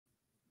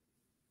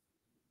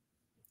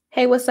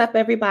Hey, what's up,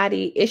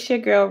 everybody? It's your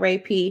girl, Ray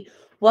P.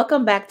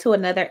 Welcome back to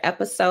another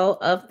episode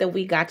of the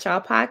We Got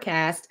Y'all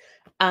podcast.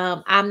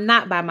 I'm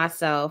not by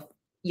myself.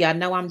 Y'all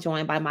know I'm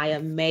joined by my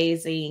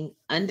amazing,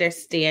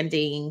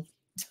 understanding,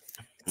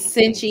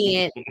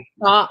 sentient,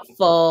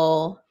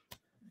 thoughtful,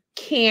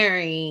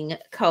 caring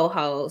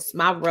co-host,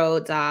 my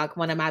road dog,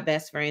 one of my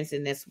best friends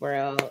in this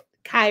world,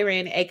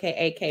 Kieron,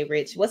 aka K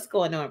Rich. What's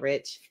going on,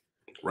 Rich?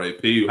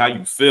 Right, P, how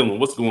you feeling?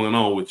 What's going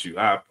on with you?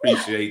 I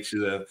appreciate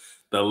you,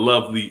 the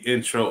lovely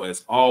intro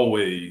as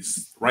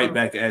always. Right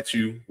back at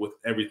you with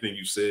everything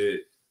you said.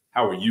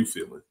 How are you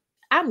feeling?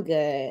 I'm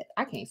good.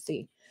 I can't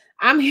see.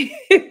 I'm here.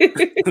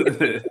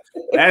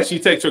 As she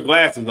takes her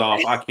glasses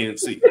off, I can't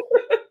see.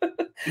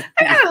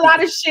 I got a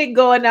lot of shit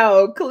going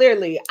on.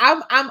 Clearly,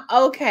 I'm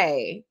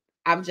okay.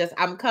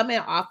 I'm coming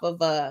off of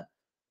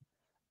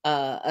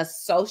a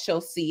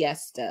social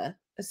siesta,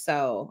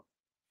 so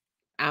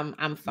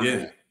I'm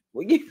fine.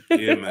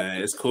 Yeah,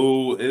 man, it's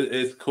cool.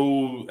 It's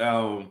cool.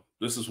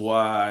 This is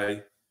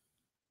why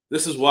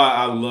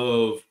I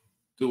love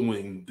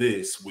doing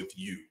this with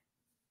you.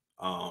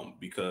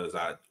 Because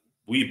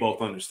we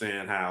both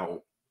understand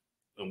how,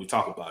 and we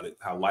talk about it,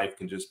 how life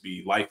can just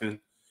be lifing.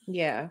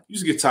 Yeah. You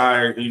just get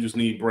tired and you just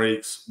need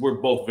breaks. We're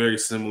both very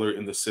similar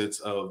in the sense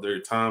of there are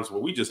times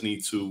where we just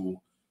need to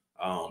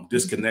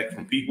disconnect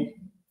from people.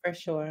 For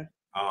sure.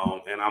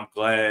 And I'm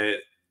glad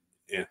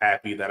and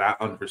happy that I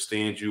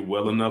understand you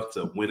well enough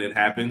to when it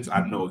happens,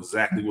 I know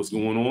exactly what's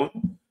going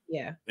on.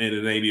 Yeah. And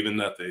it ain't even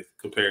nothing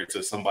compared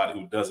to somebody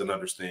who doesn't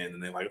understand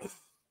and they're like,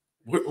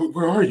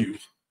 where are you?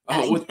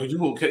 Oh, what, are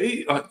you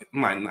okay? I'm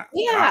like, nah,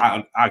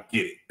 Yeah. I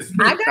get it.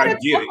 I got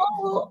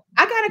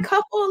a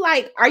couple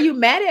like, are you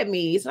mad at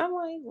me? So I'm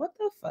like, what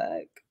the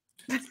fuck?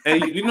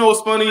 And you know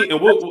what's funny? And I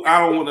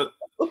don't want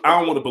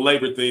to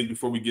belabor things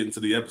before we get into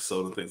the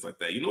episode and things like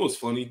that. You know what's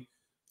funny?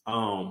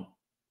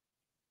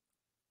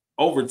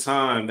 Over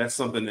time, that's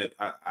something that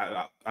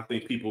I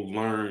think people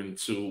learn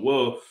to.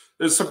 Well,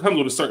 there's sometimes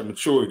with a certain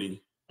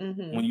maturity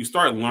when you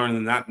start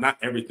learning not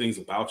everything's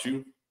about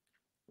you.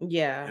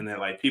 Yeah. And that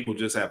like people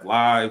just have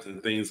lives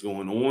and things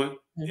going on,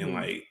 and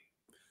like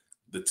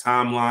the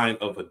timeline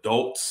of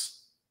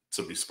adults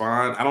to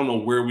respond. I don't know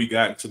where we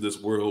got into this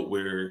world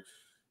where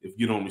if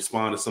you don't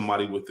respond to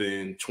somebody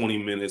within 20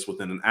 minutes,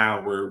 within an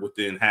hour,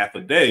 within half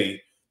a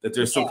day, that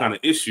there's some kind of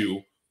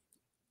issue.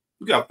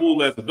 We got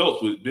full ass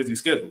adults with busy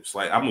schedules.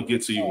 Like, I'm gonna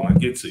get to you when I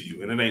get to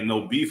you, and it ain't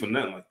no beef or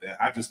nothing like that.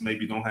 I just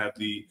maybe don't have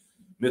the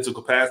mental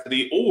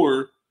capacity,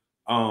 or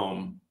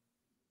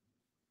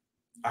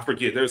I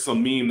forget. There's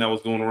some meme that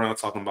was going around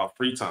talking about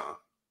free time.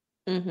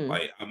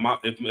 Like,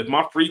 if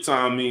my free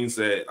time means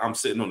that I'm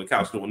sitting on the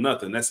couch doing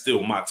nothing, that's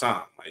still my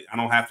time. Like, I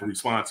don't have to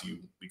respond to you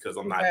because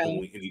I'm not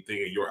doing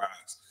anything in your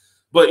eyes.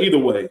 But either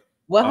way,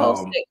 what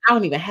whole I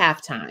don't even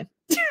have time.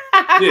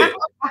 Yeah.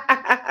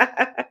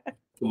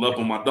 Pull up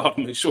on my dog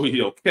to make sure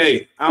he's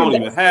okay. I don't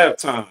even have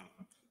time.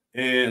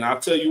 And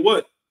I'll tell you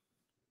what, I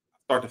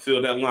start to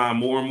feel that line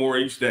more and more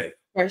each day.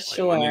 For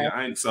sure.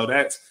 Nigga, so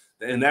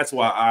that's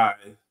why I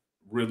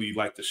really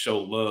like to show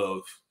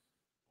love,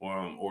 or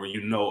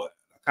I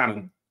kind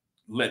of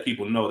let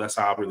people know that's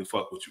how I really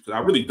fuck with you, because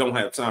I really don't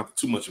have time for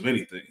too much of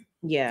anything.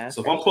 Yeah.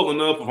 So if I'm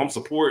pulling up, if I'm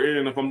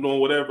supporting, if I'm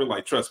doing whatever,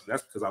 like, trust me,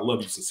 that's because I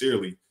love you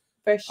sincerely.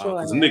 For sure.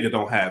 Because a nigga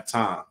don't have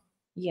time.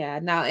 Yeah,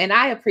 no, and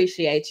I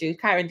appreciate you.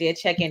 Kieron did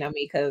check in on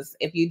me because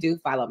if you do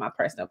follow my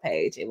personal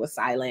page, it was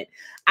silent.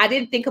 I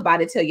didn't think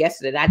about it till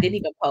yesterday. I didn't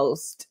even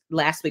post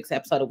last week's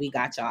episode of We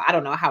Got Y'all. I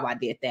don't know how I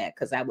did that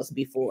because that was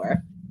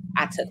before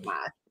I took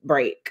my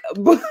break.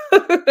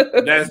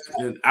 That's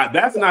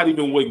not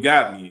even what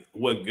got me.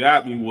 What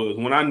got me was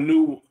when I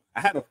knew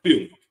I had a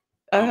feeling.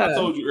 I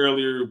told you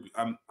earlier,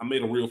 I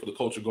made a reel for the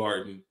Culture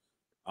Garden,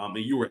 and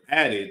you were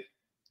at it.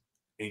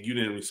 And you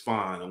didn't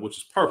respond, which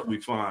is perfectly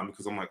fine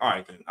because I'm like, all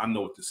right, then I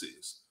know what this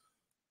is.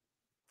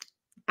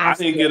 I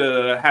didn't get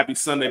a happy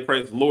Sunday,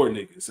 praise the Lord,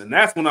 niggas. And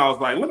that's when I was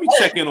like, let me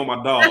check in on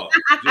my dog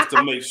just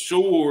to make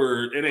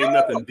sure it ain't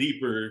nothing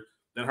deeper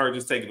than her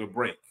just taking a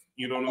break.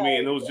 You know what I mean?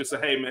 And it was just a,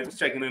 hey, man, just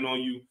checking in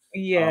on you.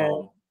 Yeah.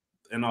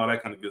 And all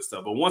that kind of good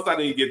stuff. But once I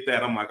didn't get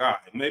that, I'm like, all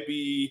right,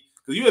 maybe,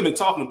 because you had been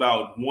talking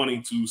about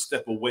wanting to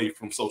step away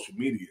from social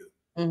media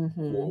for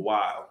a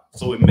while.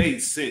 So it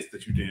made sense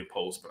that you didn't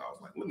post, but I was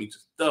like, let me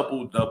just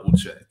double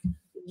check.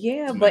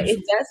 Yeah, but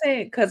it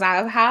doesn't, because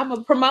how I'm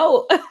gonna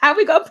promote. How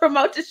we gonna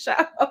promote the show?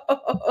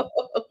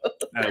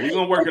 We're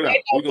gonna work it out.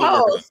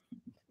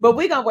 But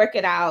we're gonna work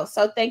it out.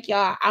 So thank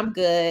y'all. I'm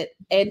good.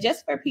 And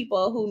just for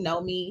people who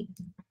know me,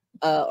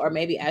 or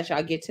maybe as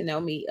y'all get to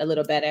know me a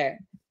little better,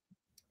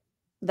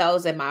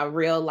 those in my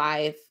real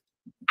life,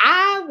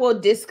 I will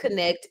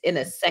disconnect in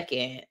a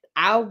second.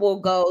 I will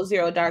go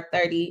 0 dark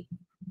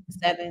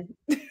 37.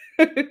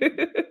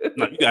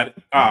 No, you got it.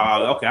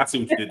 Okay, I see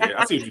what you did there.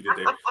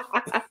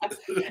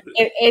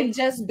 and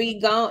just be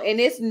gone. And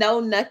it's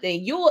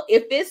nothing.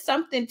 If it's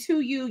something to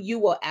you, you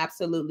will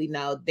absolutely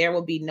know. There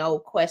will be no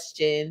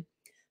question,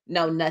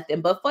 no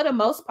nothing. But for the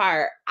most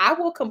part, I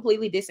will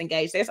completely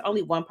disengage. There's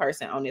only one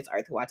person on this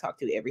earth who I talk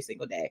to every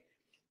single day,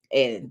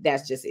 and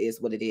that just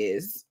is what it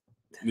is.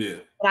 Yeah.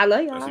 But I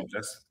love y'all.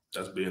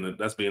 That's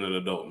being an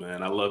adult,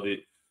 man. I love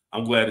it.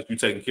 I'm glad that you're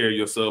taking care of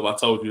yourself. I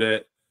told you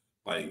that.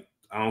 Like,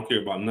 I don't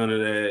care about none of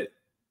that.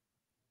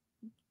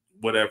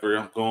 Whatever,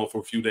 I'm going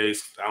for a few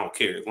days. I don't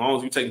care. As long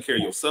as you're taking care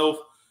of yourself,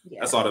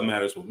 that's all that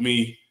matters with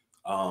me.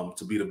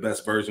 To be the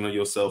best version of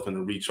yourself and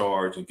to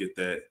recharge and get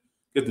the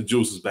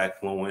juices back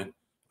flowing.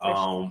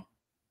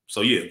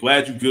 So yeah,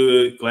 glad you're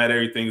good. Glad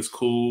everything is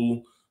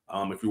cool.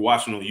 If you're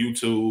watching on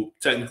YouTube,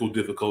 technical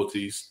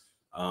difficulties.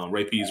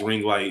 Ray P's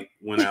ring light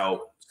went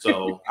out.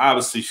 So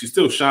obviously she's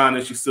still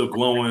shining, she's still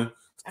glowing,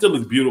 still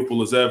as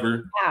beautiful as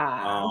ever.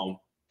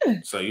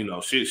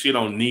 So she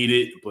don't need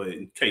it, but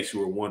in case you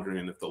were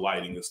wondering if the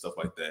lighting and stuff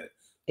like that.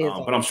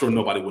 But I'm sure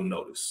nobody would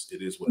notice.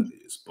 It is what it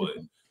is. But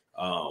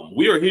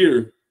we are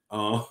here,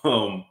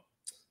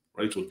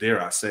 Rachel,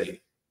 dare I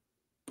say,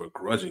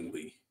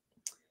 begrudgingly,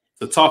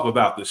 to talk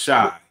about The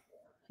Chi.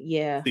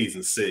 Yeah.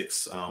 Season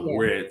 6.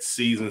 We're at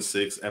season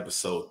 6,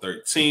 episode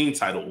 13,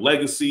 titled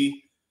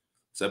Legacy.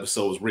 This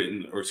episode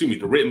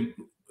was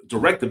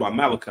directed by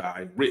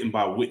Malachi, written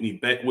by Whitney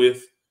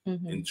Beckwith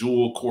and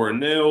Jewel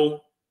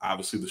Coronel.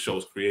 Obviously, the show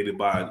is created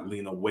by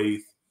Lena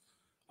Waithe.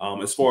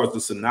 As far as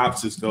the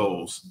synopsis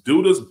goes,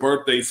 Douda's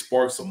birthday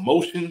sparks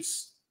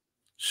emotions.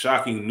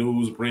 Shocking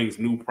news brings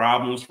new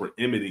problems for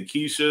Emmett and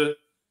Keisha.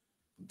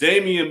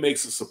 Damien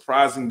makes a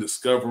surprising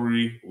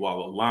discovery while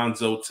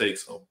Alonzo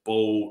takes a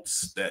bold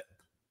step.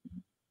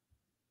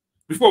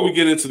 Before we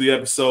get into the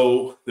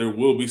episode, there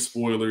will be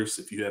spoilers.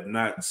 If you have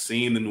not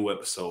seen the new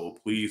episode,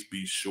 please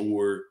be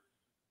sure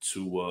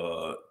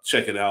to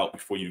check it out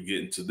before you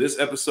get into this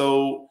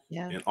episode.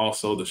 And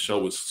also, the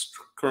show is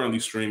currently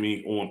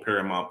streaming on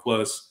Paramount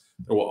Plus.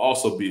 There will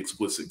also be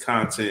explicit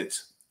content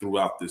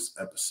throughout this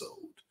episode.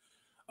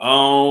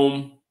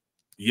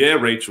 Yeah,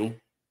 Rachel.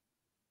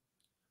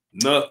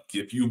 Nuck,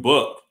 if you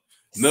buck.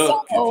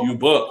 Nuck, if you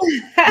buck.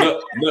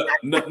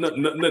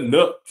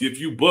 Nuck, if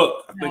you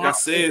buck. I think I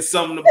said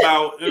something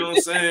about, you know what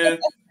I'm saying?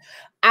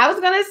 I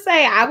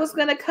was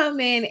going to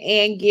come in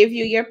and give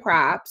you your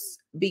props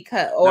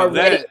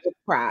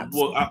props.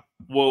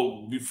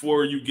 Well,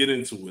 before you get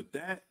into it,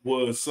 that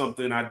was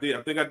something I did.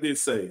 I think I did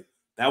say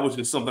that was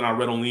just something I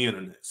read on the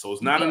internet. So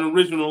it's not an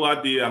original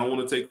idea. I don't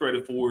want to take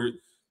credit for it.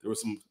 There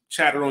was some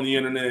chatter on the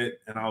internet,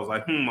 and I was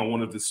like, I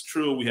wonder if this is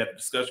true. We had a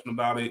discussion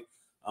about it.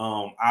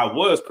 I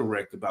was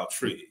correct about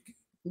Trig.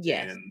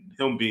 And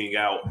him being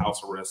out,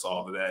 house arrest,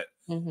 all of that.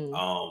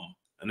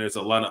 And there's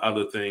a lot of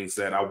other things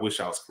that I wish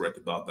I was correct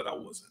about that I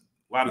wasn't.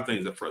 A lot of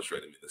things that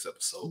frustrated me this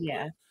episode.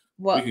 Yeah.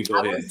 Well, we can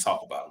go ahead and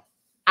talk about them.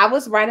 I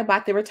was right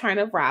about the return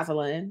of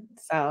Rosalind.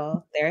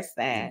 So there's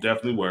that. You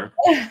definitely were.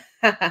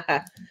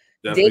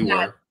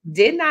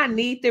 Did not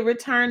need the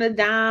return of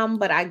Dom,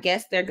 but I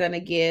guess they're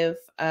gonna give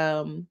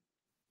huh?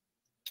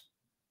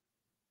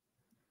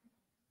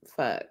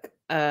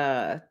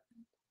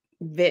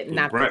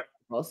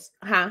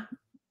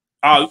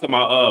 Oh, you talking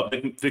about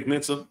Vic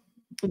Mensa?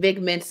 Vic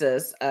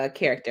Mensa's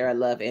character a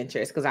love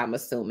interest, because I'm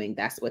assuming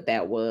that's what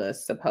that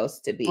was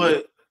supposed to be.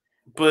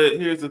 But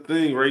here's the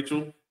thing,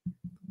 Rachel.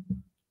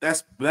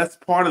 That's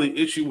part of the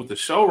issue with the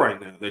show right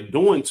now. They're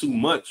doing too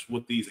much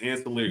with these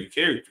ancillary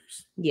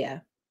characters. Yeah.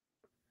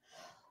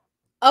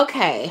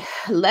 Okay,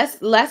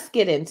 let's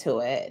get into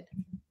it.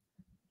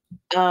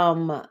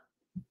 I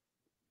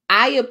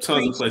appreciate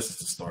tons of places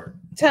to start.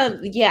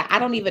 I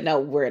don't even know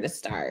where to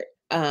start.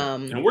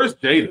 And where's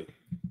Jada?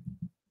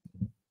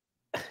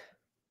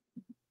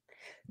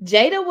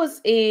 Jada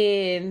was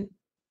in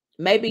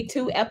maybe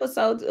 2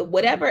 episodes,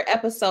 whatever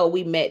episode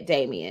we met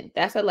Damien.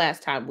 That's the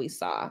last time we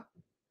saw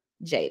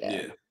Jada.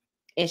 Yeah.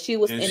 And she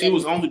was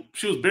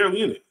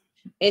barely in it.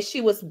 And she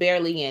was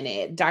barely in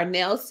it.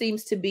 Darnell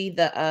seems to be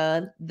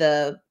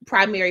the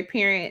primary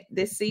parent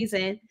this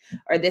season,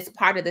 or this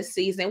part of the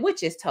season,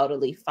 which is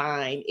totally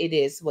fine. It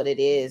is what it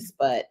is.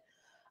 But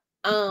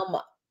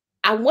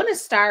I want to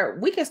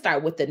start. We can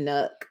start with the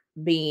Nuck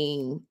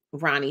being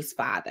Ronnie's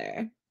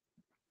father.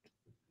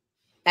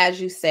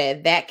 As you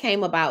said, that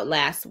came about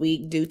last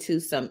week due to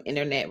some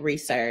internet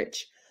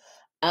research.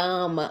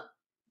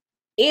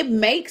 It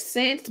makes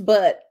sense,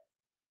 but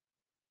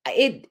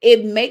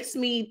it makes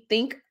me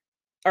think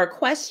or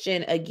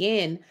question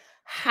again,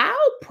 how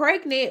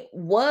pregnant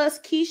was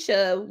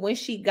Keisha when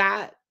she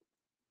got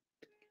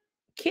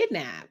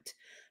kidnapped?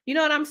 You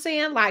know what I'm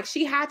saying? Like,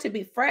 she had to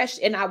be fresh,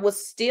 and I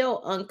was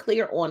still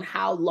unclear on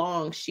how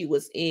long she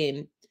was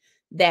in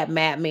that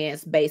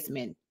madman's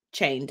basement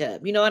chained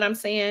up. You know what I'm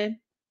saying?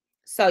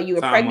 So you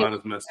were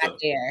pregnant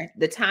there.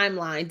 The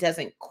timeline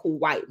doesn't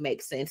quite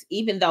make sense,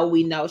 even though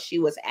we know she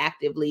was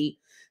actively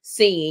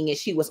seeing, and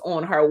she was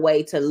on her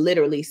way to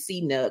literally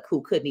see Nuck,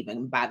 who couldn't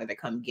even bother to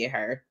come get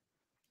her.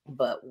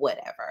 But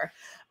whatever.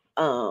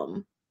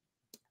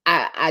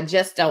 I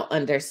just don't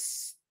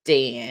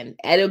understand.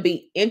 It'll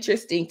be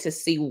interesting to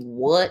see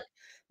what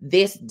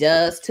this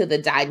does to the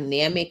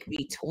dynamic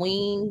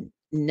between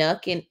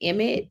Nuck and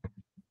Emmett.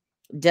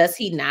 Does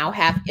he now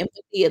have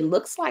empathy? It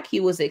looks like he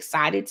was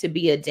excited to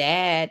be a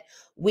dad.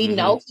 We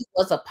know he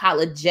was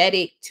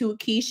apologetic to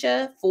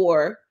Keisha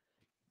for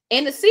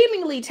And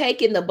seemingly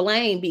taking the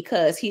blame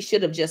because he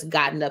should have just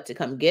gotten up to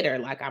come get her.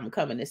 Like, I'm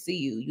coming to see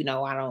you. You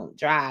know, I don't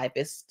drive.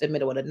 It's the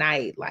middle of the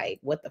night. Like,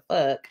 what the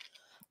fuck?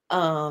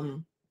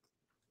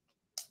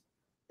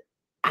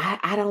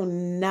 I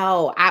don't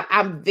know.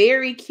 I'm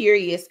very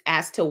curious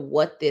as to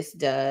what this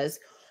does.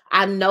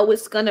 I know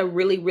it's gonna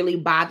really, really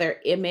bother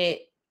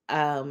Emmett.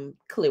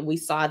 We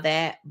saw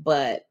that,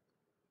 but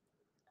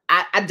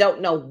I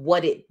don't know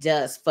what it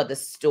does for the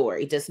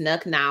story. Does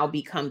Nuck now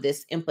become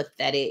this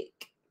empathetic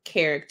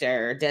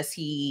character? Does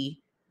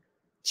he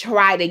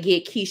try to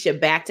get Keisha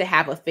back to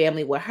have a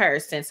family with her?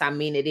 Since, I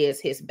mean, it is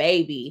his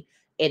baby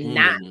and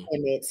not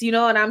Emmett's. You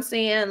know what I'm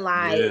saying?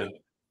 Like,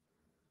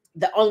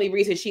 the only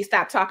reason she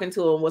stopped talking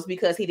to him was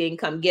because he didn't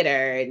come get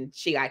her and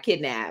she got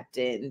kidnapped.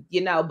 And,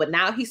 you know, but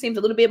now he seems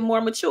a little bit more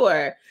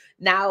mature.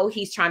 Now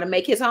he's trying to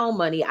make his own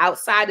money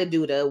outside of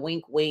Douda,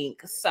 wink,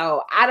 wink.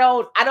 So I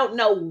don't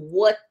know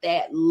what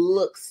that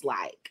looks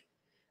like.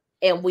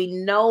 And we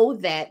know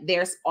that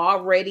there's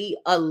already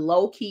a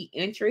low-key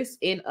interest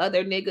in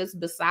other niggas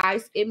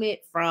besides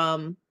Emmett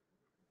from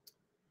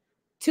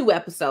 2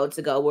 episodes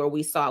ago, where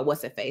we saw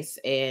What's-Her-Face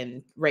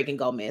and Reagan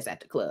Gomez at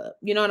the club.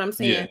 You know what I'm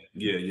saying?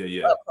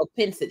 Yeah. A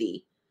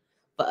propensity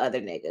for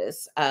other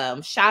niggas.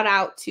 Shout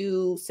out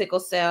to Sickle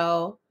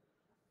Cell.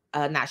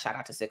 Not shout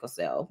out to Sickle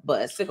Cell,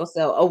 but Sickle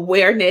Cell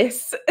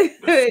awareness.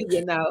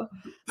 You know,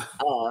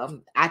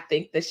 I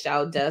think the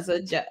show does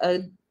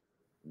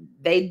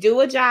they do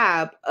a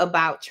job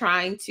about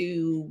trying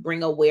to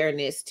bring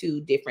awareness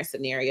to different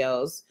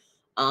scenarios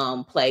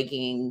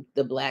plaguing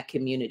the Black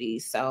community.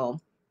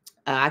 So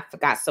I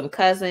forgot some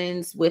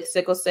cousins with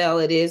sickle cell.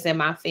 It is in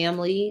my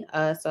family.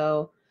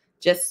 So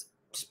just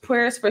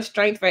prayers for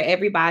strength for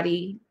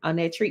everybody on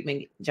their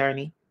treatment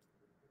journey.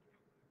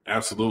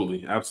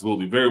 Absolutely.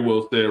 Very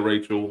well said,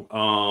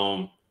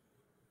 Rachel.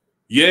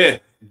 Yeah,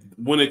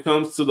 when it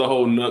comes to the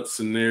whole Nuck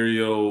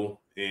scenario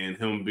and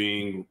him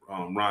being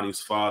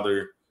Ronnie's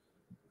father,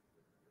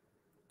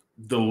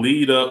 the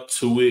lead up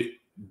to it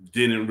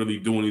didn't really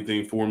do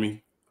anything for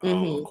me.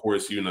 Of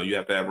course, you know, you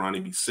have to have Ronnie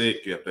be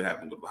sick. You have to have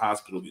him go to the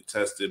hospital, get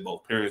tested.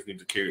 Both parents need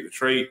to carry the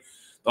trait,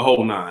 the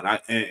whole nine.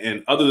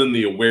 And other than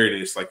the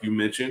awareness, like you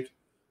mentioned,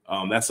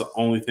 that's the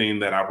only thing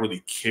that I really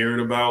cared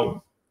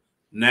about.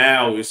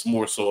 Now it's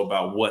more so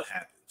about what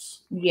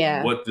happens.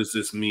 Yeah. What does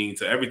this mean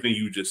to everything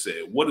you just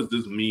said? What does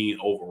this mean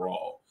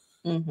overall?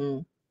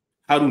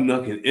 How do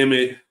Nuck and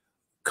Emmett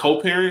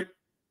co-parent?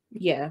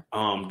 Yeah.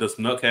 Does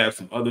Nuck have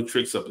some other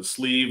tricks up his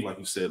sleeve? Like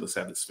you said, let's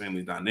have this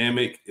family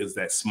dynamic. Is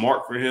that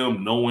smart for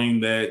him, knowing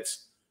that,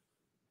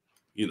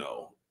 you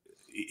know,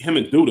 him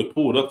and Douda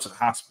pulled up to the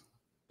hospital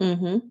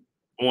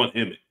on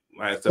Emmett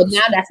last episode. But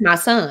now that's my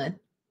son.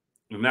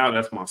 And now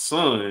that's my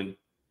son.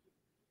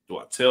 Do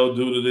I tell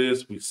Douda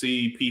this? We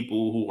see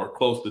people who are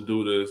close to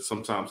Douda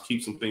sometimes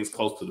keep some things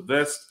close to the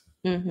vest.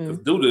 Because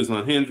Douda is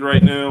unhinged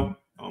right now.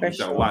 He's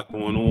got a lot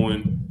going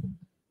on.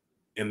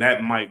 And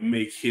that might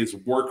make his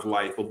work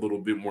life a little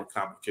bit more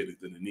complicated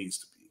than it needs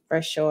to be.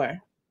 For sure.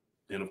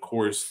 And of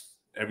course,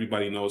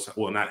 everybody knows,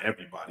 well, not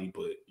everybody,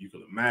 but you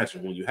can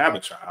imagine when you have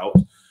a child,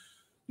 you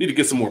need to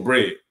get some more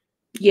bread.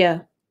 Yeah.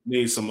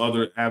 Need some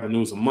other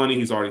avenues of money.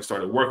 He's already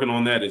started working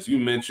on that, as you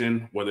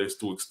mentioned, whether it's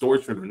through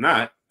extortion or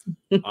not.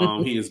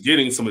 He is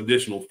getting some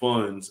additional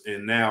funds.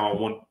 And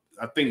now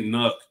I think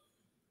Nuck,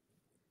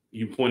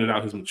 you pointed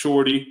out his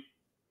maturity.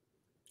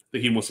 I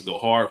think he wants to go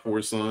hard for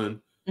his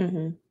son.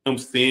 Him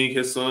seeing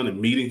his son and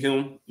meeting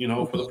him, you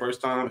know, for the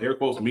first time, air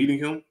quotes, meeting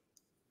him,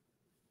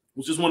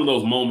 was just one of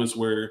those moments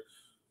where,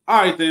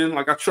 all right, then,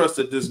 like, I trust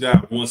that this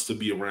guy wants to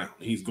be around.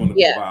 He's going to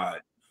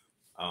provide.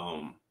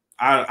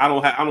 I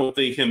don't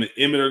think him and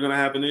Emmett are going to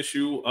have an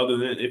issue, other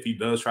than if he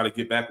does try to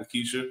get back with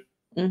Keisha.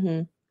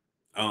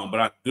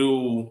 But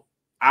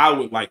I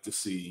would like to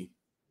see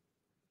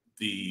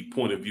the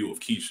point of view of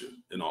Keisha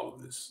in all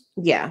of this.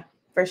 Yeah.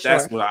 For sure.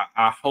 That's what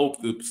I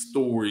hope the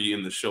story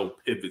in the show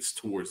pivots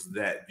towards,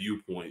 that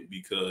viewpoint,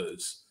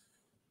 because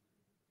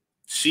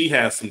she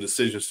has some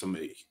decisions to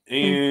make.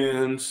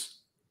 And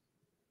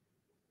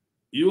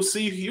you'll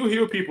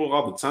hear people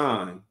all the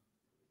time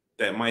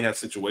that might have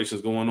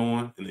situations going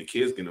on and their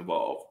kids get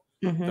involved.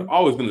 They're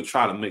always going to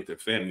try to make their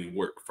family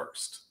work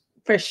first.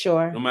 For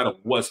sure. No matter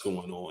what's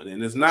going on.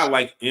 And it's not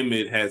like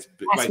Emmett has,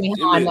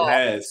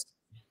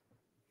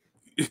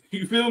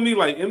 you feel me?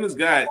 Like, Emmett's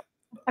got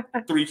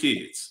 3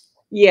 kids.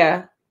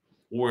 Yeah.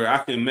 Where I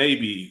can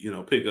maybe, you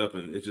know, pick up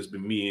and it's just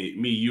been me,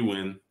 you,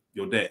 and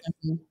your dad.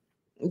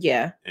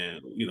 Yeah. And,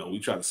 you know, we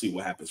try to see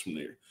what happens from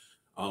there.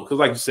 Because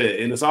like you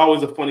said, and it's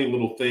always a funny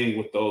little thing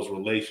with those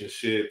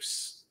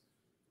relationships,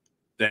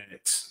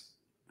 that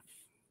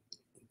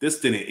this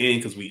didn't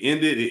end because we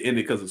ended. It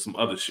ended because of some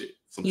other shit,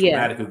 some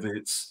traumatic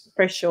events.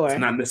 For sure. It's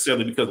not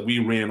necessarily because we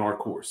ran our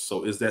course.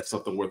 So is that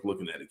something worth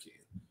looking at again?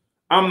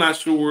 I'm not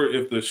sure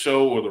if the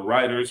show or the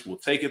writers will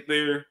take it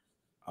there.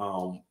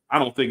 I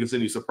don't think it's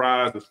any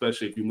surprise,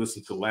 especially if you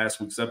listen to last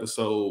week's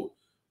episode.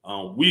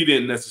 We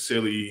didn't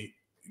necessarily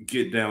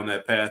get down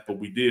that path, but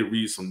we did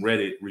read some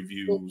Reddit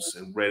reviews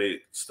and Reddit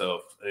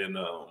stuff. And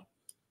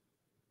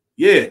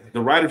Yeah, the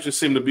writers just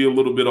seem to be a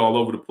little bit all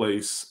over the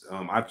place.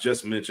 I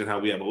just mentioned how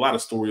we have a lot of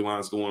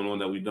storylines going on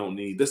that we don't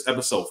need. This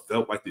episode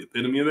felt like the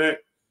epitome of that.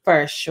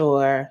 For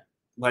sure.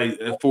 Like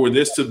for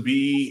this to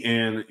be,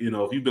 and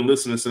if you've been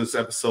listening since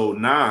episode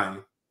 9,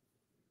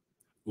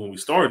 when we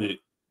started,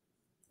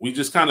 we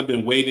just kind of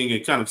been waiting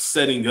and kind of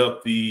setting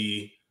up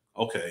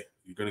okay,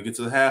 you're gonna get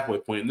to the halfway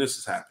point and this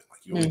is happening. Like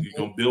you're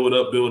gonna build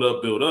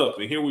up.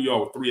 And here we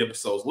are with 3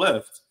 episodes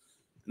left.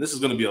 And this is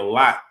gonna be a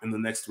lot in the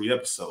next 3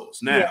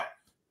 episodes. Now,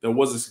 there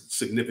was a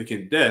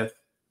significant death.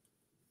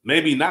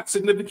 Maybe not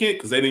significant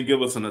because they didn't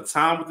give us enough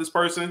time with this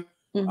person.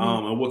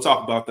 And we'll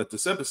talk about that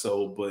this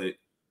episode, but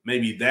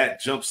maybe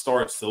that jump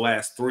starts the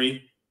last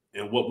 3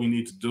 and what we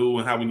need to do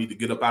and how we need to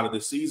get up out of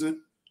this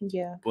season.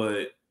 Yeah.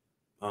 But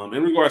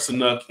in regards to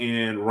Nuck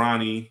and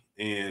Ronnie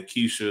and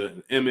Keisha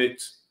and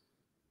Emmett,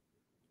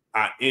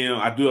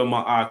 I do have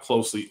my eye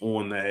closely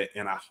on that,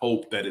 and I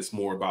hope that it's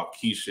more about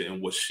Keisha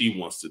and what she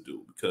wants to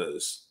do,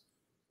 because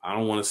I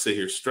don't want to sit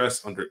here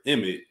stressed under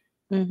Emmett.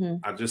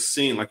 I just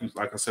seen, like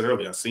I said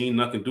earlier, I seen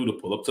Nuck and Douda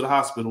pull up to the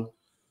hospital.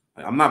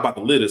 Like, I'm not about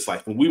to live this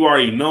life. When we've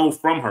already known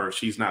from her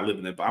she's not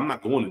living it, but I'm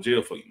not going to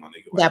jail for you, my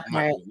nigga. Like, I'm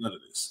not doing none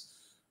of this.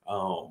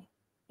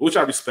 Which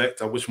I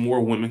respect. I wish more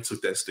women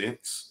took that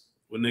stance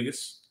with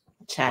niggas.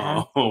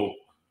 I'm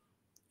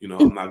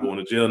not going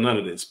to jail, none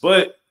of this.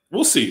 But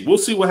we'll see. We'll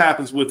see what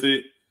happens with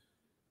it.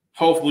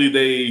 Hopefully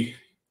they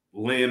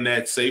land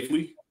that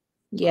safely.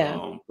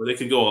 Yeah. But it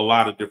can go a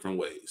lot of different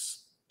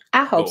ways.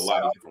 I hope so. A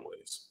lot of different ways.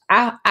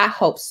 I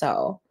hope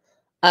so.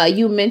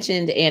 You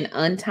mentioned an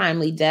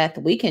untimely death.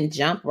 We can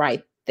jump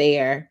right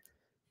there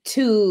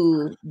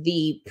to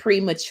the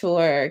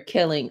premature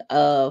killing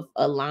of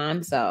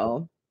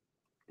Alonzo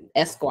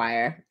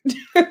Esquire.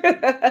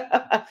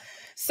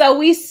 So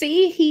we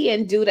see he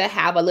and Douda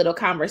have a little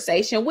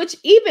conversation, which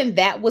even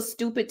that was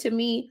stupid to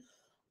me.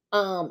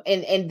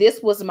 And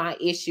this was my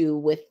issue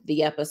with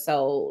the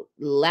episode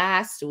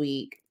last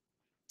week,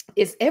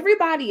 is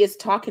everybody is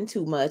talking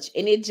too much,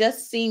 and it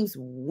just seems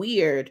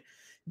weird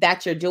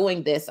that you're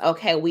doing this.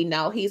 Okay, we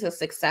know he's a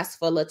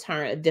successful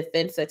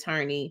defense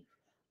attorney,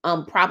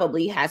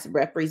 probably has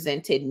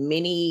represented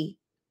many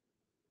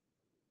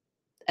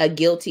a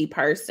guilty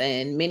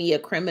person, many a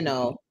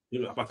criminal.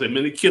 I'm about to say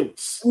many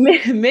killers.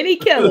 Many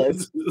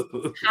killers.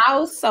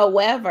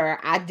 Howsoever,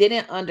 I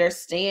didn't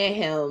understand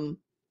him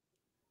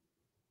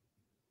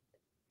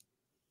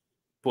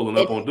pulling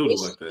up on Douda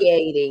like that.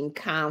 Initiating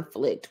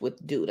conflict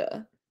with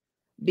Douda.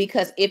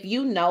 Because if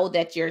you know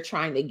that you're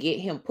trying to get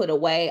him put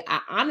away, I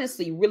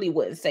honestly really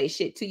wouldn't say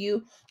shit to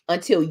you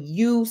until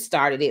you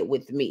started it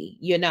with me,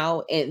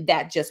 and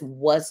that just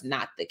was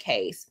not the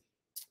case.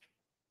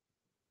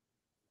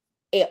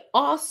 It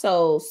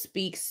also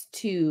speaks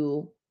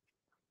to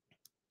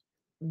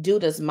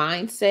Douda's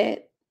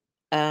mindset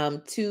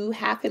to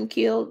have him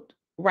killed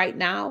right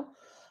now.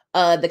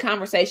 The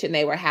conversation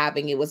they were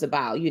having, it was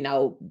about,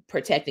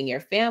 protecting your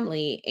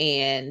family.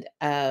 And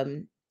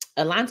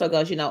Alonzo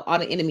goes, all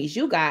the enemies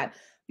you got,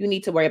 you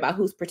need to worry about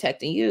who's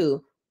protecting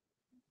you.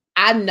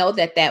 I know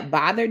that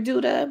bothered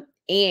Douda, and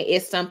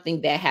it's something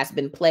that has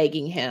been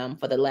plaguing him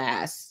for the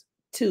last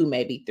 2,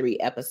 maybe 3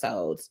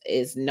 episodes,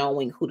 is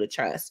knowing who to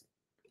trust.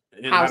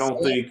 And I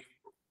don't think,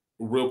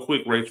 real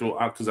quick, Rachel,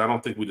 because I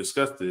don't think we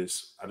discussed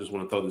this, I just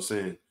want to throw this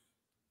in.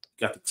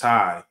 Got the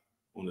tie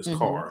on this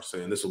car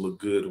saying this will look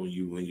good when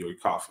you in your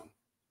coffin.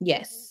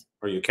 Yes.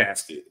 Or your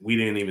casket. We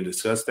didn't even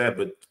discuss that,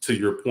 but to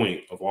your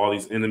point of all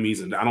these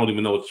enemies, and I don't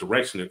even know which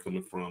direction they're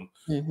coming from.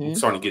 I'm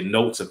starting to get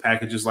notes and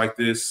packages like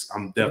this.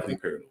 I'm definitely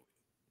paranoid.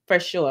 For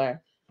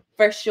sure.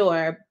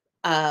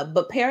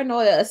 But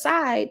paranoia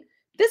aside,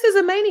 this is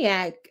a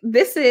maniac.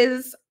 This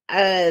is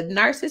a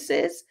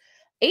narcissist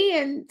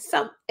and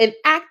an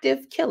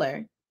active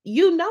killer.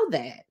 You know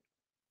that.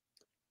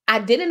 I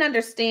didn't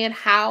understand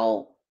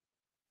how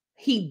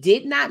he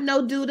did not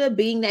know Douda,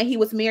 being that he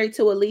was married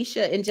to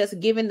Alicia and just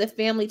given the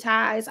family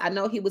ties. I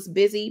know he was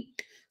busy.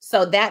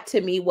 So that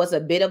to me was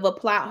a bit of a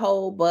plot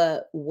hole,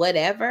 but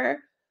whatever.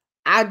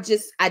 I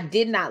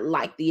did not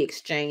like the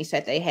exchange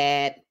that they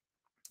had.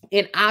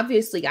 And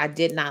obviously I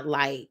did not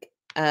like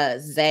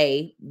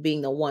Zay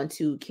being the one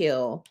to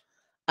kill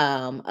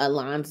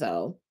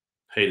Alonzo.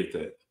 Hated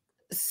that.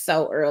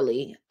 So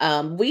early.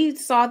 We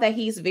saw that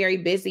he's very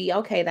busy.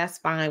 Okay, that's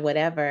fine,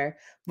 whatever.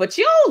 But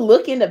you don't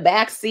look in the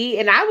back seat,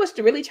 and I was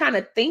really trying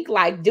to think,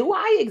 like, do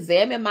I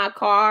examine my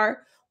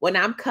car when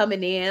I'm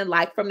coming in,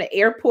 like from the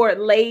airport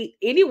late,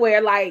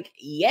 anywhere? Like,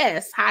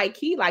 yes, high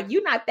key. Like,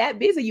 you're not that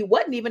busy. You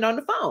wasn't even on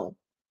the phone.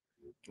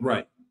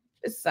 Right.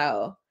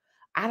 So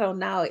I don't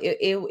know.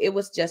 It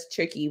was just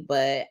tricky,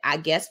 but I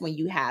guess when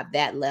you have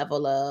that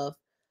level of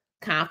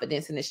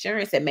confidence and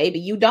assurance that maybe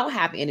you don't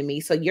have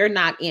enemies, so you're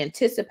not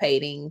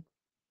anticipating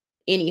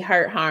any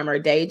hurt, harm, or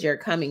danger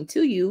coming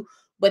to you.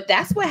 But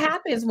that's what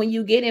happens when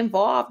you get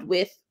involved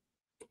with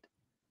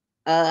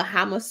a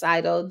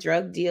homicidal,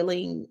 drug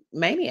dealing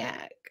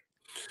maniac.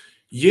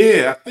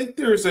 Yeah, I think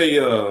there's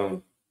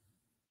this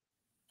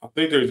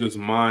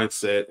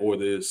mindset or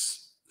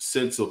this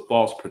sense of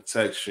false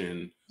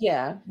protection.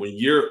 Yeah. When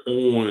you're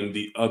on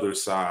the other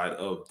side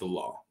of the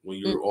law. when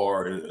you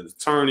are an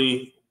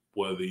attorney,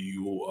 whether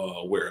you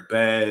wear a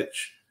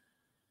badge,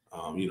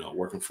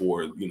 working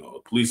for, a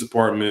police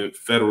department,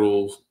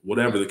 federal,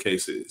 whatever the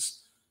case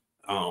is,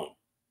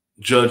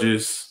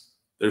 judges,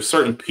 there's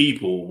certain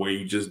people where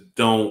you just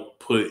don't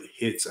put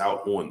hits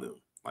out on them.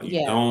 Like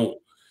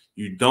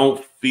you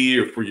don't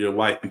fear for your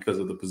life because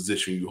of the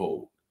position you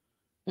hold.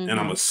 And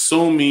I'm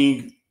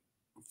assuming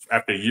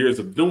after years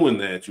of doing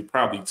that, you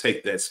probably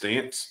take that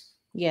stance.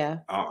 Yeah.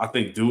 I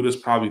think Douda's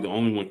probably the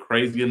only one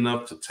crazy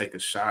enough to take a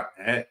shot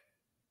at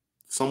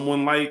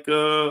someone like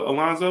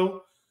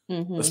Alonzo,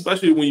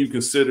 especially when you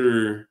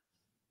consider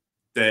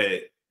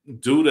that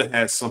Douda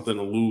has something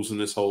to lose in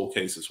this whole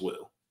case as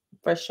well.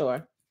 For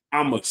sure.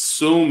 I'm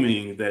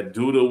assuming that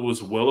Douda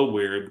was well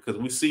aware because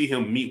we see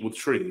him meet with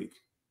Trig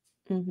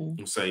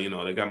and say,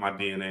 they got my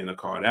DNA in the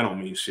car. That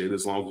don't mean shit.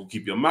 As long as you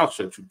keep your mouth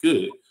shut, you're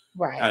good.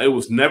 Right. It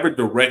was never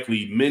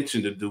directly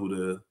mentioned to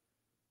Douda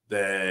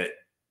that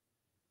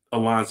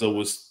Alonzo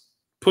was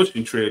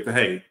pushing Trig to,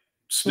 hey,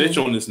 snitch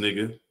on this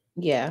nigga.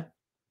 Yeah.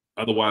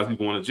 Otherwise, he's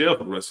going to jail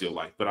for the rest of your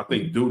life. But I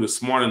think Douda's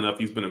smart enough.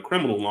 He's been a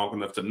criminal long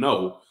enough to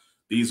know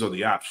these are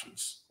the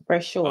options. For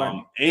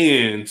sure.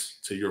 And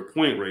to your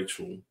point,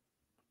 Rachel,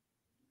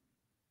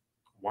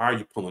 why are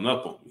you pulling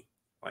up on me?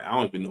 Like, I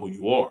don't even know who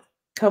you are.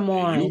 Come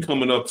on. And you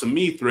coming up to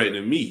me,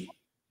 threatening me.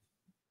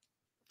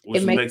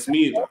 Which makes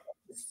me...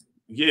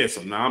 Yeah,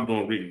 so now I'm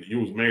doing reading. You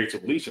was married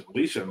to Alicia.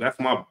 Alicia,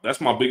 that's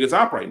my biggest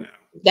op right now.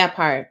 That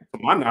part. To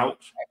my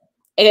knowledge.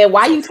 And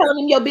why you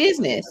telling your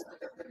business?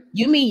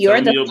 You mean you're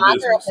the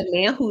father of the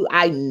man who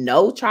I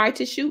know tried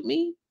to shoot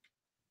me?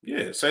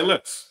 Yeah, say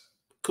less.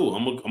 Cool.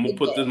 I'm gonna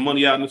put this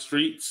money out in the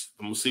streets.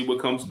 I'm gonna see what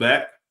comes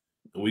back,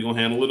 and we're gonna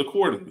handle it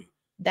accordingly.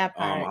 That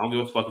part. I don't give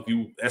a fuck if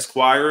you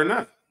Esquire or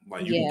not.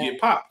 Like, you can get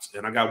popped.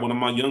 And I got one of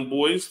my young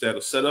boys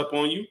that'll set up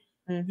on you,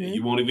 and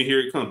you won't even hear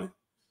it coming.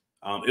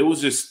 It was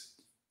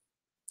just,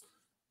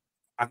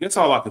 I guess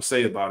all I can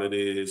say about it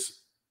is,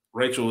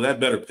 Rachel, that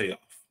better pay off.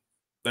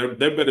 There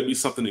better be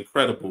something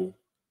incredible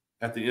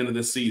at the end of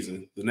this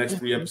season, the next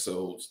 3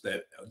 episodes,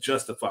 that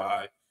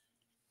justify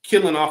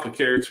killing off a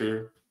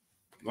character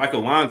like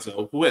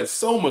Alonzo, who had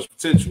so much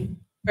potential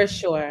for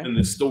sure in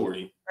this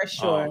story. For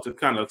sure. To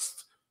kind of,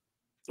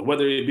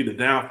 whether it be the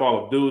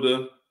downfall of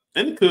Douda,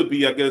 and it could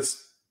be, I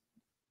guess,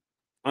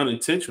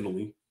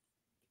 unintentionally,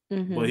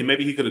 but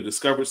maybe he could have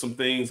discovered some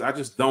things. I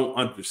just don't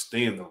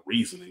understand the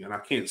reasoning, and I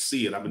can't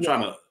see it. I've been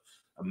trying to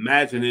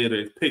imagine it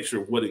or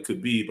picture what it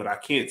could be, but I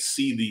can't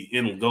see the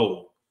end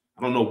goal.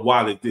 I don't know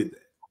why they did that.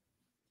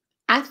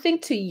 I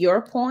think, to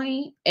your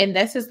point, and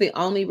this is the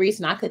only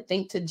reason I could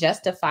think to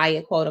justify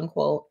it, quote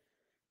unquote,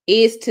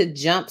 is to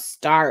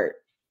jumpstart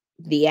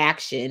the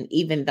action,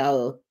 even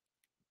though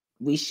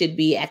we should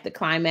be at the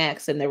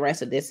climax and the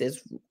rest of this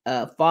is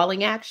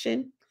falling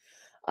action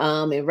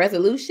and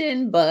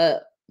resolution,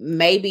 but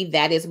maybe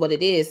that is what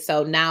it is.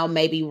 So now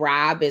maybe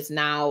Rob is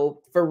now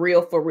for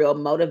real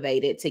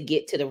motivated to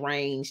get to the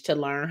range, to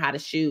learn how to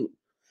shoot,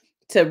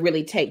 to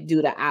really take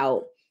Douda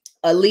out.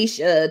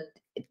 Alicia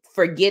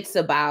forgets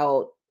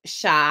about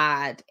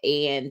Shad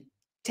and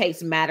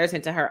takes matters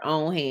into her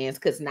own hands,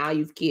 because now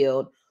you've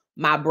killed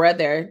my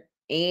brother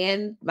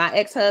and my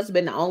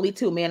ex-husband, the only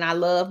 2 men I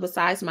love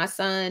besides my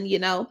son.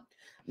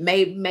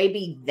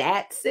 Maybe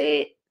that's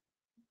it,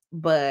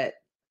 but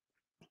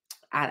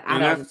I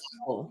don't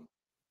know.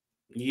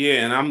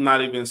 Yeah, and I'm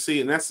not even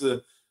seeing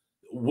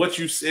what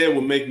you said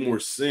would make more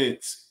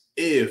sense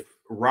if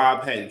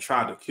Rob hadn't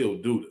tried to kill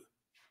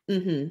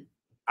Douda.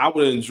 I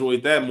would have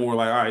enjoyed that more.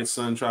 Like, all right,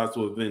 son tries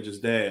to avenge his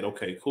dad.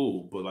 Okay,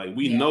 cool. But like,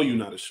 we know you're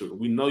not a shooter.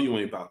 We know you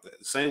ain't about that.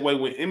 The same way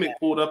when Emmett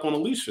pulled up on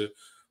Alicia,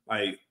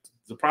 like,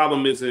 the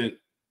problem isn't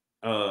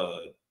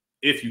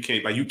if you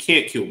can't, like, you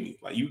can't kill me.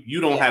 Like,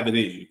 you don't have it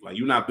in you. Like,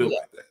 you're not built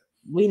like that.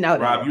 We know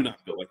Rob, that. You're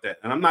not built like that.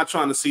 And I'm not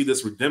trying to see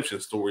this redemption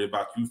story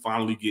about you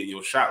finally getting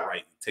your shot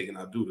right and taking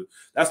out Douda.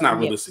 That's not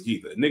realistic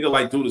either. A nigga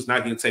like Douda's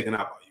not getting taken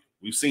out by you.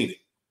 We've seen it.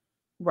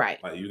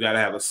 Right. Like, you got to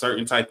have a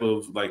certain type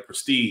of like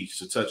prestige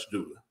to touch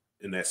Douda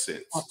in that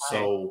sense. Okay.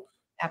 So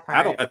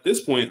I don't, at this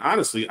point,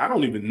 honestly, I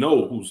don't even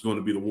know who's going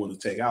to be the one to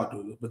take out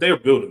Douda, but they're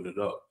building it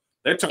up.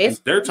 They're turning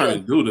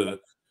Douda,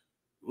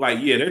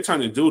 they're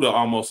turning Douda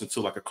almost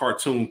into like a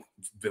cartoon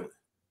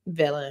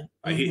villain.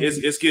 Like,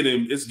 it's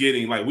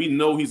getting like, we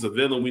know he's a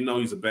villain, we know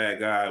he's a bad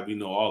guy, we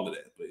know all of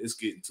that, but it's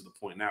getting to the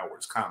point now where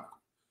it's comical.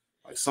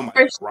 Like,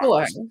 somebody for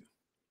sure.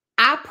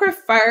 I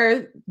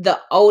prefer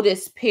the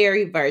Otis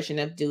Perry version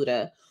of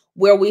Douda,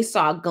 where we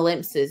saw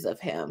glimpses of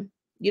him.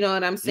 You know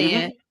what I'm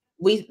saying?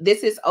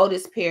 This is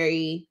Otis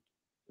Perry,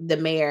 the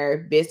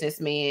mayor,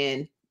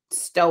 businessman,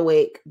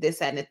 stoic, this,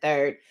 that, and the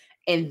third.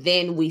 And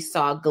then we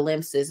saw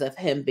glimpses of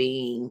him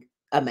being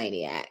a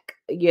maniac,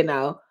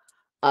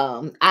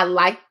 I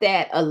like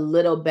that a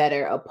little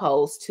better,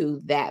 opposed to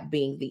that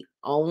being the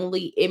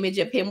only image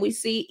of him we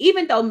see,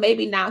 even though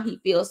maybe now he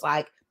feels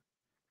like,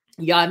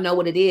 y'all know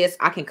what it is.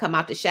 I can come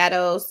out the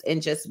shadows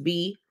and just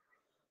be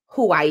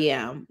who I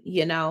am,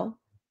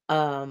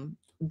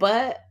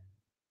 but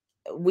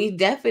we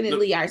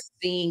definitely are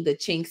seeing the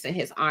chinks in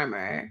his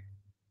armor.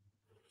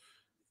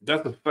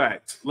 That's a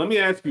fact. Let me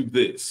ask you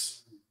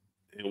this,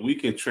 and we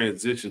can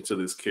transition to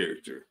this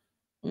character.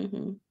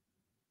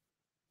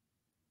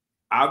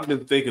 I've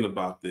been thinking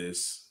about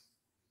this,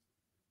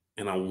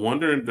 and I'm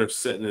wondering if they're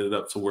setting it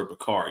up to where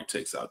Bakari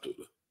takes out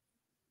Douda.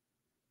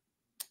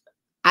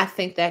 I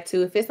think that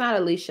too. If it's not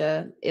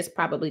Alicia, it's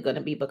probably going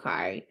to be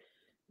Bakari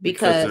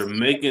because they're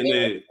making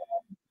it.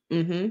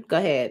 Go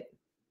ahead.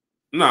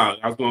 No,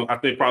 I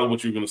think probably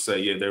what you're going to say.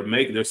 Yeah,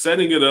 they're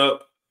setting it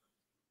up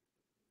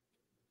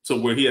to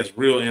where he has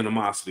real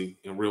animosity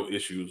and real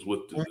issues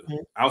with Douda.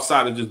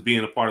 Outside of just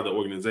being a part of the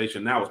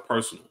organization. Now it's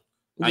personal.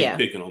 Now you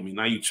picking on me.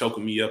 Now you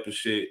choking me up and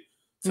shit,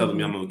 telling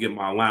me I'm going to get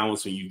my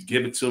allowance when you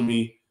give it to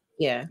me.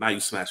 Yeah. Now you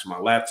smashing my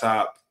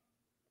laptop.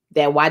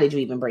 Why did you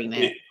even bring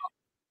that?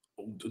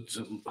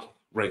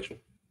 Rachel.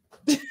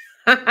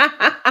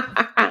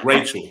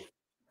 Rachel.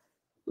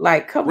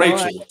 Like, come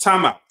Rachel, on.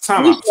 Time out.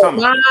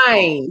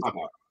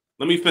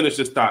 Let me finish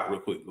this thought real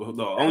quick. The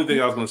only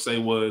thing I was going to say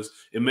was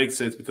it makes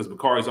sense because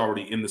Bakari's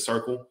already in the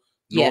circle.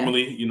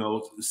 Normally,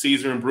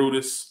 Caesar and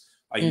Brutus,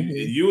 like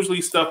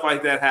usually stuff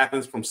like that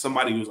happens from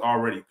somebody who's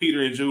already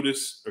Peter and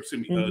Judas, or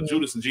excuse me,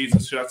 Judas and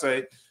Jesus, should I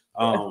say?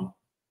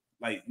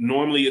 Like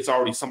normally it's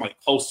already somebody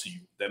close to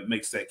you that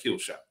makes that kill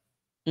shot.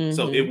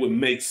 So it would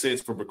make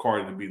sense for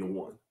Bakari to be the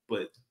one.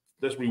 But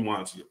let's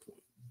rewind to your point.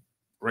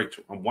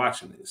 Rachel, I'm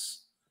watching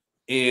this.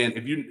 And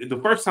the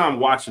first time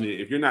watching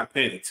it, if you're not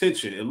paying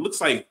attention, it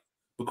looks like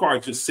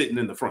Bakari's just sitting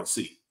in the front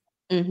seat.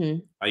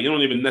 Like you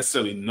don't even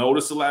necessarily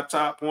notice the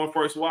laptop on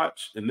first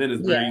watch, and then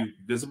it's very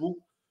visible.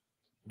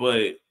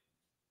 But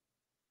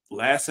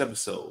last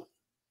episode,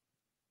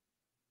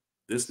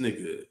 this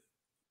nigga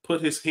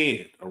put his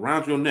hand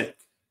around your neck,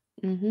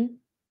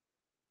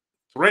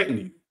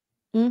 threaten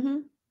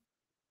you,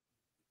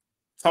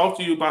 talk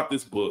to you about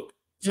this book,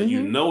 so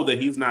you know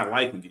that he's not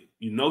liking it.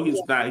 You know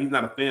he's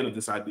not a fan of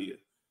this idea.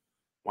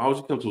 Why would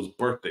you come to his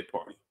birthday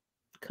party?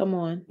 Come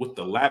on. With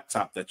the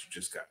laptop that you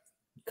just got.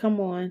 Come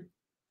on.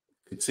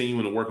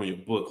 Continuing to work on your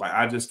book. Like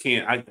I just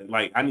can't. I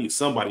need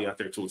somebody out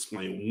there to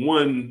explain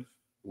one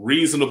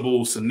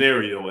reasonable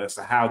scenario as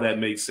to how that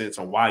makes sense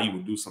or why you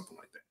would do something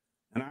like that.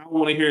 And I don't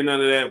want to hear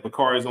none of that.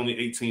 Bakari's only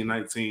 18,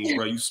 19,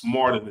 bro. You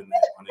smarter than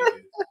that, my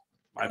nigga.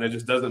 Like that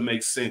just doesn't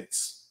make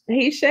sense.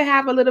 He should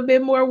have a little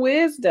bit more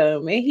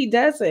wisdom, and he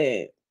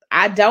doesn't.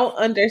 I don't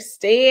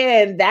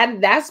understand that.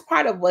 That's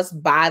part of what's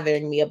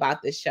bothering me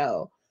about the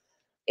show.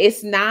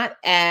 It's not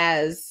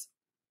as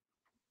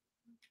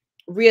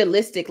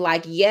realistic.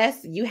 Like, yes,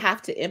 you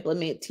have to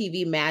implement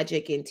TV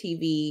magic and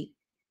a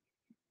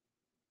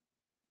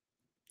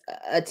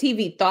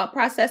TV thought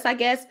process, I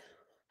guess.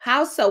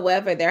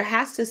 Howsoever, there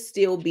has to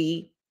still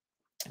be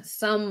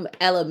some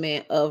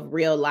element of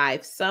real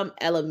life, some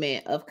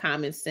element of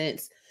common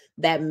sense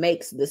that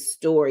makes the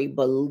story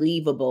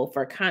believable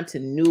for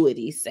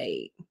continuity's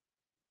sake.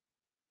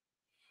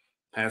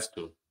 Has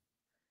to.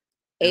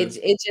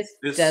 It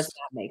just does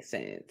not make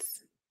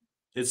sense.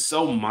 It's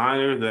so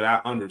minor that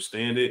I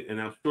understand it.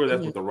 And I'm sure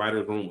that's what the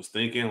writer's room was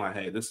thinking. Like,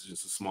 hey, this is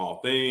just a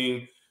small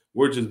thing.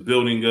 We're just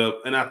building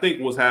up. And I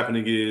think what's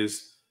happening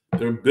is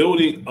they're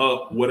building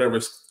up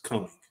whatever's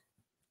coming.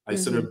 Like,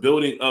 so they're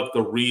building up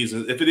the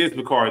reasons. If it is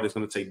Bakari that's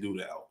going to take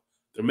Douda out,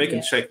 they're making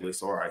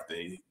checklists. All right,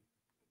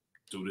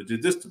 Douda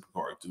did this to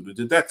Bakari. Douda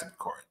did that to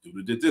Bakari.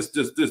 Douda did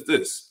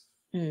this.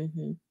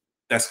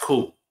 That's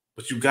cool.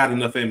 But you got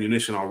enough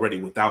ammunition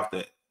already without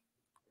that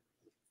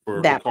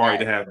for Bakari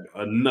to have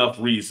enough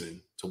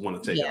reason to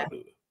want to take out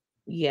Douda.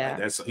 Yeah.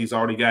 Like he's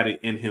already got it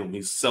in him.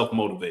 He's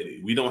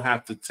self-motivated. We don't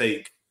have to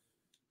take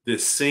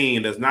this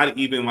scene that's not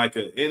even like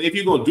and if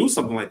you're going to do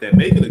something like that,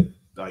 make it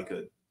like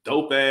a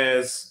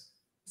dope-ass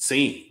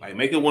scene. Like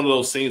make it one of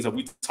those scenes that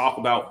we talk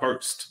about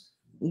first.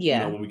 Yeah.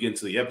 You know, when we get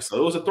into the episode.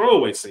 It was a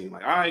throwaway scene.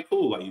 Like, all right,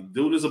 cool. Like,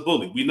 dude is a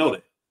bully. We know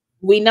that.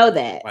 We know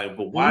that. Like,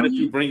 but why did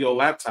you bring your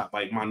laptop?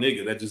 Like, my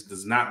nigga, that just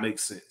does not make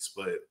sense.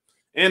 But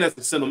and as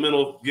a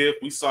sentimental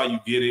gift, we saw you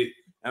get it.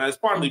 And it's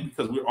partly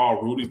because we're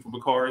all rooting for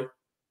Bakari.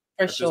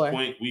 At this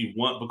point, we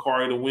want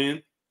Bakari to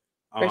win.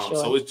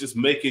 So it's just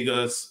making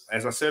us,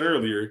 as I said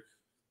earlier,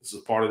 this is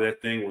part of that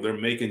thing where they're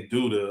making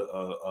Douda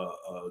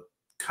a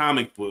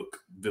comic book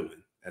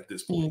villain at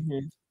this point.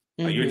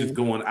 Like, you're just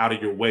going out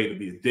of your way to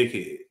be a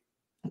dickhead.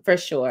 For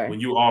sure. When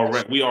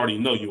we already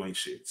know you ain't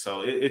shit.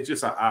 So it's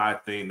just an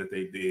odd thing that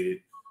they did.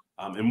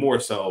 And more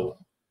so,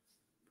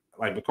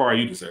 like,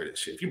 Bakari, you deserve that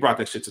shit. If you brought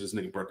that shit to this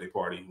nigga birthday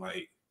party,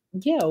 like,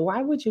 yeah,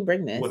 why would you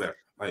bring this? Whatever.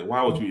 Like,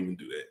 why would you even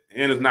do that?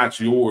 And it's not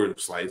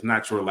yours. Like, it's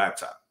not your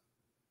laptop.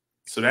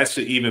 So that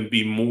should even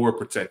be more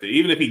protected.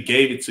 Even if he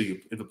gave it to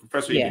you, if the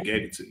professor even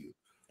gave it to you,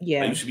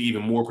 like, you should be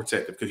even more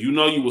protective because you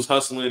know you was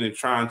hustling and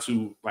trying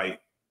to, like,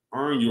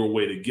 earn your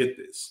way to get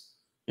this.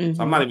 So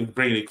I'm not even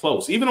bringing it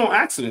close. Even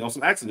on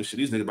some accident shit,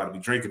 these niggas about to be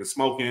drinking and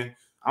smoking.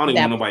 I don't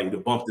even want nobody to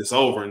bump this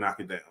over and knock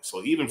it down.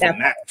 So even from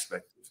that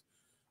perspective,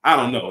 I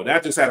don't know.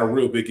 That just had a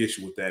real big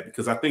issue with that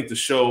because I think the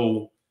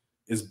show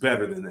is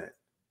better than that.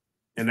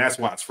 And that's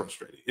why it's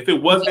frustrating. If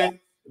it wasn't,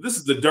 if this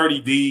is the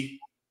Dirty D,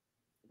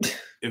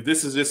 if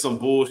this is just some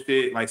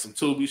bullshit, like some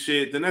Tubi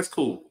shit, then that's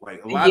cool.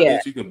 Like a lot of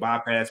this you can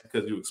bypass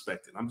because you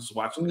expect it. I'm just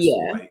watching this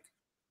for like,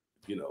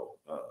 you know,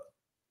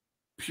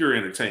 pure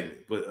entertainment.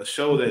 But a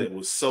show that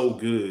was so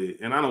good,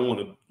 and I don't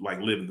want to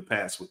like live in the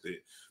past with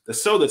it. The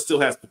show that still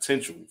has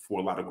potential for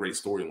a lot of great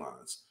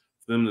storylines.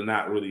 For them to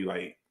not really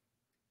like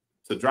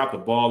to drop the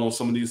ball on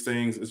some of these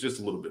things, it's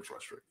just a little bit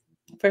frustrating.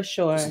 For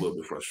sure. Just a little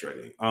bit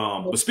frustrating.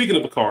 But speaking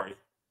of Bakari,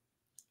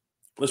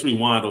 let's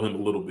rewind on him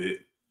a little bit.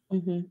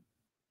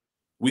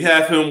 We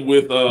have him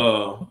with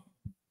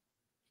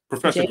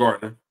Professor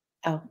Gardner.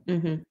 Oh,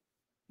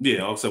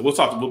 yeah. I'll say we'll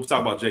talk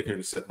about Jake here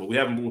in a second, but we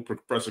have him with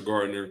Professor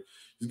Gardner.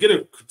 He's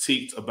getting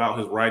critiqued about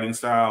his writing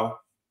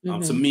style.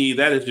 To me,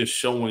 that is just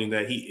showing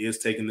that he is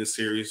taking this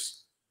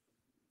serious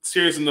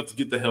enough to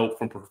get the help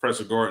from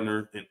Professor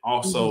Gardner, and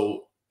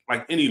also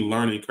like any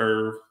learning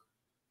curve.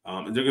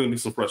 And there are going to be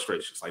some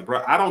frustrations. Like,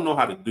 bro, I don't know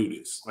how to do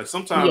this. Like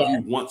sometimes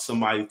you want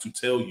somebody to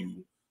tell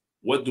you,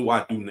 what do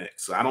I do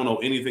next? So I don't know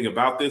anything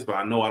about this, but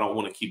I know I don't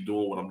want to keep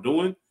doing what I'm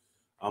doing.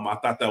 I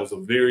thought that was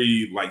a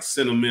very like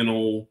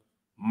sentimental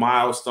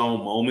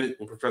milestone moment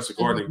when Professor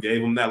Gardner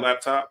gave him that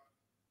laptop.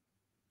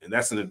 And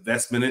that's an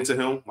investment into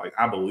him. Like,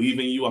 I believe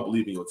in you. I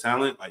believe in your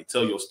talent. Like,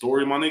 tell your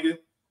story, my nigga.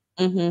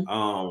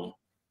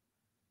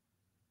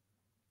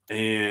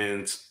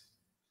 And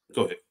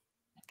go ahead.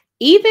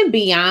 Even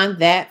beyond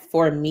that,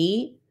 for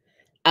me,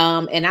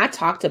 and I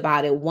talked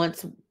about it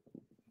once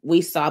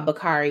we saw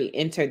Bakari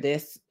enter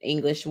this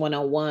English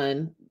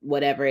 101,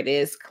 whatever it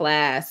is,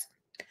 class,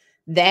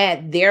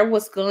 that there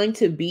was going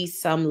to be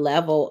some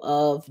level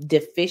of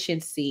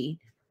deficiency.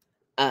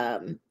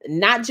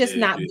 Not just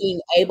not being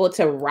able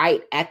to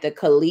write at the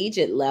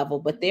collegiate level,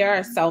 but there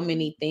are so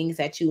many things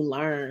that you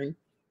learn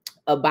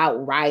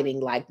about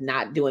writing, like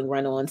not doing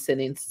run-on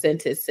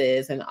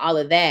sentences and all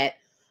of that,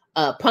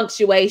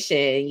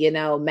 punctuation, you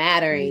know,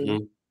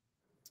 mattering,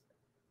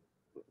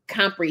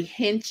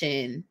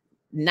 comprehension,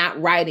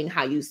 not writing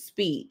how you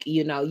speak,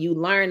 you know, you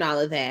learn all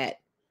of that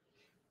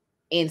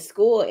in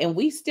school, and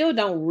we still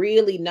don't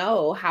really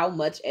know how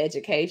much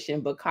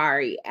education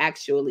Bakari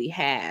actually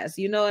has.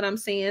 You know what I'm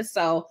saying?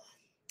 So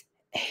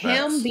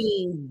him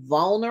being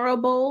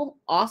vulnerable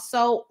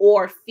also,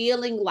 or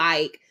feeling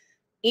like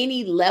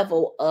any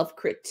level of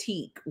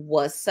critique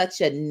was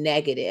such a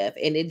negative,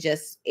 and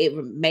it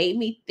made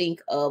me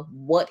think of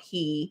what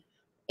he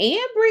and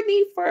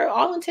Brittany, for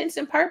all intents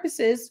and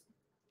purposes,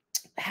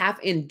 have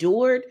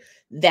endured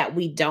that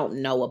we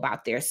don't know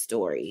about their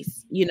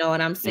stories. You know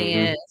what I'm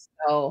saying?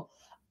 So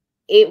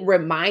it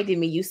reminded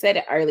me, you said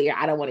it earlier,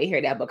 I don't want to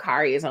hear that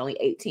Bakari is only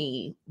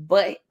 18,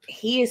 but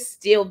he is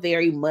still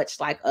very much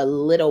like a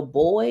little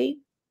boy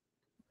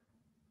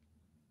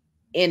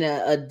in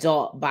an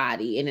adult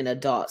body, in an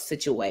adult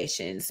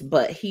situations,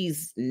 but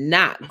he's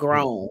not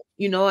grown.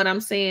 You know what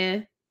I'm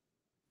saying?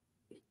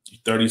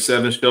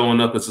 37 showing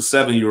up as a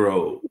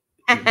 7-year-old.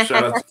 Shout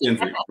out to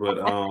Kendrick.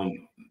 But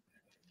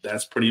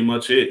that's pretty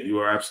much it. You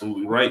are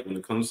absolutely right when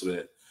it comes to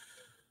that.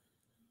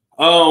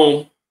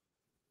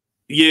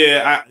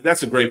 Yeah,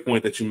 that's a great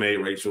point that you made,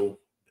 Rachel.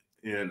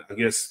 And I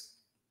guess,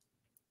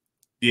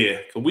 yeah,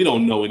 because we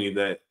don't know any of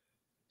that.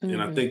 And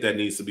I think that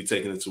needs to be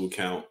taken into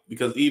account,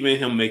 because even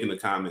him making the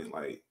comment,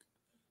 like,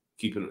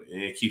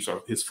 keeps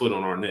his foot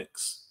on our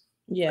necks.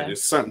 Yeah. Like,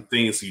 there's certain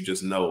things you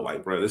just know,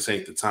 like, bro, this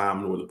ain't the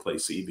time nor the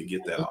place to even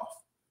get that off.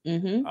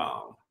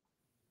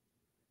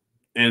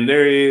 And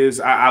there is,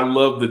 I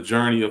love the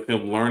journey of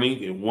him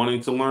learning and wanting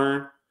to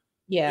learn.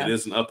 Yeah. It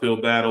is an uphill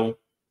battle.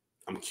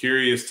 I'm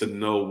curious to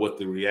know what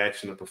the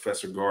reaction of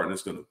Professor Gardner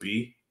is going to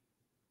be.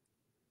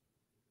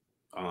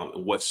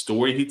 What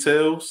story he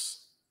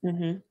tells.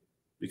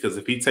 Because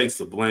if he takes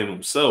the blame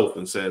himself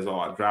and says, oh,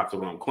 I dropped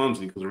it on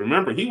clumsy, because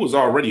remember, he was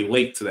already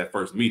late to that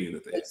first meeting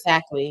that they had.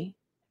 Exactly.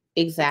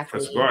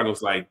 Professor Gardner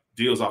was like,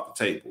 deals off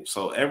the table.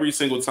 So every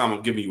single time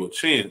I'm giving you a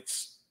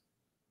chance,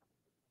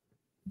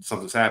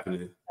 something's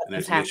happening and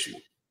there's an issue.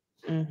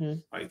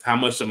 Like, how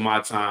much of my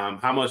time,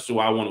 how much do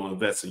I want to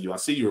invest in you? I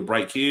see you're a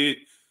bright kid,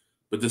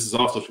 but this is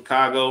also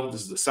Chicago.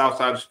 This is the South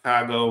Side of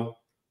Chicago.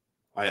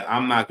 Like,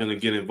 I'm not going to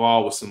get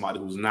involved with somebody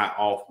who's not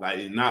all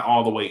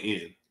the way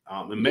in.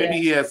 And maybe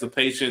he has the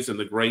patience and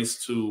the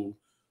grace to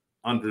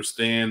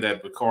understand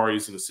that Bakari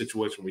is in a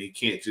situation where he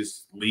can't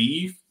just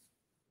leave.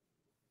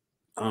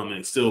 And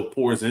it still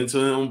pours into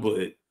him,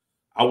 but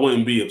I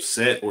wouldn't be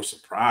upset or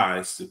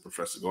surprised if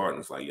Professor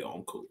Gardner's like, yo,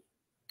 I'm cool.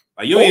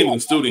 Like, you ain't even a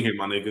student here,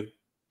 my nigga.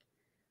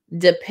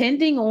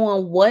 Depending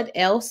on what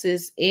else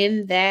is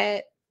in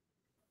that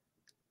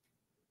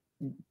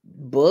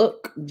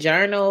book,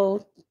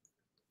 journal,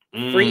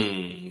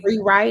 free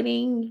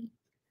writing,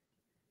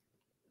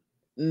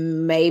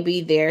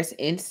 maybe there's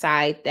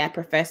insight that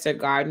Professor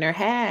Gardner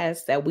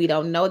has that we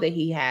don't know that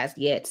he has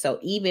yet. So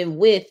even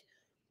with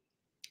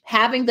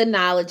having the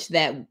knowledge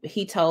that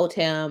he told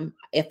him,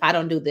 if I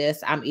don't do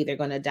this, I'm either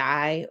going to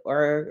die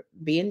or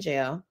be in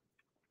jail,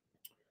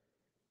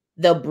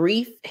 the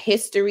brief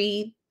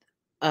history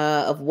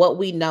of what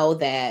we know,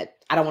 that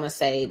I don't want to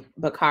say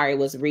Bakari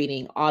was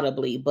reading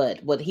audibly,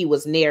 but what he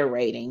was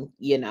narrating,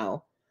 you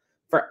know,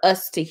 for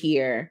us to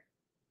hear,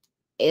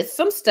 it's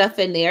some stuff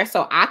in there.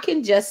 So I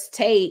can just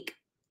take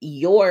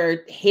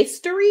your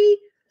history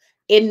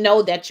and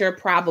know that you're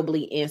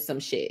probably in some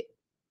shit.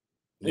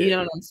 Yeah. You know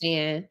what I'm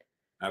saying?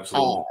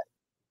 Absolutely.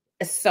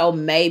 So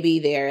maybe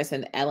there's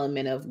an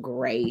element of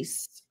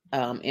grace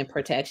and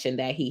protection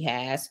that he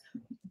has.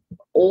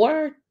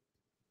 Or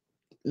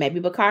maybe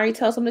Bakari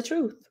tells him the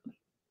truth.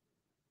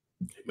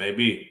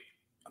 Maybe.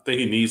 I think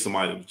he needs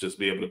somebody to just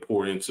be able to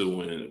pour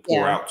into and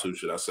pour out to,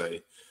 should I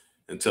say,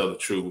 and tell the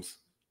truth.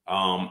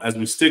 As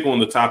we stick on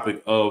the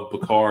topic of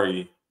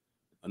Bakari,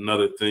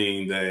 another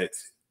thing that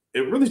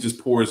it really just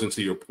pours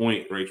into your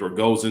point, right, or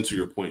goes into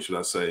your point, should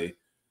I say,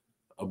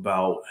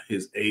 about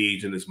his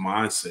age and his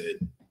mindset.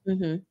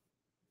 Mm-hmm.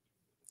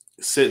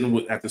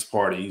 Sitting at this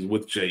party, he's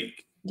with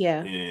Jake.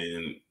 Yeah.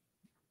 And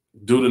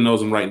Douda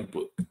knows him writing a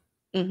book.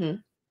 Mm-hmm.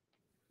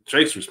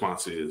 Jake's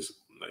response is,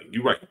 like,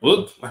 you write a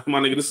book? Like, my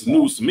nigga, this is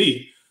news to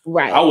me.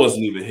 Right. I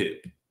wasn't even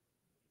hip.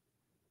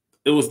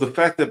 It was the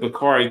fact that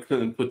Bakari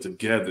couldn't put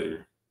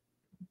together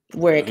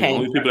where it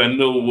came. The only people that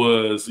knew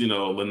was,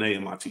 Lene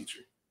and my teacher.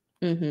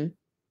 Mm-hmm.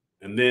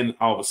 And then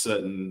all of a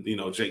sudden,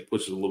 Jake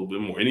pushes a little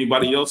bit more.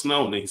 Anybody else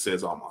know? And then he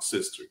says, "Oh, my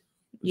sister."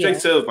 Yeah.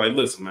 Jake says, like,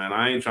 "Listen, man,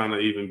 I ain't trying to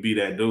even be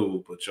that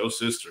dude, but your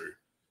sister,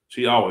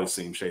 she always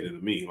seems shady to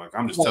me. Like,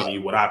 I'm just telling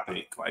you what I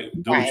think. Like,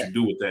 do what you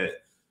do with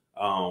that."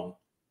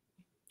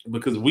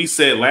 Because we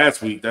said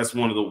last week, that's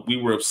we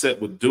were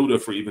upset with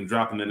Douda for even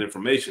dropping that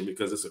information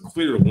because it's a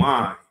clear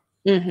line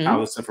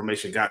how this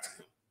information got to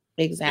him.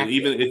 Exactly. And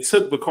even it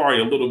took Bakari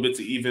a little bit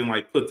to even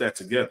like put that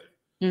together.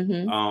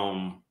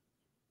 Mm-hmm.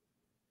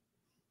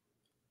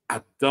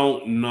 I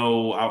don't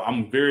know.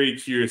 I'm very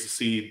curious to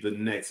see the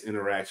next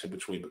interaction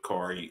between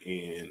Bakari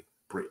and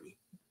Brittany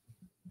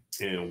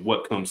and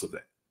what comes of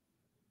that.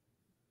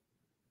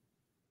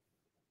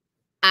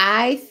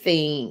 I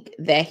think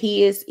that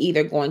he is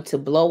either going to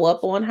blow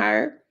up on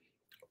her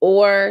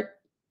or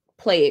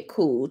play it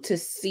cool to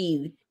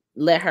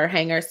let her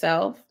hang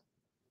herself.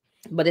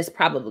 But it's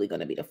probably going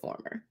to be the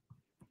former.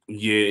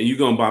 Yeah, and you're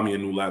going to buy me a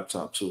new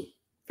laptop too.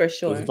 For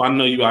sure. If I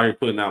know you out here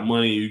putting out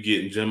money, you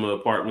getting Gemma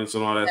apartments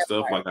and all that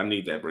stuff, like I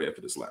need that bread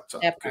for this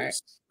laptop.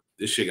 Because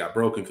this shit got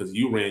broken because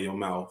you ran your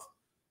mouth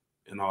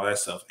and all that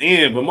stuff.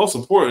 But most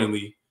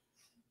importantly,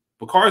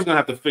 Bakari's going to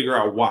have to figure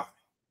out why.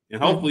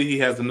 And hopefully he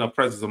has enough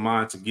presence of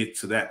mind to get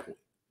to that point.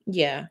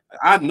 Yeah.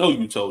 I know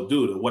you told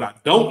Douda. What I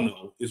don't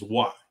know is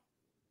why.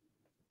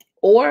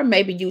 Or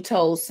maybe you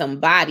told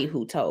somebody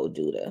who told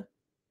Douda.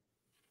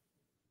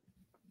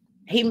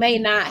 He may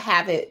not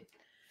have it.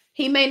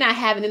 He may not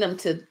have it in him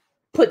to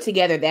put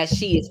together that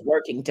she is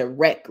working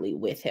directly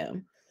with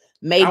him.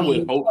 Maybe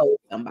you told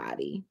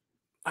somebody.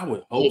 I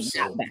would hope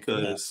so,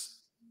 because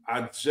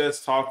I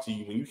just talked to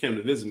you when you came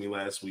to visit me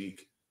last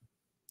week.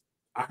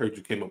 I heard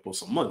you came up with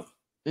some money.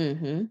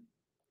 Mm-hmm.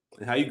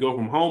 And how you go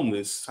from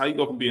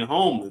being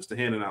homeless to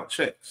handing out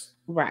checks.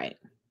 Right.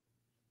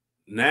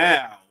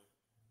 Now,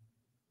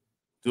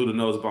 Douda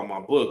knows about my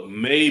book.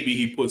 Maybe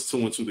he puts two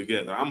and two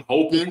together. I'm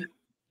hoping.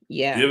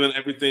 Yeah. Given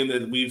everything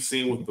that we've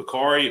seen with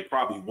Bakari, it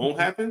probably won't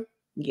happen.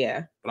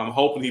 Yeah. But I'm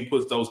hoping he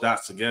puts those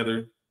dots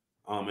together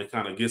and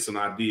kind of gets an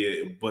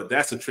idea. But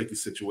that's a tricky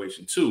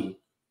situation too,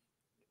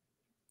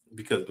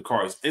 because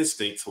Bakari's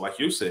instinct, like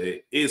you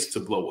said, is to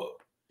blow up.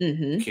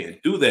 Mm-hmm. You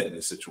can't do that in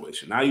this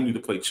situation. Now you need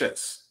to play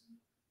chess.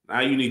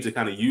 Now you need to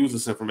kind of use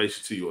this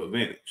information to your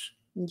advantage.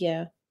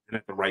 Yeah. And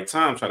at the right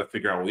time, try to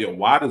figure out,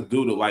 why does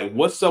Douda, like,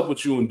 what's up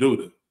with you and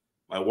Douda?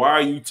 Like, why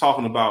are you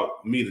talking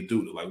about me to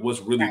Douda? Like, what's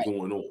really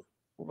going on?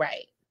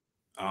 Right.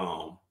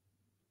 And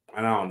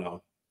I don't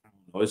know.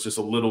 It's just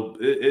a little.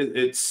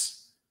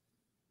 It's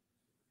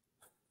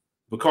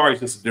Bakari's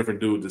just a different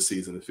dude this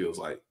season. It feels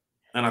like,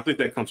 and I think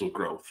that comes with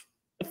growth.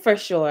 For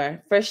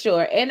sure, for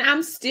sure. And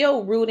I'm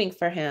still rooting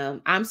for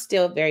him. I'm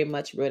still very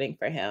much rooting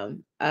for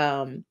him.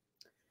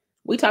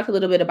 We talked a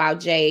little bit about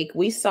Jake.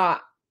 We saw.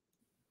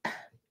 I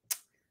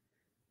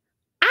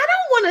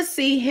don't want to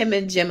see him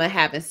and Gemma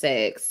having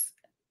sex.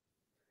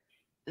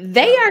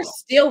 They are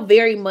still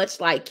very much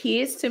like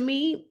kids to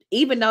me,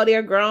 even though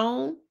they're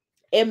grown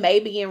and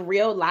maybe in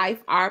real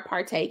life are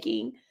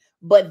partaking,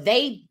 but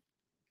they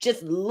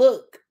just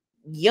look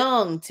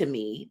young to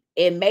me.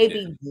 And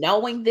maybe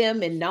knowing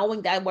them and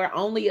knowing that we're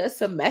only a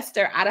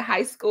semester out of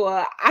high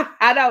school,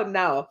 I don't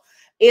know.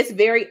 It's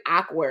very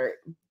awkward,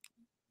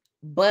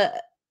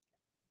 but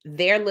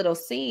their little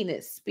scene,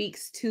 it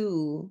speaks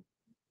to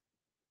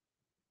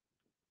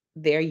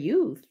their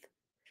youth.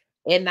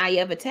 And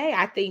naivete.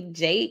 I think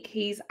Jake,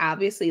 he's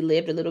obviously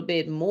lived a little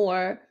bit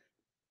more,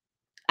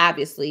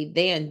 obviously,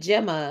 than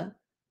Gemma.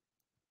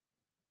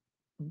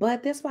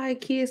 But that's why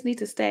kids need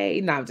to stay.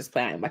 No, I'm just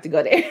playing. I'm about to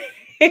go there.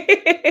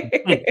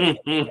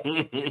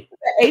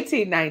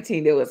 18,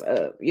 19, it was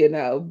up,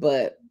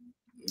 but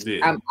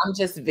I'm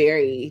just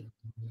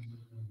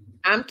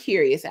I'm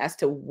curious as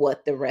to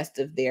what the rest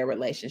of their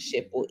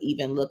relationship will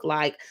even look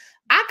like.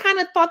 I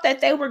kind of thought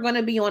that they were going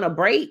to be on a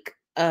break.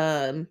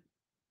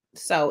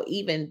 So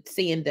even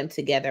seeing them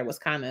together was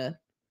kind of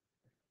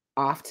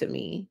off to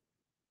me.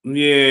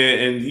 Yeah,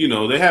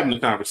 and they're having a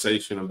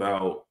conversation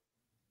about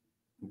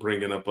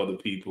bringing up other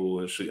people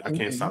and shit. I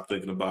can't stop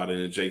thinking about it.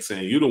 And Jake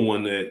saying, you're the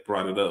one that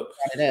brought it up.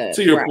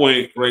 To your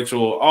point,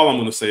 Rachel, all I'm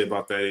going to say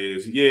about that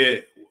is,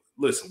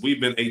 listen, we've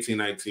been 18,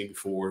 19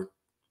 before.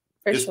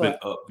 It's been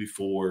up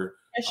before.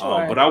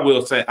 But I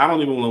will say, I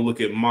don't even want to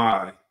look at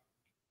my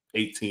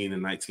 18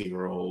 and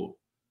 19-year-old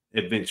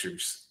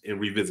adventures and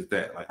revisit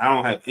that. Like, I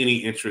don't have any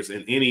interest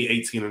in any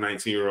 18 or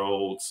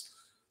 19-year-olds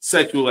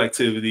sexual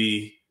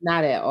activity.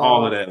 Not at all.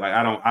 All of that. Like,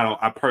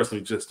 I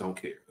personally just don't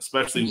care,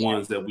 especially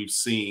ones that we've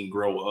seen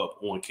grow up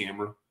on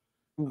camera.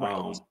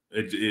 Right.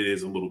 It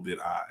is a little bit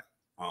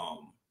odd.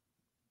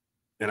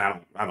 And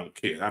I don't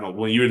care.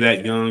 When you're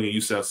that young and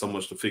you still have so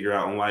much to figure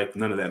out in life,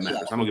 none of that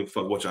matters. I don't give a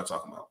fuck what y'all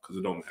talking about because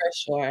it don't matter. For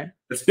sure.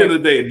 At the end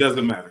of the day, it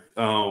doesn't matter.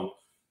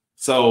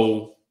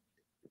 So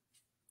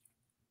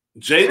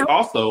Jake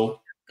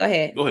also Go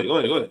ahead.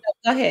 Go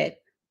ahead.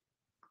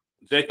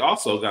 Jake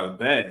also got a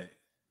bag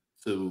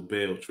to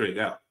bail Trig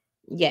out.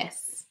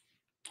 Yes.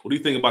 What do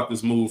you think about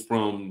this move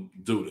from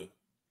Douda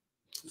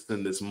to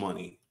send this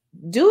money?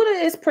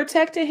 Douda is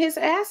protecting his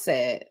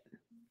asset.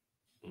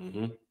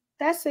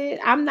 That's it.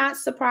 I'm not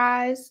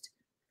surprised.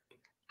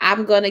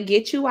 I'm going to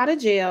get you out of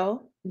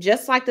jail.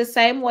 Just like the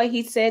same way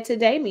he said to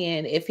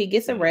Damien, if he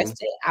gets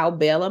arrested, I'll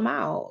bail him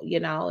out,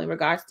 in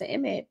regards to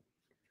Emmett.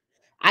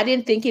 I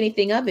didn't think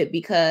anything of it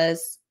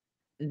because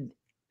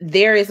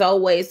there is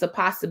always the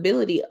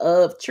possibility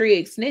of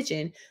Trig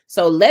snitching.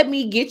 So let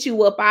me get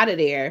you up out of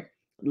there.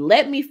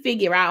 Let me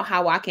figure out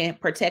how I can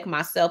protect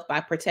myself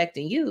by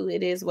protecting you.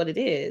 It is what it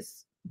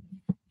is.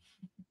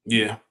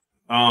 Yeah.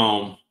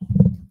 And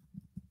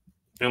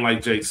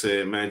like Jake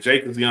said, man,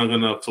 Jake is young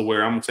enough to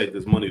where I'm gonna take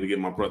this money to get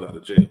my brother out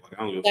of jail. Like,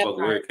 I don't give a fuck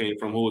where it came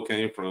from, who it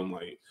came from.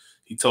 Like,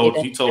 he told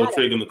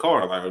Trig in the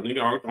car, like,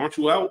 nigga, aren't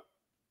you out?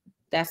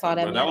 That's all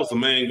that matters. That was the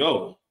main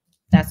goal.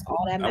 That's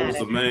all that matters. That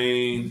was the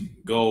main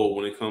goal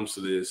when it comes to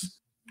this.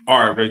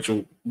 All right,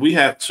 Rachel, we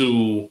have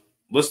to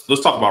let's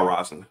talk about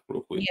Rosalind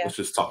real quick. Yeah. Let's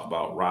just talk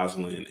about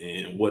Rosalind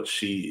and what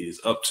she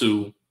is up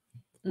to,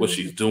 what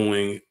she's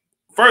doing.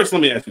 First,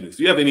 let me ask you this: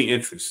 do you have any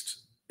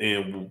interest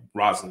in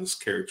Rosalind's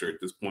character at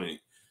this point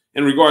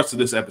in regards to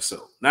this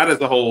episode? Not as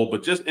a whole,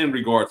 but just in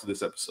regards to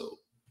this episode.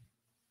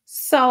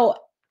 So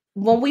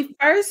when we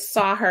first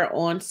saw her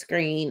on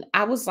screen,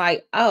 I was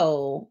like,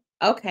 oh,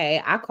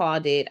 okay, I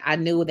called it. I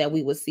knew that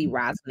we would see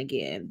Rosalind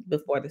again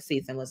before the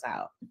season was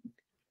out.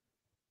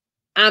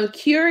 I'm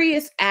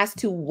curious as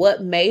to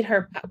what made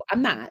her.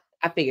 I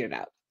figured it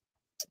out.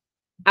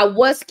 I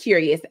was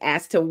curious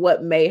as to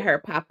what made her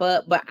pop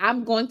up, but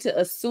I'm going to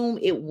assume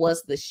it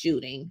was the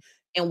shooting.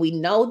 And we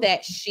know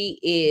that she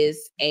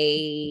is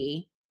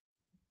a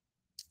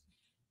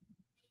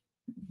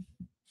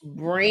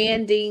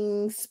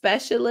branding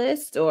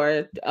specialist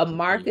or a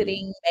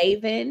marketing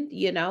maven,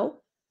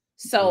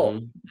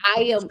 So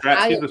she's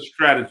a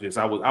strategist.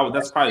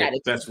 That's probably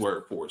the best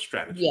word for it,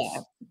 strategist.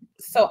 Yeah.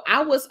 So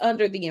I was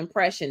under the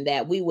impression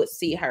that we would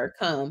see her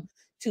come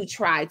to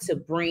try to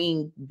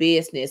bring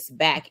business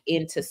back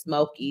into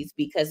Smokies,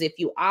 because if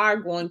you are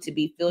going to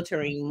be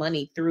filtering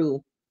money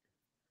through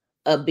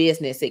a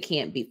business, it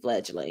can't be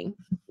fledgling.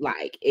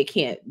 Like, it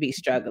can't be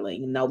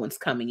struggling. No one's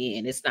coming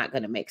in. It's not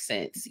going to make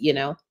sense,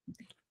 Let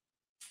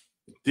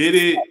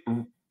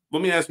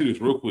me ask you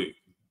this real quick.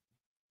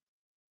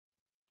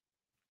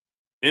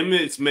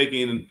 Emmett's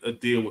making a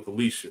deal with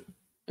Alicia.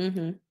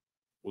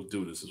 We'll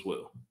do this as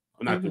well.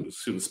 I'm not doing this,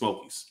 shooting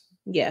Smokies.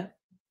 Yeah.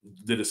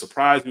 Did it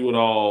surprise you at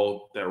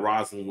all that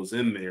Rosalind was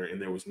in there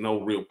and there was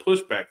no real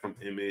pushback from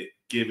Emmett,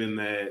 given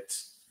that,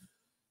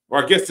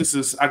 or I guess this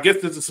is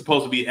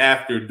supposed to be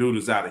after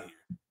Douda's out of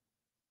here,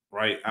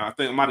 right? I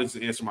think I might just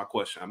answer my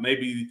question.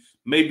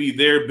 Maybe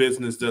their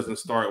business doesn't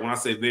start. When I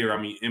say there,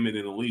 I mean Emmett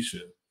and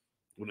Alicia.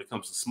 When it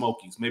comes to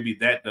Smokies, maybe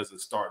that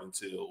doesn't start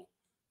until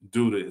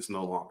Douda is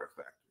no longer a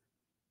factor.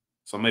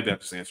 So maybe I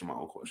just answer my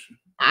own question.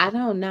 I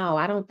don't know.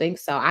 I don't think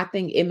so. I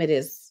think Emmett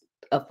is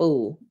a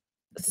fool.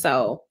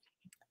 So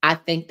I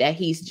think that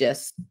he's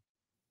just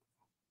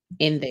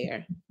in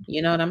there.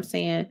 You know what I'm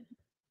saying?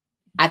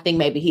 I think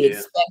maybe he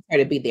expects her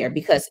to be there,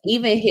 because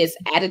even his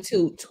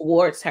attitude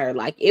towards her,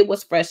 like, it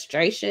was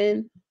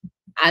frustration.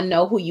 I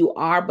know who you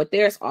are, but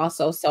there's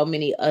also so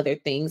many other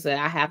things that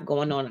I have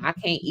going on. I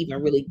can't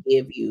even really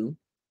give you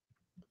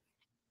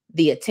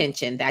the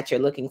attention that you're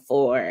looking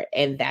for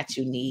and that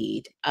you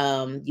need.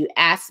 You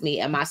asked me,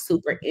 am I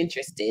super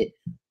interested?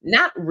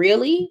 Not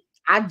really.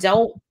 I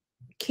don't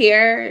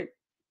care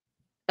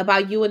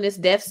about you and this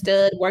deaf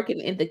stud working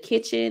in the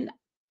kitchen.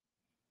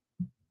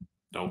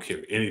 Don't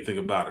care anything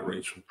about it,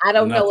 Rachel. I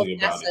don't know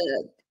if that's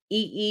a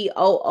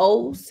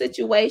EEOO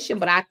situation,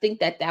 but I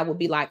think that would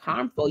be like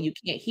harmful. You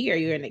can't hear,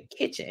 you're in the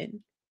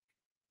kitchen.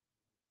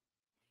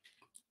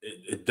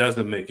 It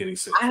doesn't make any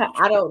sense.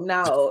 I don't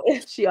know.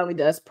 She only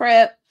does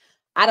prep.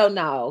 I don't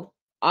know.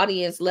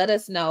 Audience, let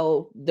us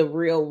know the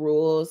real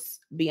rules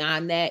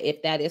beyond that,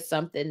 if that is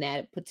something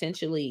that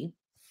potentially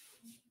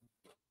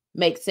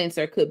makes sense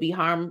or could be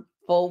harmful.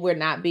 We're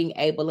not being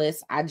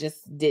ableist.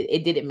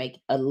 It didn't make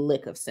a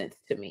lick of sense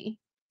to me.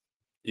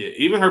 Yeah,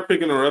 even her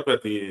picking her up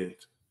at the end.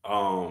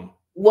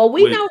 Well,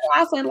 we know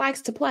Rosalind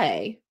likes to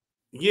play.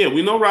 Yeah,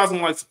 we know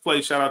Rosalind likes to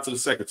play. Shout out to the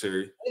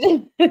secretary.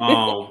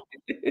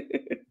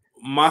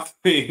 My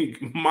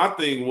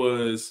thing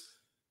was,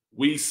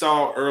 we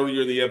saw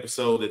earlier in the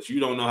episode that you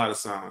don't know how to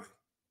sign,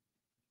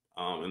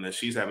 and that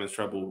she's having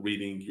trouble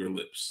reading your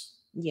lips.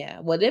 Yeah,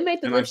 well, they make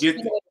the lips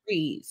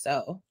read,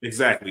 so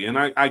exactly. And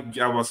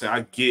I will say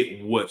I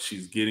get what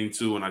she's getting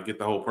to, and I get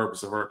the whole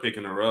purpose of her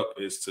picking her up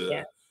is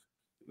to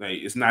like,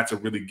 it's not to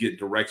really get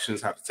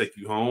directions how to take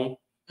you home,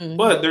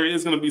 but there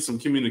is going to be some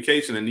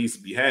communication that needs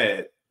to be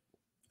had,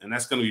 and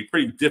that's going to be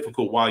pretty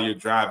difficult while you're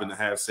driving to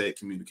have said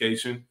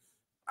communication.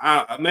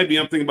 Maybe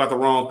I'm thinking about the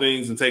wrong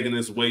things and taking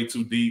this way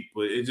too deep,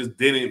 but it just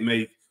didn't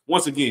make.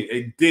 Once again,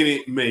 it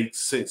didn't make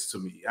sense to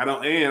me. I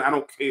don't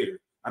care.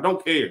 I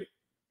don't care.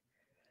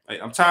 Like,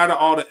 I'm tired of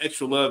all the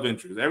extra love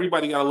interests.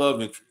 Everybody got a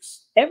love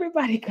interest.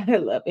 Everybody got a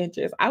love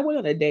interest. I went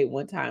on a date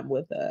one time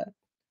with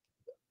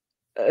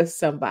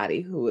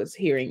somebody who was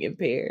hearing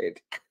impaired.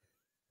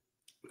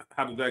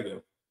 How did that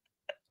go?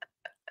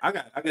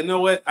 I know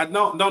what? I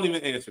don't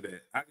even answer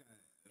that.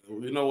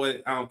 You know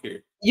what? I don't care.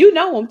 You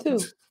know him too.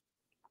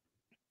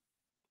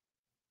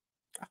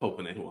 I hope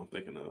it ain't who I'm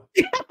thinking of.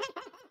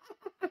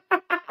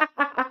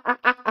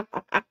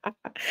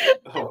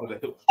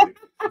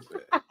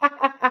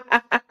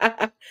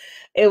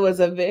 It was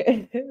a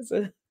very.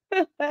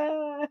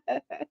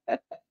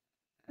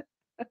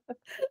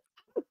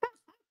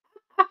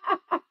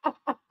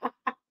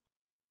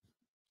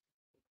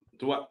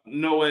 Do I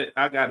know what?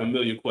 I got a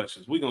million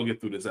questions. We're gonna get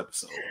through this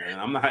episode, man.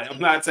 I'm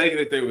not taking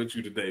it there with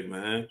you today,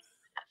 man.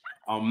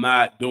 I'm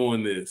not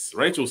doing this.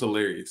 Rachel's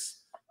hilarious.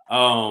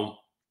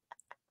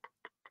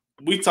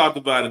 We talked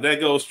about it. That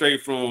goes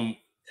straight from,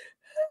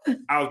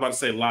 I was about to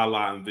say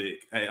Lala and Vic.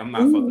 Hey, I'm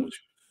not fucking with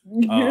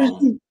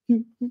you.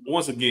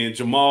 Once again,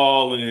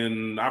 Jamal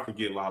and I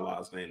forget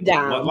Lala's name.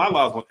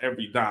 Lala's on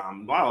every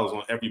dime. Lala's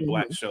on every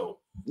black show.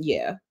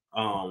 Yeah.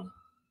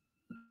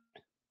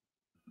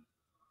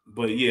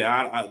 But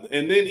yeah,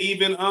 and then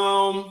even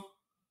to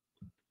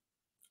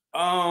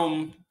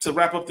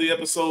wrap up the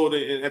episode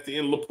at the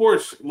end,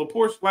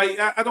 LaPorche, like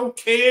I don't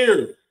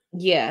care.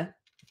 Yeah,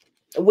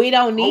 we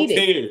don't need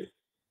it.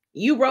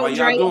 You wrote like,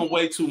 y'all doing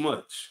way too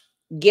much.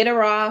 Get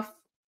her off.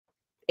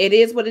 It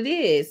is what it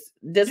is.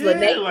 Does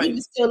Lene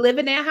even still live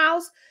in that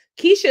house?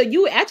 Keisha,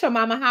 you were at your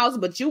mama house,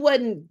 but you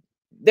wasn't.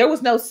 There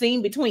was no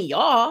scene between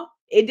y'all.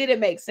 It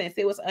didn't make sense.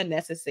 It was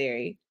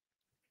unnecessary.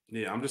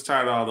 Yeah, I'm just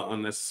tired of all the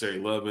unnecessary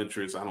love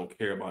interests. I don't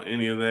care about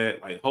any of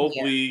that. Like,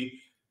 hopefully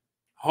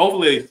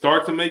they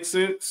start to make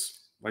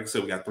sense. Like I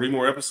said, we got 3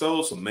 more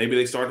episodes, so maybe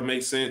they start to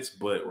make sense.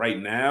 But right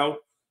now,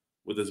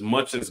 with as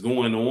much that's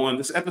going on,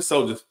 this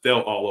episode just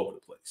felt all over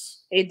the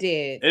place. It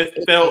did.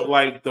 It felt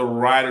like the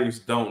writers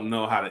don't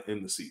know how to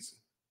end the season.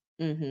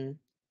 And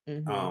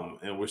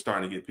we're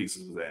starting to get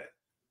pieces of that.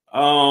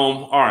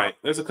 All right,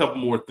 there's a couple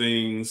more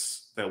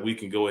things that we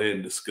can go ahead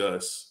and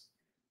discuss.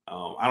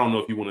 I don't know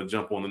if you want to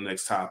jump on the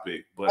next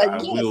topic, but I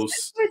will.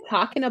 We're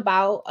talking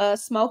about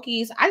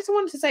Smokies. I just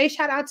wanted to say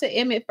shout out to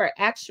Emmett for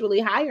actually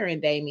hiring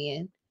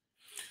Damien.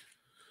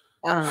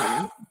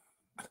 Yeah,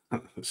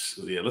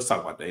 let's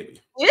talk about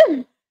Damien.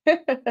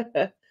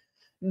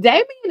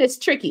 Damien is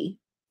tricky,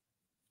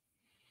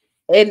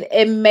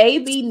 and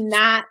maybe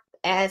not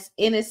as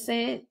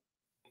innocent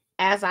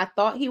as I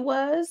thought he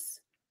was.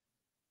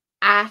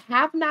 I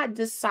have not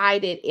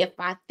decided if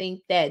I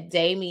think that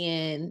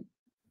Damien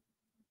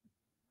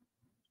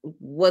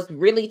was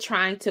really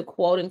trying to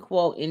quote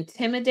unquote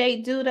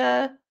intimidate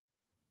Douda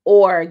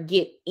or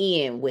get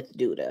in with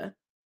Douda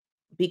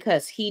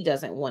because he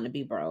doesn't want to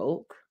be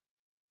broke.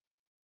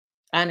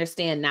 I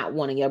understand not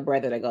wanting your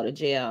brother to go to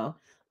jail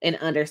and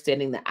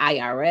understanding the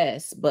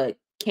IRS, but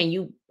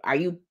are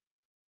you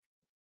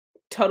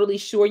totally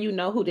sure you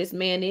know who this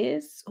man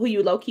is? Who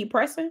you low-key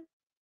pressing?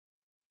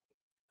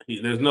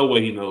 There's no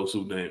way he knows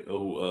who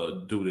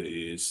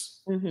Douda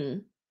is.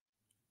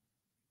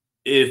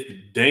 If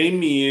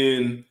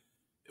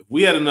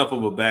we had enough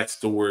of a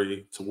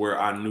backstory to where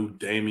I knew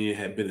Damien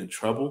had been in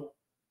trouble,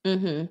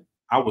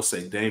 I would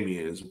say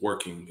Damien is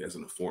working as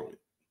an informant.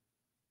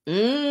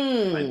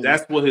 Like,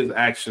 that's what his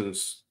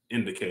actions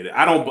indicated.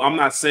 I'm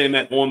not saying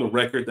that on the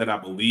record that I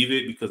believe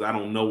it because I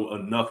don't know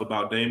enough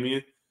about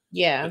Damien.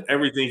 Yeah. But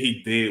everything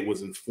he did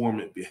was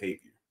informant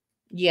behavior.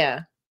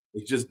 Yeah.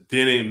 It just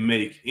didn't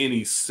make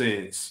any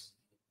sense.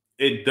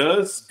 It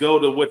does go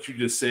to what you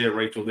just said,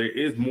 Rachel. There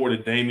is more to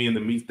Damien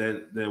than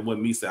what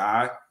meets the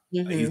eye.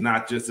 Like, he's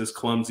not just this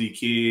clumsy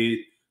kid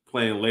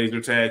playing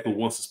laser tag who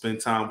wants to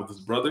spend time with his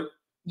brother.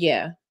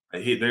 Yeah.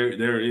 Like,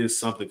 there is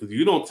something, because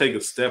you don't take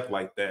a step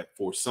like that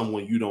for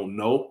someone you don't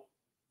know,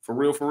 for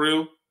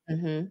real.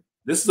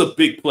 This is a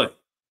big play.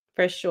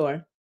 For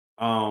sure.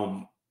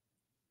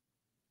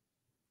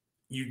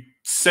 You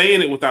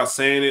saying it without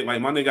saying it,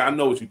 like, my nigga, I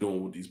know what you're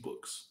doing with these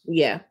books.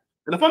 Yeah.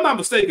 And if I'm not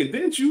mistaken,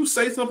 didn't you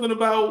say something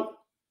about,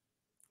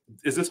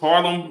 is this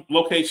Harlem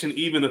location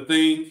even a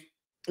thing?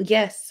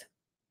 Yes.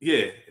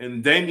 Yeah.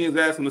 And Damien's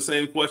asking the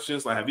same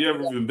questions. Like, have you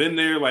ever even been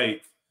there?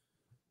 Like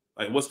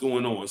what's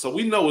going on? So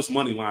we know it's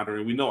money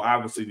laundering. We know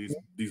obviously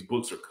these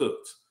books are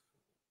cooked.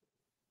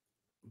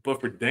 But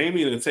for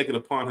Damien to take it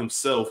upon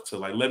himself to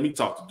like, let me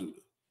talk to Douda.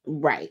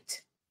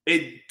 Right.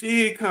 It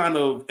did kind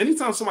of,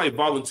 anytime somebody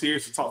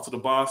volunteers to talk to the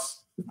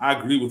boss, I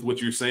agree with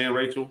what you're saying,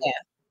 Rachel. Yeah.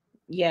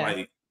 Yeah.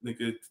 Like,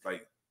 nigga,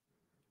 like,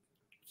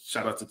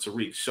 shout out to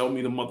Tariq.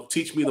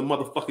 Teach me the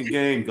motherfucking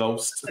game,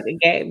 Ghost. The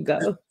game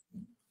go.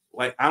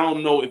 Like, I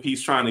don't know if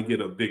he's trying to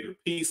get a bigger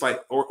piece, like,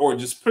 or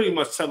just pretty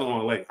much telling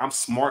him, like, I'm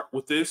smart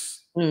with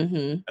this.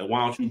 Mm-hmm. And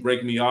why don't you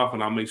break me off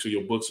and I'll make sure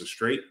your books are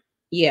straight?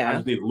 Yeah. I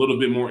just need a little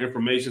bit more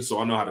information so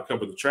I know how to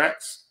cover the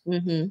tracks.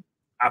 Mm-hmm.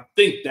 I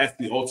think that's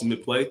the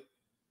ultimate play.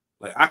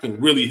 Like, I can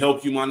really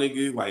help you, my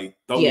nigga. Like,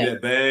 throw me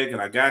that bag and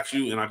I got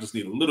you. And I just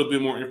need a little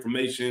bit more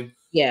information.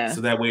 Yeah.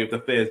 So that way, if the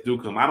feds do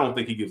come, I don't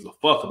think he gives a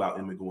fuck about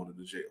Emmett going to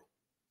the jail.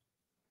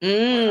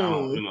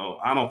 Like,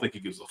 I don't think he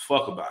gives a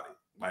fuck about it.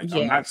 Like,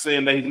 I'm not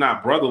saying that he's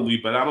not brotherly,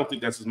 but I don't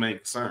think that's his main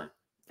concern.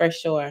 For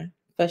sure.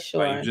 For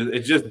sure. Like,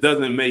 it just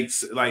doesn't make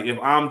sense. Like, if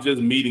I'm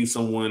just meeting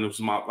someone,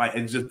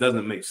 it just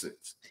doesn't make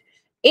sense.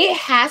 It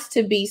has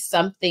to be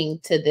something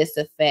to this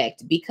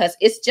effect because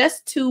it's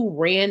just too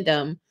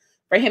random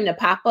for him to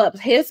pop up.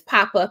 His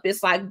pop up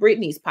is like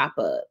Britney's pop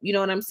up. You know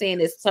what I'm saying?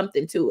 There's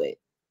something to it.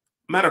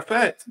 Matter of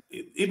fact,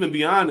 even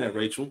beyond that,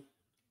 Rachel,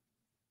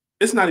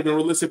 it's not even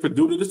realistic for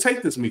Douda to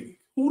take this meeting.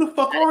 Who the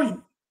fuck are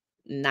you?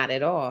 Not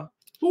at all.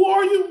 Who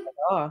are you?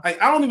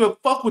 Like, I don't even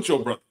fuck with your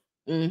brother.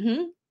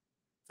 Mm-hmm.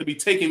 To be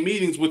taking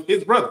meetings with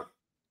his brother.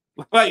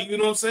 Like, you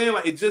know what I'm saying?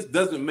 Like, it just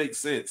doesn't make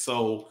sense.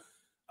 So,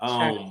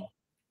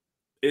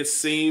 it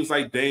seems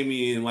like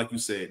Damien, like you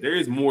said, there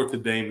is more to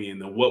Damien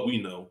than what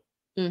we know.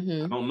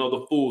 Mm-hmm. I don't know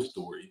the full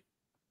story,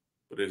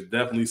 but there's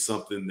definitely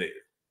something there.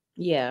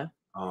 Yeah.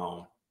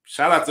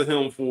 Shout out to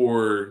him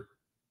for,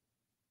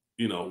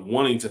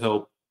 wanting to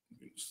help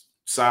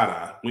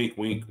side-eye, wink,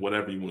 wink,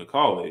 whatever you want to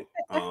call it.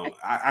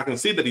 I can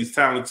see that he's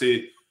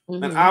talented.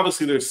 Mm-hmm. And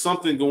obviously there's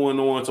something going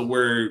on to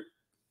where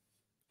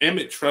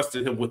Emmett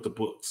trusted him with the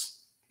books.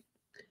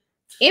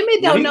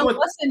 Emmett don't know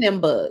what's in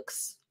them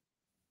books.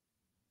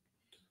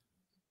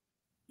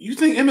 You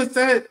think Emmett's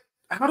that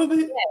out of it?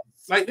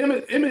 Yes. Like,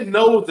 Emmett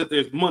knows that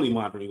there's money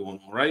laundering going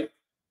on, right?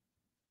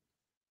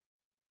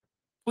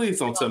 Please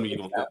don't tell me you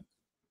don't think.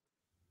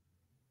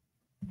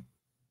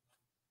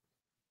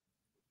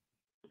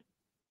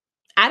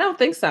 I don't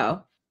think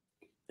so.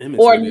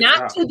 Or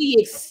not to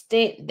the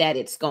extent that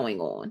it's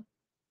going on.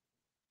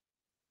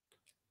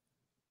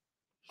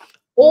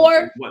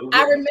 Or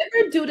I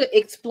remember Douda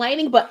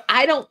explaining, but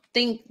I don't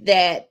think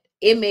that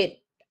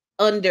Emmett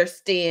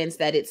understands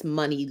that it's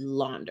money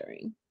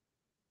laundering.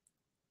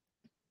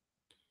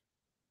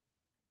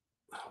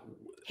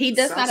 He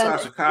does not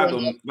understand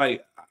Chicago,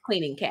 like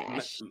cleaning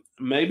cash.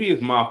 Maybe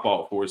it's my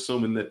fault for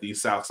assuming that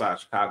these Southside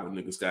Chicago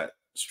niggas got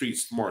street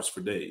smarts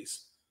for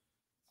days.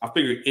 I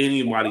figured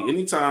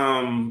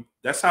anytime,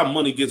 that's how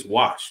money gets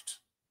washed.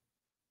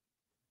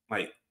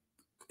 Like,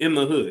 in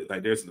the hood,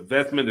 like, there's an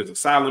investment, there's a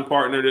silent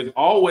partner, there's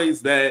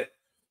always that.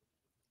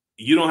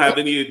 You don't have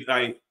any,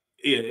 like,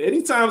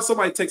 anytime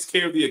somebody takes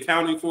care of the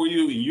accounting for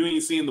you and you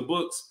ain't seeing the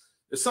books,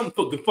 there's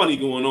something funny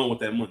going on with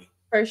that money.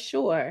 For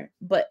sure.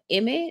 But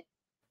Emmett,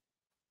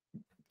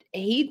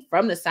 he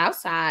from the South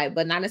Side,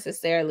 but not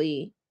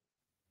necessarily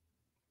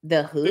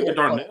the hood.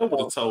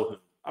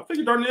 I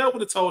figured Darnell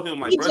would have told him.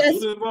 Like, he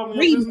just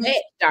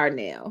re-met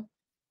Darnell.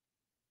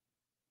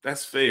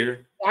 That's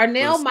fair.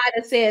 Darnell might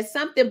have said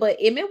something, but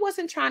Emmett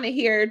wasn't trying to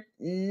hear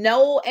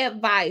no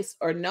advice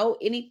or no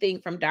anything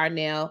from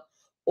Darnell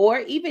or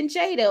even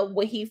Jada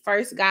when he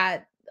first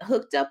got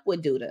hooked up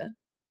with Douda.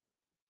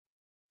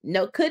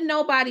 No, couldn't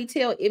nobody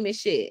tell Emmett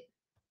shit.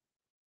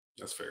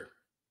 That's fair.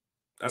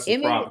 That's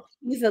Emmett, the problem.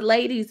 He's a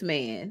ladies'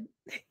 man.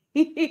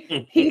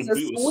 He's a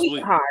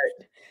sweetheart.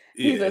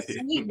 He's a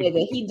sweet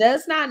nigga. He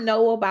does not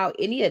know about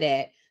any of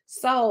that.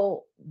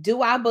 So,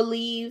 do I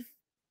believe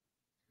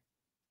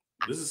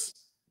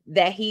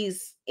that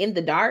he's in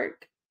the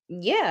dark?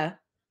 Yeah.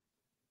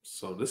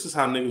 So this is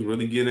how niggas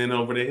really get in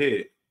over their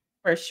head.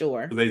 For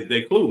sure.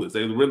 They clueless.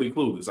 They really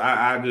clueless.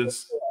 I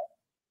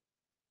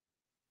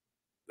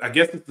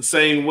guess it's the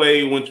same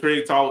way when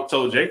Trey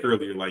told Jake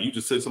earlier, like, you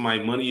just took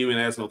somebody money, you ain't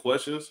ask no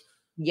questions.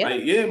 Yeah.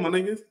 Like, yeah, my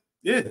niggas.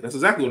 Yeah, that's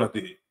exactly what I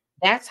did.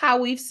 That's how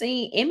we've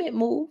seen Emmett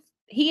move.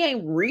 He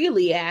ain't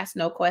really asked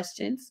no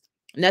questions.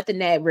 Nothing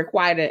that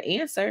required an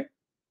answer.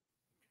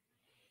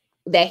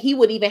 That he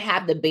would even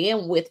have the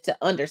bandwidth to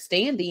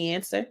understand the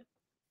answer.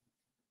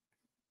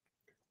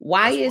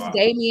 Why is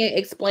Damien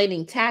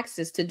explaining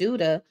taxes to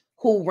Douda,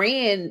 who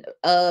ran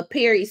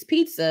Perry's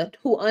Pizza,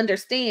 who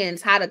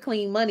understands how to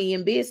clean money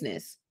in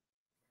business?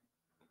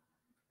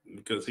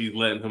 Because he's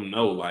letting him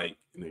know, like,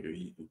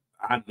 nigga,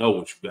 I know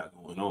what you got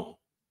going on.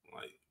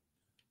 Like,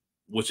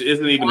 which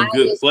isn't even a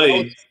good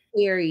play.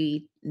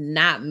 Perry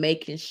not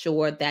making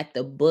sure that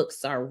the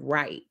books are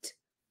right.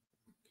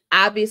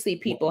 Obviously,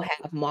 people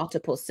have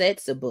multiple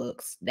sets of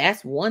books.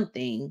 That's one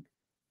thing.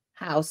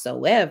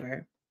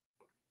 Howsoever,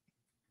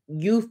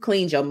 you've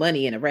cleaned your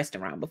money in a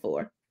restaurant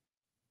before.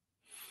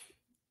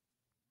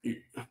 You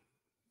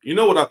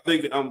know what I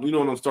think? You know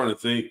what I'm starting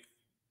to think?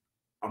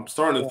 I'm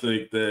starting to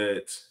think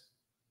that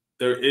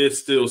there is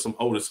still some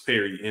Otis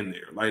Perry in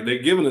there. Like they're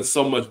giving us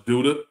so much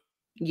Douda,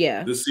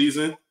 this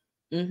season,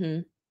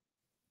 that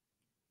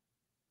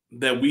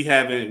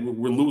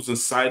we're losing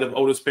sight of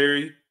Otis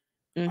Perry.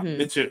 I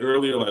mentioned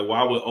earlier, like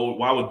why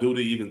would Douda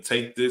even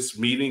take this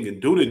meeting?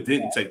 And Douda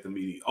didn't take the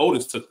meeting.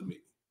 Otis took the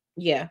meeting.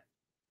 Yeah.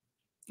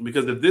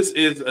 Because if this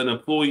is an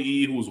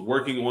employee who's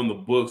working on the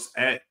books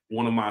at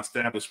one of my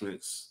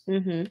establishments,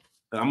 then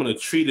I'm going to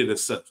treat it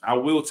as such. I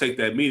will take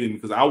that meeting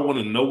because I want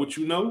to know what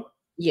you know.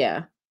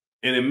 Yeah.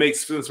 And it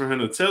makes sense for him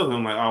to tell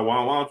him, like, oh,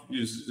 why don't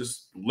you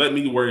just let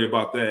me worry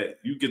about that?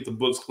 You get the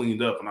books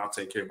cleaned up and I'll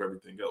take care of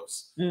everything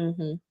else.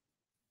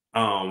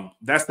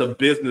 That's the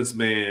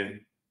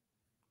businessman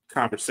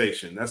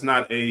conversation. That's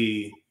not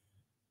a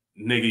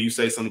nigga, you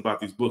say something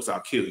about these books,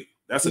 I'll kill you.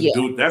 That's a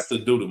dude. That's the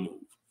Douda move.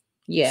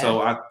 Yeah. So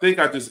I think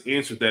I just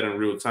answered that in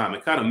real time.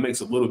 It kind of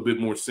makes a little bit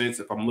more sense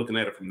if I'm looking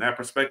at it from that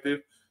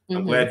perspective.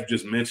 I'm glad you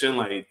just mentioned,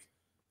 like,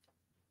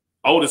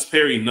 Otis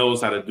Perry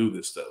knows how to do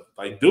this stuff.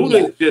 Like,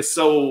 Douda is just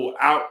so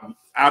out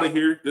of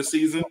here this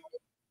season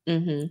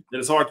that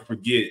it's hard to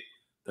forget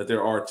that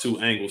there are two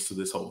angles to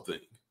this whole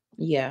thing.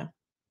 Yeah.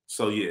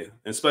 So yeah,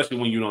 especially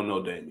when you don't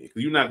know Damien,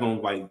 because you're not gonna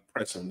like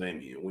press on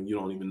Damien when you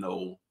don't even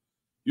know.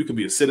 You could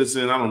be a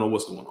citizen. I don't know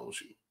what's going on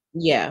with you.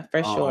 Yeah,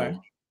 for sure.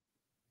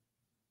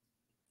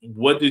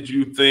 What did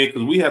you think?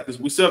 Because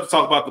we still have to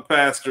talk about the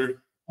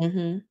pastor.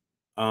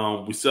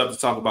 We still have to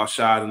talk about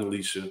Shad and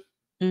Alicia.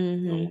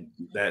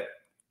 That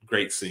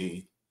great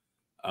scene.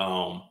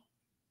 And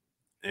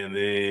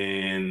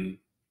then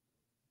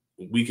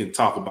we can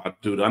talk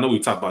about Douda. I know we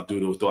talked about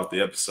Douda throughout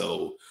the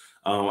episode.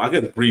 I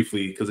guess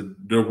briefly, because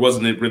there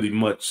wasn't really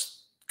much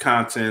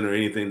content or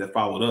anything that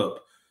followed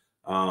up.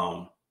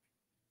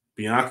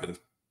 Bianca.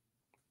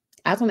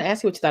 I was going to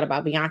ask you what you thought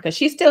about Bianca.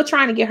 She's still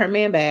trying to get her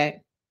man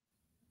back.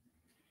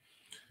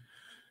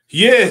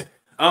 Yeah.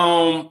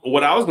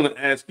 What I was going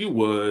to ask you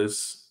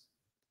was,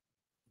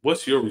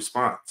 what's your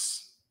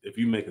response if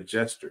you make a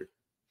gesture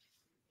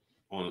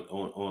on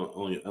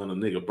a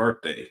nigga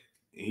birthday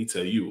and he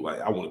tell you,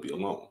 like, I want to be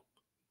alone?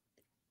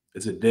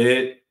 Is it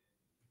dead?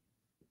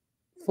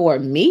 For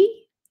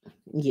me?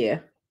 Yeah.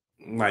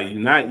 Like,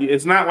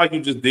 it's not like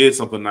you just did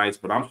something nice,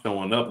 but I'm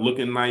showing up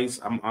looking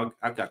nice.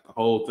 I got the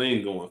whole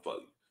thing going for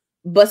you.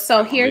 But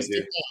so here's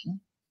the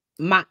thing.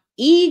 My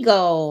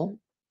ego,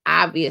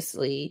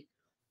 obviously,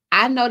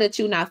 I know that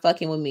you're not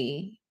fucking with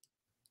me.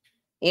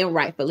 And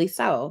rightfully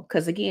so.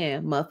 Because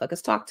again,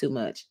 motherfuckers talk too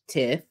much,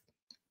 Tiff.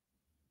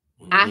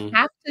 I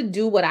have to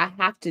do what I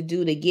have to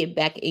do to get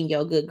back in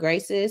your good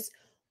graces.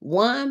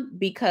 One,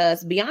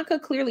 because Bianca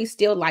clearly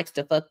still likes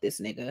to fuck this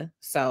nigga.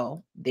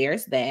 So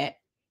there's that.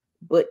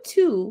 But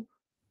two,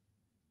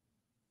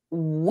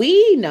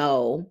 we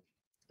know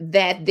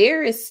that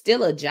there is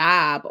still a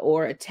job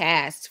or a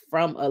task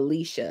from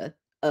Alicia,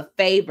 a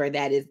favor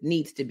that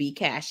needs to be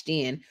cashed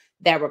in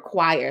that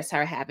requires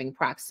her having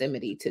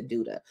proximity to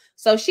Douda.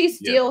 So she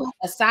still,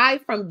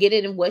 aside from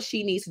getting what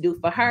she needs to do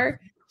for her,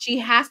 she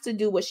has to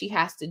do what she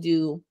has to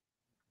do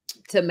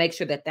to make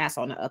sure that that's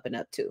on the up and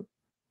up too.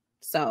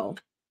 So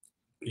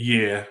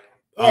yeah.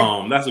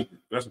 That's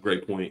a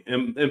great point.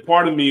 And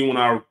part of me when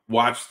I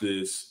watch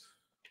this,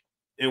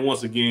 and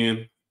once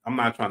again, I'm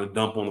not trying to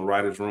dump on the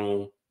writer's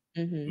room.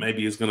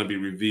 Maybe it's going to be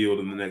revealed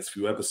in the next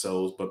few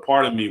episodes, but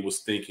part of me was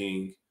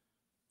thinking,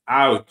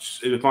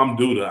 if I'm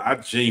Douda, I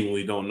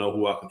genuinely don't know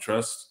who I can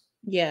trust.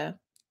 Yeah.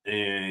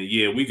 And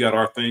yeah, we got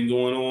our thing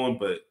going on,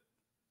 but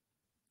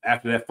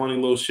after that funny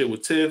little shit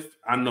with Tiff,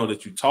 I know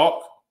that you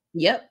talk.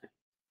 Yep.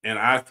 And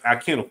I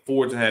can't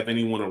afford to have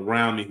anyone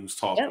around me who's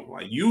talking.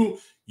 Like you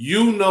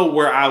know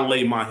where I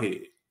lay my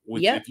head.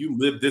 Which if you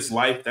live this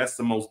life, that's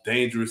the most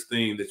dangerous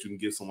thing that you can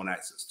give someone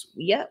access to.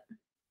 Yep.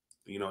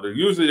 You know,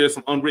 there's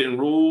some unwritten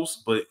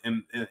rules, but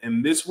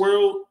in this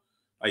world,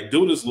 like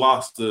Douda's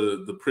lost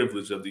the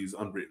privilege of these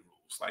unwritten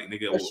rules. Like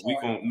nigga,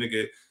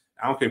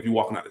 I don't care if you're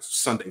walking out of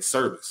Sunday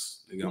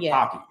service, nigga, I'm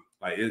popping you.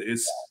 Like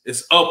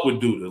it's up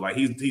with Douda. Like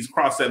he's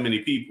crossed that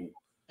many people.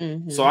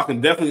 So I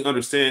can definitely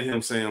understand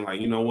him saying, like,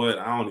 you know what,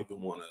 I don't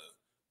even want to.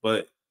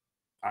 But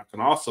I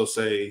can also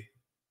say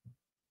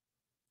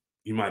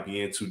you might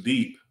be in too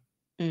deep.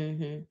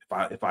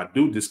 If I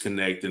do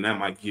disconnect, then that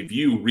might give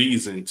you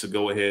reason to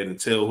go ahead and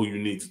tell who you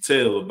need to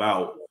tell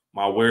about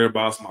my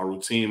whereabouts, my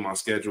routine, my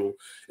schedule.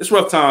 It's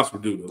rough times for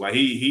Douda. Like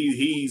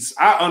he's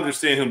I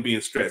understand him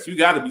being stressed. You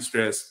got to be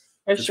stressed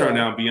to turn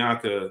down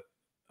Bianca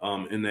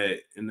in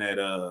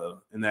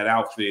that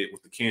outfit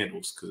with the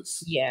candles,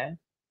 because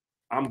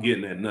I'm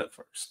getting that nut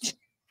first.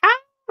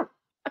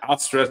 I'll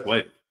stress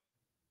later.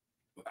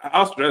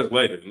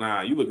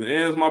 Nah, you looking?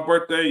 It's my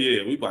birthday.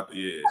 Yeah, we about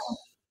to.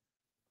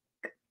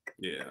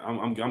 Yeah,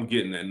 I'm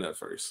getting that nut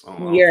first.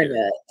 You're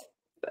nut.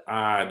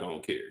 I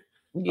don't care.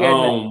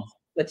 You're nut.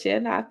 But yeah,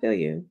 no, I feel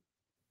you.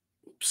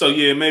 So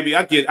yeah, maybe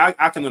I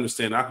can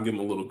understand. I can give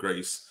him a little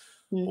grace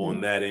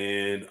on that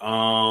end.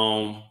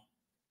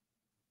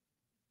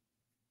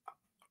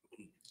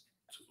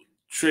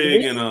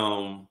 Trig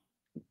and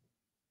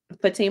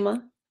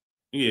Fatima.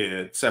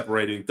 Yeah,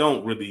 separating.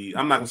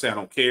 I'm not gonna say I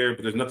don't care,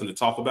 but there's nothing to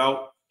talk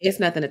about. It's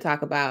nothing to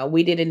talk about.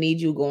 We didn't need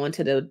you going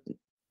to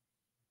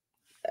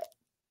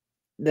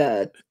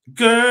the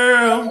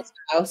girl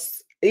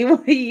house.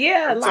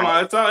 Yeah,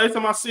 every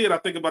time I see it, I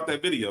think about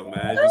that video,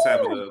 man. Just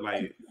having to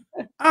like,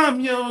 I'm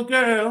your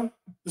girl.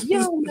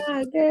 Yo,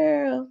 my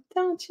girl,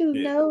 don't you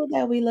know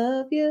that we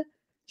love you?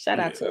 Shout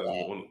out to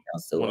that.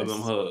 One of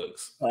them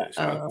hugs. But,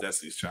 shout out to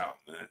Destiny's Child,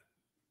 man.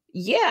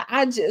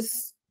 Yeah,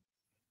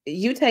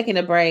 you taking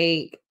a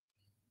break.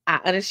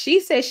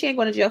 She said she ain't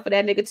going to jail for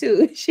that nigga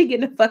too. She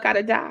getting the fuck out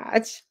of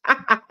Dodge.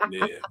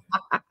 Yeah.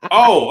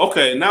 Oh,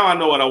 okay. Now I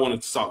know what I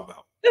wanted to talk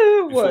about.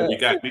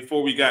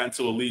 Before we got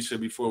into Alicia,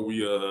 before we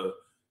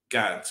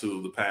got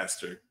into the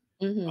pastor.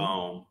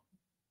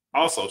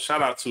 Also,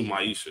 shout out to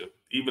Maisha,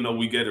 even though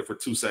we get it for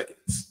 2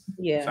 seconds.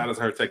 Yeah. Shout out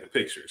to her taking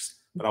pictures.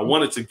 But I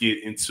wanted to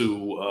get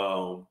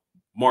into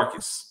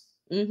Marcus.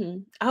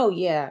 Oh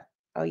yeah.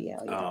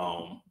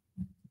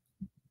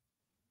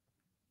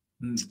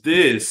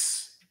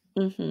 This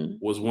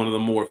was one of the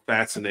more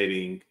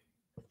fascinating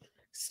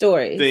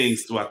stories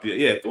things throughout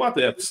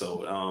the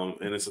episode.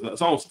 And it's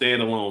its own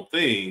standalone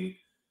thing.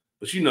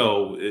 But you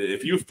know,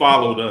 if you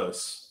followed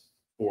us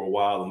for a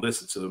while and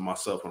listened to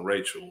myself and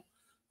Rachel,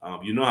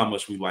 you know how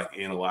much we like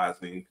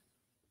analyzing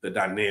the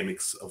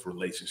dynamics of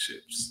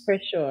relationships. For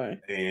sure.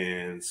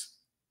 And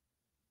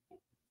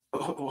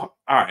all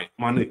right,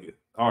 my nigga.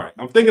 All right,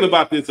 I'm thinking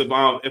about this. If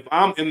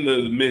I'm in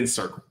the men's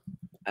circle,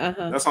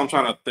 that's how I'm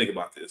trying to think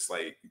about this.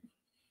 Like,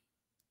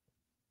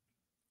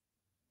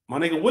 my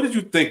nigga, what did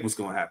you think was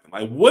going to happen?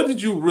 Like, what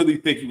did you really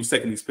think you was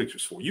taking these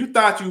pictures for? You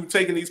thought you were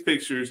taking these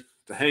pictures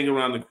to hang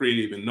around the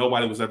crib and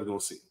nobody was ever going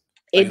to see them.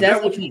 Like, is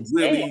that what you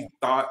really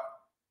thought?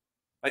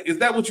 Like, is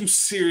that what you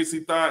seriously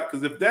thought?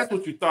 Because if that's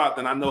what you thought,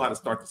 then I know how to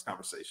start this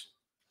conversation.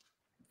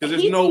 Because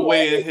there's no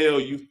way in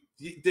hell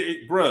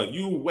bruh,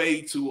 you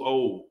way too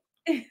old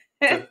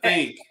to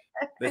think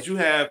that you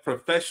have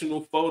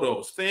professional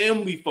photos,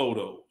 family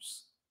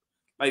photos.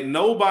 Like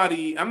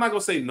nobody, I'm not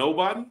going to say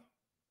nobody,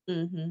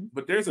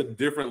 but there's a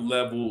different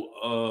level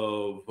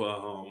of,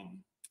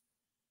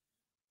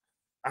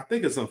 I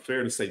think it's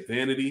unfair to say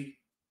vanity.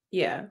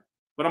 Yeah.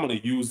 But I'm going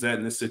to use that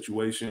in this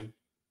situation.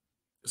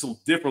 It's a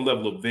different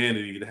level of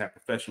vanity to have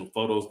professional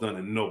photos done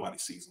and nobody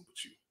sees them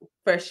but you.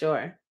 For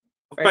sure.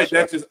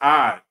 That's just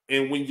odd.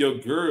 And when your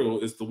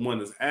girl is the one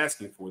that's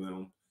asking for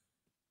them,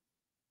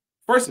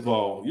 first of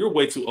all, you're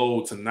way too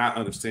old to not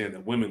understand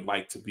that women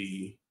like to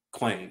be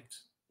claimed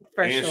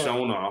and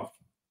shown off.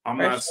 I'm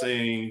not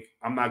saying,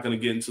 I'm not going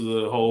to get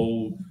into the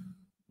whole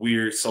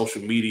weird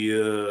social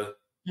media.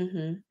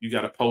 You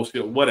got to post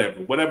it,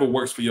 whatever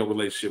works for your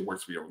relationship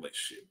works for your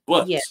relationship.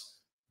 But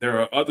there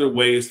are other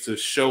ways to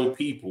show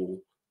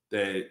people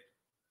that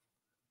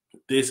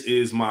this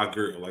is my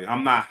girl. Like,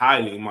 I'm not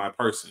hiding my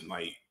person.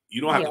 Like,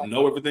 you don't have to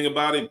know everything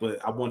about it,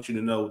 but I want you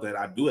to know that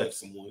I do have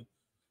someone.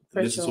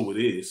 And this is who it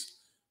is.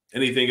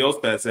 Anything else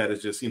past that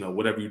is just,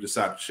 whatever you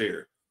decide to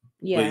share.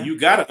 Yeah. But you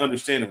got to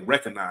understand and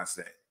recognize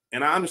that.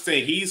 And I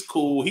understand he's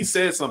cool. He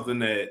said something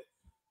that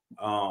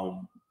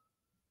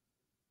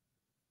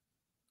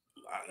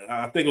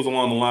I think it was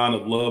along the line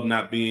of love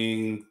not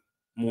being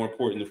more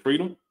important than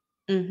freedom.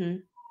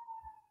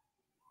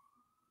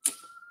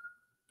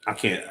 I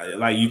can't,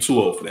 like, you too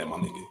old for that, my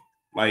nigga.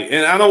 Like,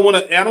 and I don't want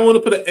to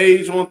put an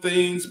age on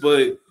things,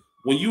 but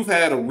when you've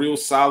had a real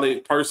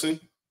solid person,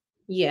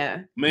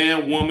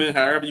 man, woman,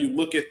 however you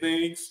look at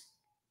things,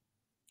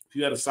 if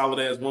you had a solid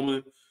ass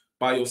woman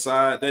by your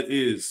side, that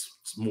is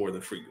more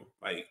than freedom.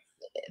 Like,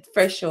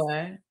 for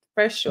sure.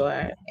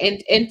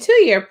 And to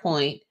your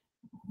point,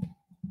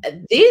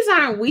 these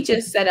aren't, we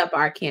just set up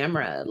our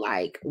camera,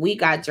 like we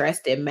got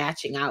dressed in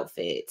matching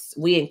outfits,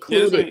 we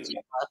included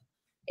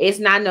it's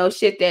not no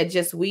shit that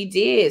just we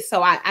did.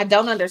 So I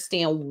don't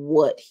understand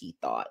what he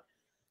thought.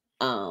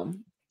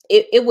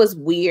 It was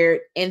weird.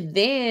 And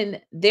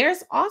then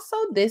there's also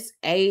this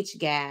age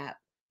gap,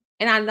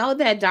 and I know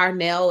that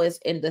Darnell is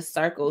in the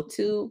circle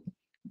too,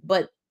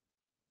 but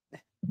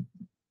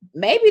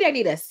maybe they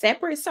need a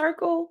separate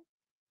circle.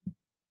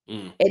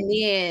 And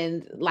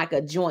then like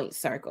a joint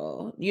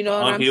circle, you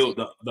know,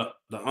 the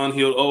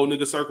unhealed old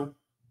nigga circle.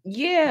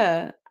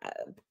 Yeah,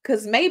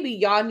 because maybe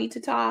y'all need to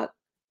talk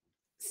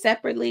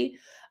separately.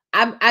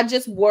 I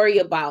just worry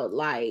about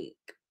like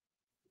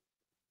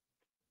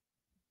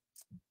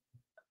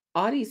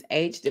all these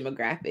age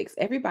demographics.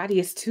 Everybody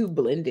is too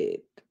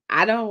blended.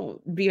 I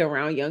don't be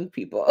around young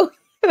people.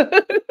 Not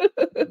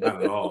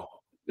at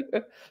all.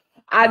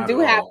 I do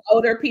have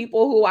older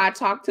people who I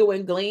talk to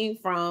and glean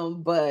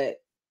from,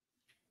 but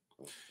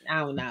I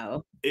don't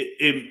know.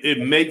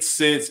 It makes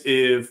sense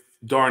if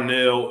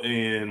Darnell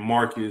and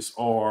Marcus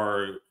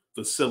are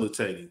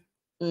facilitating.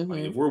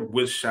 Like, if we're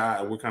with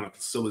Shy, we're kind of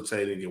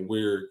facilitating and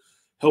we're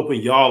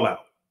helping y'all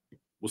out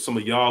with some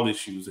of y'all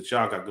issues that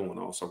y'all got going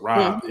on. So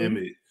Rob,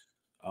 Emmett,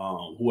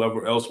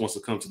 whoever else wants to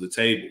come to the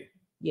table.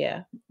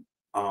 Yeah.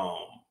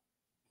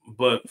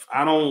 But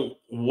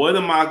what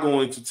am I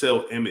going to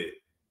tell Emmett,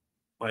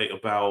 like,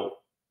 about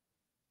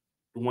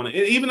the one?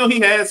 Even though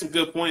he had some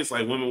good points,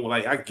 like women were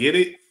like, I get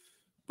it,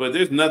 but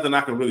there's nothing I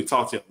can really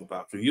talk to you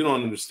about because you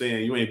don't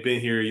understand. You ain't been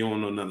here. You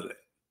don't know none of that.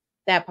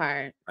 That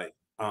part. Like,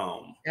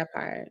 that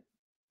part.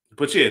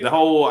 But yeah, the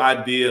whole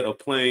idea of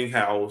playing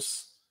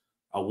house,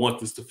 I want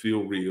this to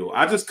feel real.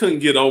 I just couldn't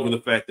get over the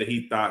fact that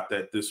he thought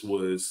that this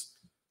was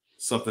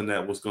something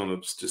that was going to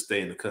just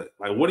stay in the cut.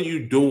 Like, what are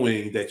you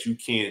doing that you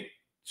can't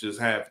just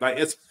have? Like,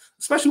 it's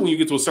especially when you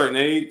get to a certain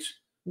age.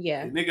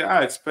 Yeah, like, nigga,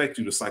 I expect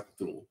you to cycle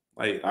through.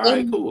 Like, all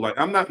right, cool. Like,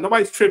 I'm not.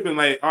 Nobody's tripping.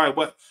 Like, all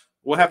right,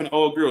 what happened to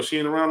old girl? She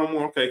ain't around no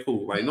more. Okay,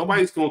 cool. Like,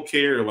 nobody's gonna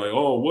care. Like,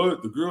 oh,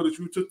 what the girl that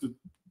you took the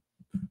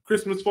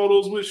Christmas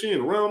photos with, she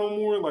ain't around no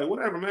more. Like,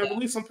 whatever, man.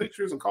 Release some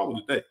pictures and call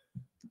it a day.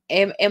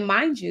 And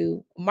mind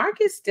you,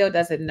 Marcus still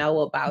doesn't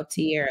know about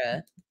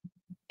Tierra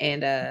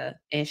and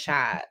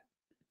Shad.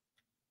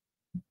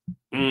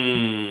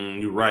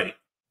 You're right.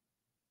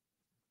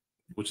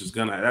 Which is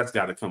that's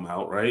got to come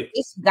out, right?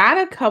 It's got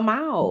to come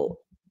out.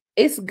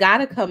 It's got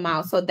to come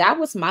out. So that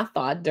was my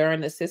thought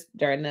during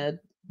the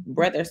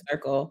brother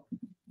circle.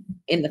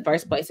 In the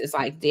first place, it's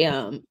like,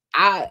 damn,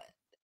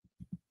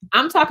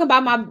 I'm talking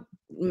about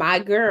my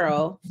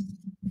girl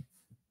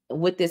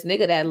with this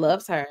nigga that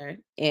loves her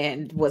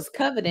and was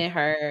coveting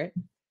her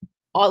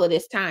all of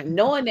this time,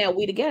 knowing that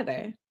we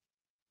together.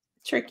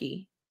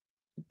 Tricky.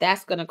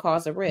 That's gonna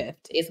cause a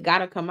rift. It's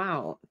gotta come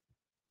out.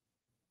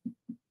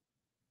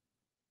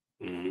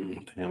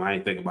 Damn, I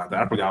ain't thinking about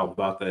that. I forgot all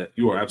about that.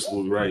 You are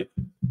absolutely right.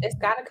 It's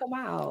gotta come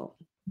out.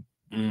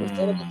 We're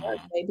still in the dark,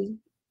 baby.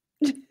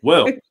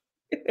 Well, yeah,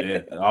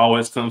 it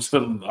always comes to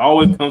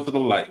the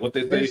light. What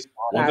they say,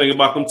 one thing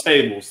about them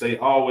tables, they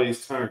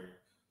always turn.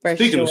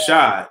 Speaking of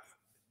Shad,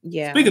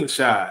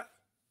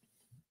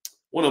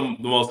 one of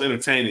the most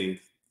entertaining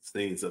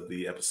things of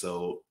the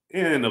episode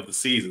and of the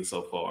season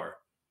so far.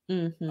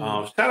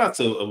 Shout out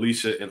to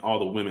Alicia and all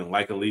the women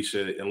like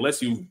Alicia.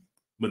 Unless you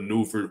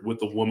maneuvered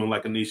with a woman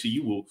like Alicia,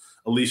 you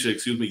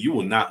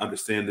will not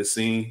understand this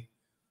scene.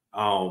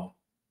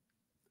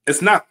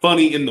 It's not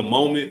funny in the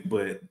moment,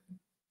 but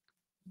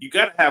you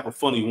got to have a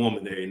funny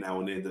woman every now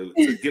and then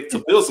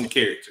to build some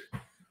character.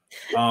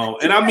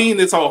 And I mean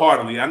this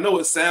wholeheartedly. I know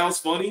it sounds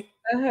funny.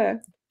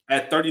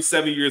 At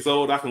 37 years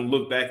old, I can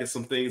look back at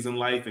some things in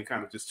life and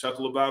kind of just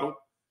chuckle about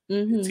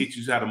them and teach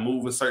you how to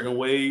move in certain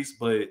ways.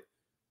 But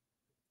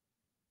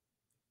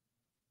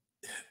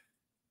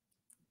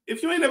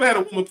if you ain't never had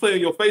a woman play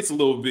in your face a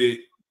little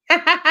bit,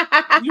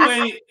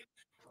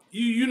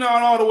 you're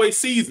not all the way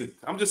seasoned.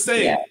 I'm just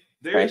saying.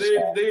 Yeah,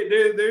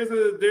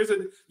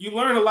 you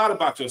learn a lot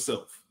about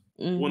yourself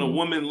when a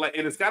woman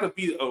and it's got to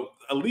be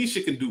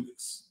Alicia can do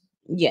this.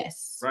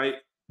 Yes. Right?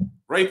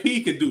 Ray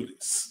P can do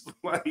this.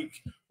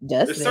 Like,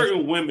 there's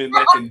certain women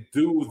that can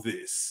do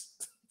this.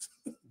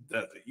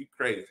 You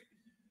crazy.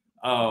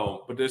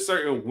 But there's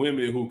certain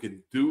women who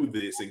can do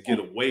this and get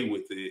away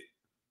with it.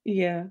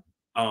 Yeah.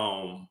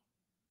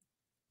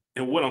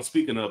 And what I'm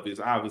speaking of is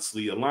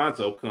obviously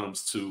Alonzo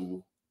comes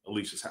to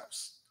Alicia's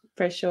house.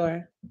 For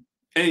sure.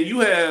 And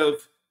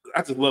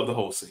I just love the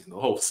whole scene, the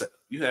whole setup.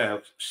 You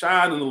have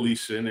Shad and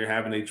Alicia, and they're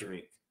having a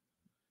drink,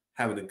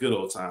 having a good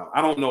old time.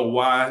 I don't know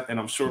why, and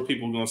I'm sure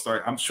people are going to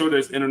start. I'm sure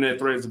there's internet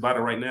threads about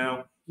it right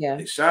now. Yeah.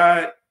 Hey,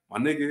 Shad, my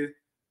nigga,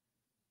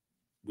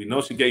 we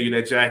know she gave you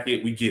that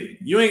jacket. We get it.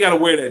 You ain't got to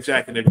wear that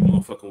jacket every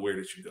motherfucking where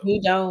that you go.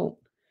 You don't.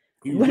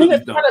 You really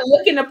don't.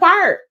 Looking the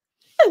part.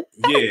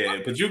 Yeah,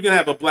 but you can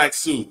have a black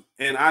suit,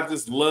 and I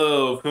just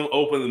love him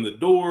opening the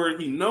door.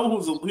 He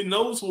knows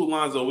who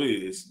Alonzo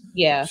is.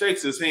 Yeah,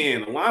 shakes his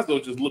hand. Alonzo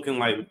just looking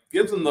like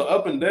gives him the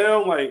up and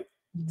down. Like,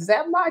 is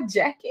that my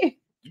jacket?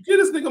 You get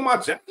this nigga my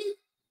jacket.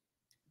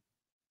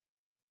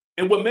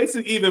 And what makes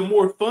it even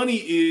more funny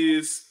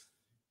is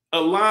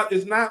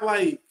it's not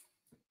like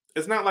a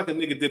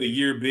nigga did a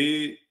year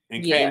bid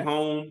and came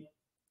home,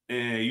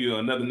 and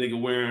another nigga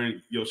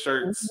wearing your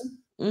shirts.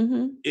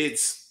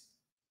 It's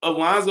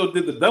Alonzo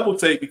did the double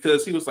take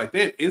because he was like,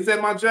 damn, is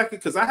that my jacket?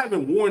 Because I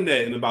haven't worn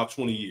that in about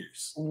 20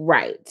 years.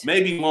 Right.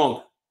 Maybe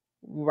longer.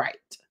 Right.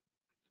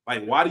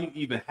 Like, why do you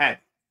even have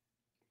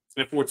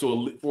it?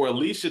 And for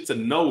Alicia to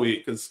know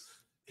it, because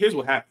here's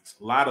what happens.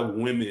 A lot of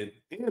women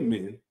and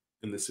men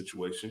in this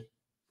situation,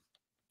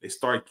 they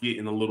start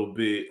getting a little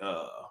bit,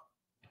 oh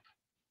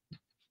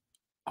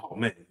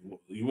man,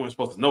 you weren't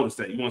supposed to notice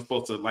that. You weren't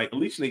supposed to, like,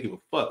 Alicia didn't give a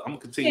fuck. I'm going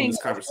to continue this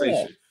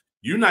conversation.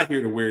 You're not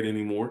here to wear it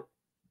anymore.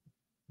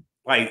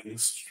 Like,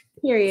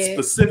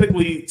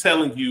 specifically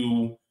telling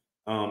you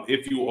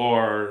if you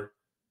are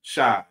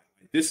shy,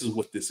 this is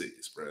what this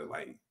is, bro.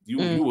 Like, you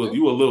a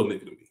little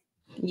nigga to me.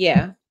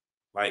 Yeah.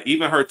 Like,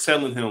 even her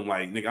telling him,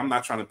 like, nigga, I'm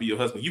not trying to be your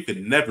husband. You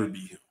can never be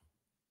him.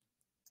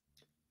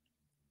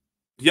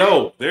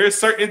 Yo, there's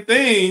certain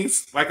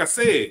things, like I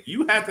said,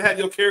 you have to have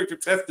your character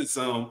tested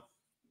some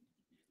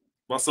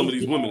by some of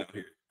these women out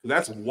here.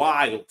 That's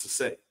wild to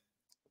say.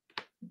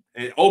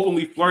 And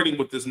openly flirting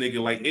with this nigga.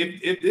 Like,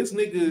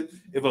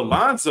 if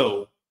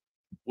Alonzo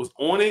was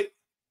on it,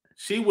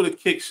 she would have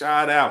kicked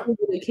Shad out.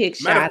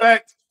 Matter of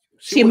fact,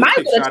 she might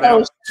have kicked Shad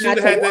out. She would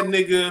have had that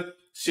nigga.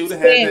 She would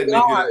have had that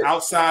nigga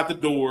outside the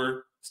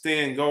door,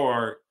 stand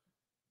guard,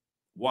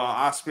 while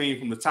I scream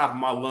from the top of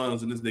my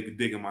lungs and this nigga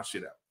digging my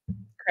shit out.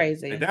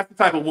 Crazy. And that's the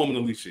type of woman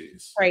Alicia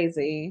is.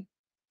 Crazy.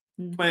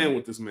 playing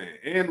with this man.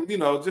 And you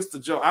know, just a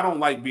joke. I don't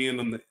like being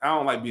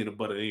the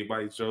butt of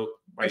anybody's joke.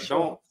 Like,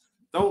 don't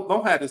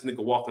have this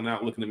nigga walking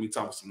out looking at me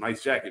talking some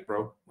nice jacket,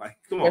 bro. Like,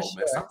 come on,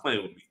 man, stop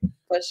playing with me.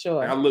 For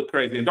sure. Like, I look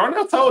crazy. And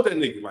Darnell told that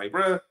nigga, like,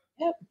 bro,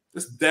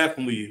 this is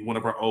definitely one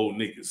of our old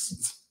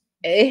niggas.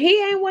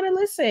 He ain't want to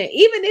listen.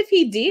 Even if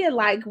he did,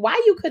 like,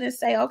 why you couldn't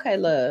say, okay,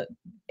 look,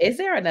 is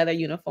there another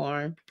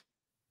uniform?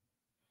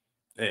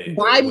 Hey,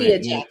 buy me a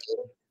jacket.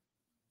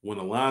 When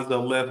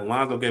Alonzo left,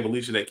 Alonzo gave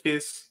Alicia that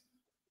kiss.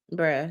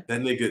 Bruh.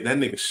 That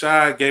nigga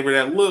shy gave her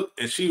that look,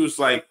 and she was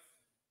like,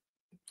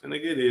 "And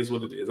nigga, it is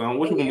what it is. I don't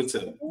what you want me to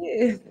tell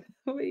you."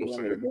 What you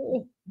want me to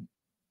do?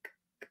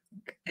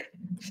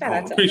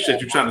 I don't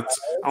appreciate you trying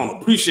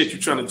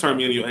to turn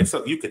me into your ex.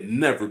 You could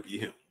never be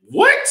him.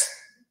 What?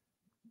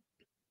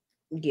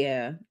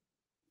 Yeah.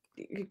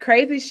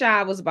 Crazy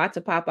Shy was about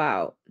to pop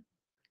out.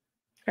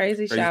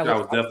 Crazy Shy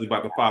was definitely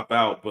about to pop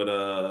out,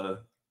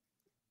 but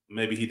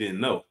maybe he didn't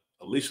know.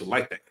 Alicia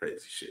liked that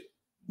crazy shit.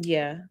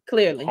 Yeah,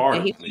 clearly. Harder,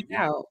 and he went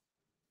out.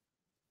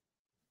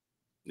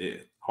 Yeah,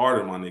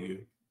 harder, my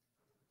nigga.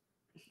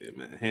 Yeah,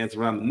 man. Hands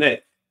around the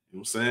neck. You know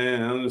what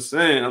I'm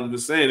saying? I'm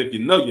just saying, if you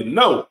know, you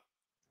know.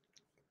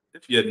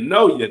 If you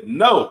know, you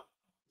know.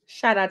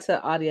 Shout out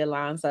to all the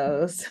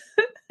Alonzos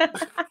and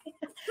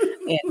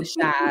the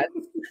Shies.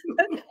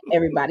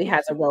 Everybody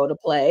has a role to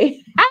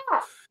play.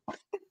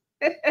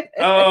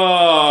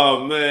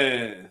 Oh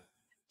man.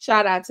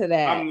 Shout out to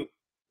that.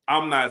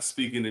 I'm not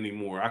speaking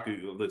anymore. I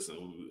could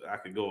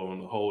go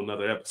on a whole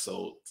nother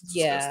episode to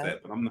discuss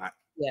that, but I'm not.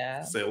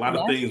 Yeah. Say a lot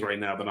of things right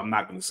now that I'm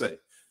not gonna say.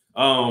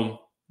 But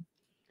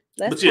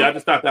yeah, I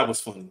just thought that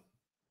was funny.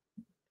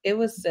 It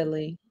was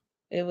silly.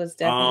 It was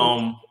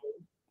definitely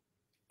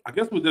I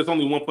guess there's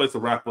only one place to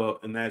wrap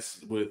up, and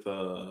that's with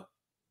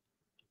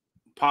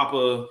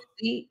Papa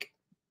Zeke,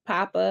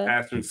 Papa,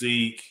 Pastor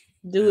Zeke,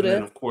 Douda, and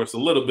then of course a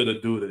little bit of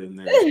Douda in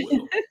there as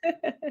well.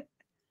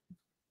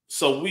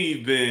 So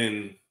we've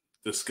been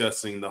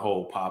discussing the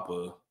whole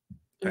Papa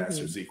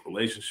Pastor Zeke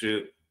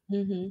relationship.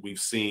 We've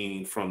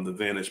seen from the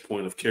vantage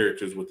point of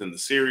characters within the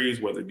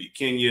series, whether it be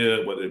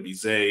Kenya, whether it be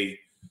Zay,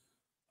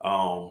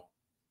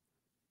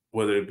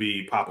 whether it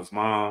be Papa's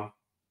mom.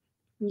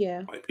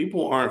 Yeah. Like,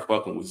 people aren't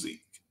fucking with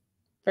Zeke.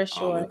 For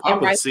sure.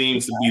 Papa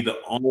seems to be the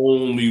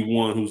only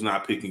one who's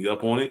not picking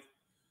up on it.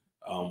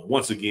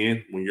 Once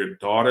again, when a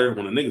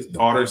nigga's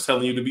daughter is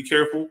telling you to be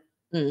careful,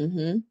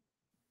 and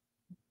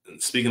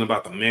speaking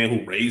about the man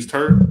who raised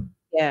her,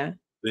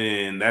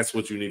 then that's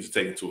what you need to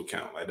take into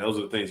account. Like, those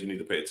are the things you need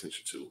to pay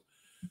attention to.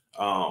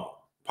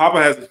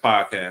 Papa has this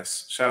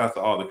podcast. Shout out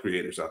to all the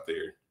creators out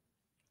there.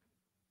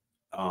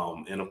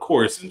 And of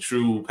course, in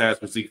true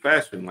Pastor Zeke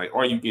fashion, like,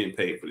 are you getting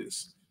paid for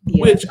this?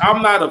 Yeah. Which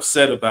I'm not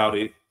upset about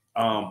it.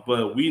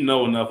 But we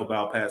know enough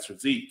about Pastor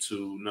Zeke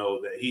to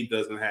know that he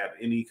doesn't have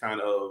any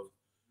kind of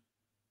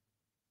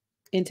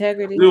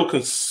integrity, real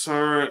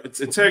concern.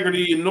 It's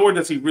integrity, nor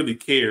does he really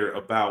care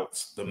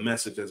about the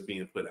message that's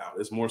being put out.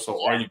 It's more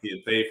so, are you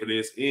getting paid for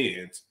this?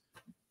 And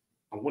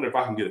I wonder if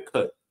I can get a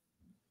cut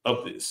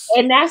of this.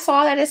 And that's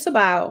all that it's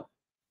about.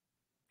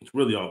 It's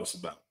really all it's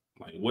about.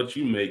 Like, what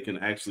you make can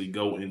actually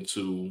go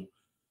into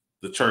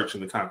the church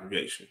and the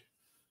congregation.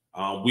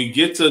 We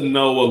get to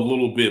know a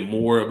little bit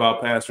more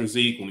about Pastor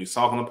Zeke when he's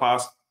talking to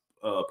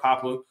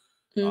Papa.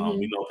 We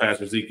know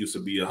Pastor Zeke used to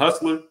be a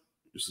hustler,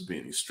 used to be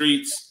in the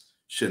streets.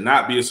 Should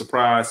not be a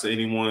surprise to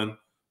anyone.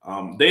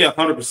 They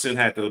 100%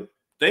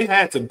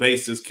 had to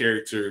base this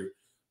character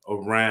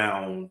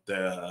around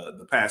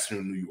the pastor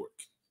in New York,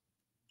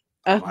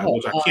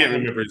 which I can't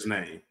remember his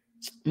name.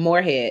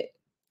 Moorhead.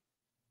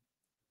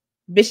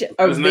 Bishop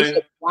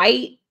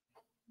White.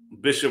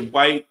 Bishop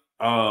White.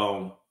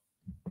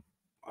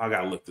 I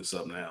gotta look this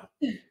up now.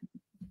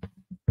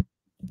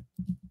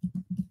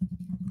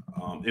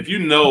 If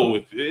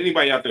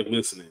anybody out there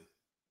listening,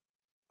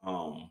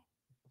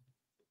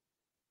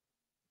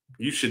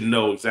 you should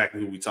know exactly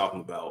who we're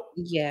talking about.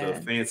 Yeah,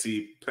 the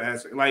fancy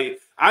pastor.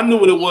 Like, I knew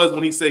what it was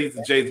when he said he's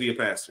the Jay-Z of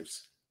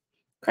pastors.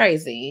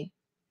 Crazy.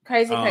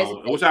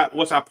 Which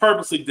I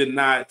purposely did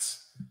not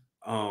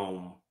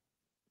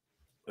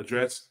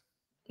address.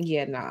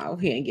 Yeah, no,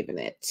 he ain't giving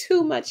that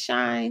too much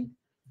shine.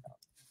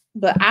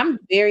 But I'm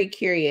very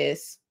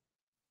curious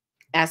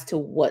as to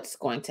what's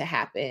going to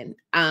happen.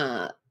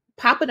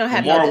 Papa don't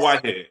have Lamar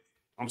Whitehead.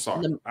 I'm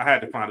sorry. I had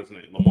to find his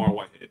name. Lamar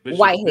Whitehead.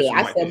 Whitehead.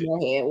 I said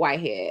Moorhead.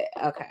 Whitehead.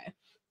 Okay.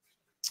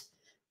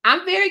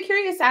 I'm very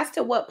curious as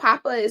to what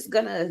Papa is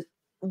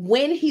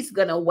when he's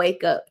gonna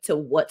wake up to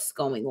what's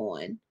going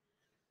on.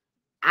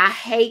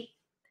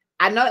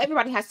 I know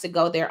everybody has to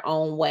go their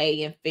own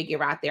way and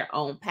figure out their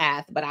own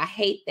path, but I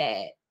hate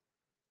that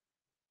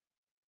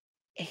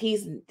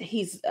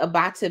he's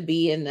about to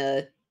be in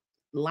the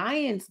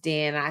lion's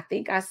den. I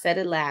think I said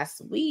it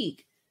last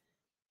week.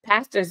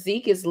 Pastor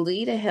Zeke is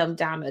leading him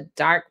down a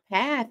dark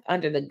path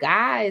under the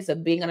guise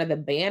of being under the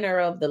banner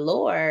of the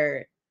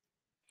Lord.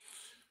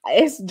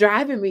 It's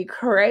driving me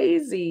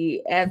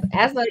crazy. Y'all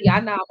know,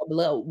 I'm a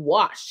blood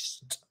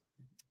washed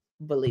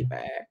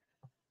believer.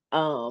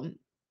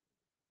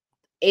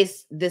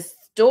 It's the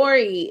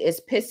story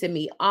is pissing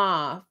me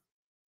off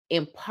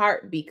in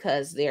part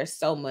because there's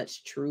so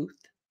much truth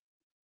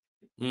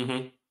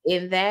in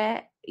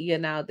that.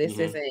 This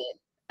isn't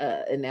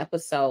an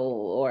episode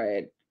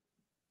or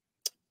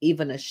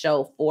even a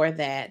show for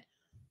that.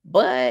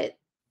 But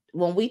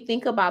when we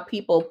think about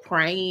people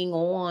preying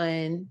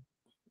on,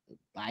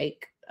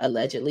 like,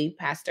 allegedly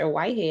Pastor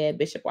Whitehead,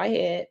 Bishop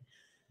Whitehead,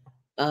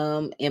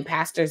 and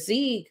Pastor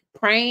Zeke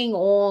preying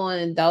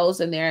on those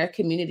in their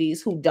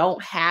communities who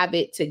don't have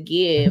it to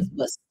give,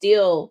 but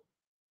still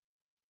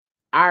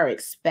are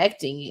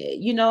expecting it.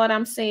 You know what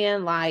I'm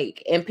saying?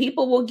 Like, and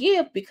people will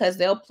give because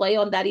they'll play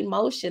on that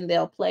emotion.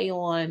 They'll play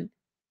on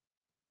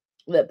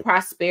the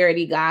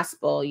prosperity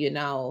gospel,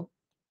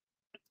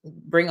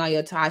 bring all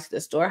your tithes to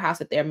the storehouse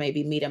that there may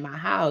be meat in my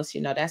house.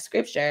 That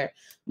scripture,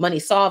 money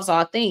solves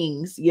all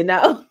things,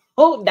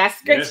 that's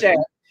scripture.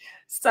 Yeah.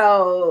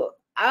 So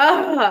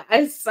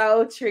it's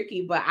so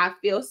tricky, but I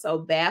feel so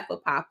bad for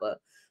Papa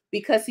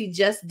because he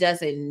just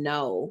doesn't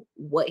know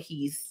what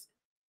he's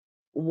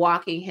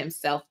walking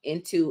himself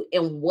into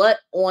and what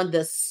on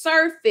the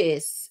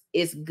surface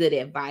is good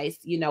advice.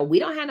 We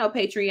don't have no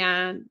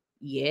Patreon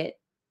yet,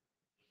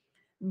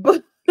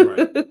 but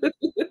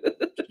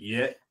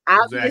yet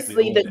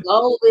obviously exactly. The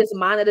goal is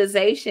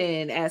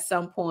monetization at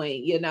some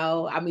point.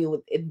 I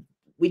mean,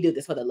 we do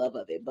this for the love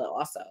of it, but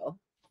also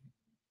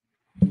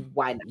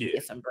why not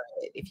get some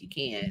bread if you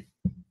can?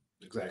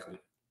 Exactly.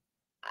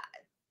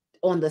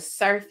 On the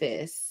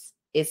surface,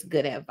 it's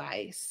good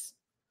advice.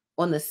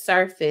 On the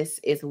surface,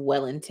 it's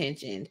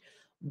well-intentioned.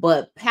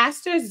 But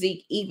Pastor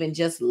Zeke even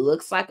just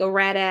looks like a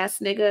rat ass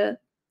nigga.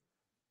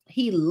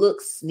 He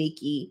looks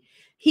sneaky.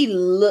 He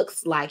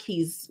looks like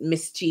he's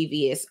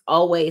mischievous,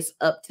 always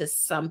up to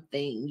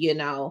something,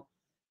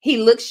 He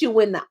looks you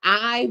in the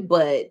eye,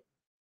 but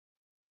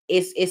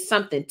it's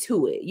something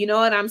to it. You know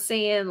what I'm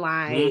saying?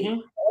 Like,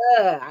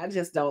 I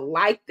just don't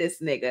like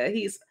this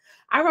nigga.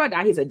 I wrote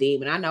down he's a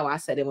demon. I know I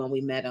said it when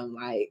we met him.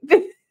 Like,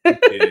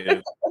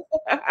 yeah,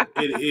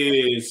 it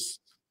is,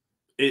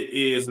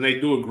 and they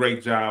do a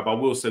great job. I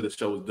will say the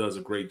show does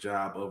a great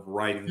job of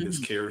writing this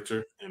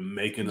character and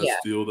making us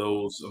feel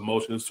those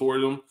emotions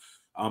toward him,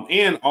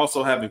 and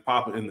also having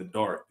Papa in the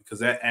dark, because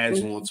that adds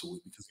on to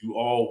it. Because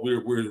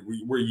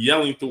we're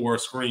yelling through our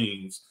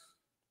screens,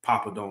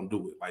 Papa, don't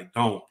do it. Like,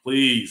 don't,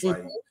 please,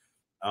 like.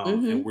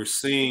 And we're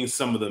seeing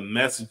some of the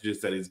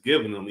messages that he's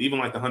giving them, even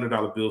like the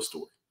 $100 bill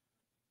story.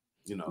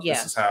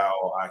 This is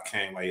how I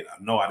came. Like,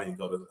 no, I didn't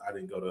go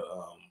to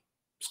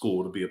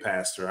school to be a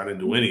pastor. I didn't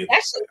do any of that.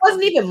 That shit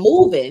wasn't even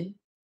moving.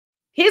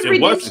 His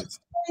redemption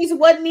stories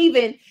wasn't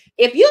even.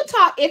 If you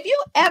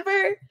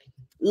ever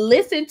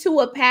listen to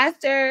a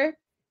pastor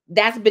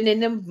that's been in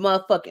them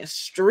motherfucking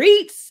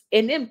streets,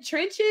 in them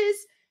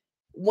trenches,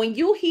 when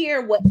you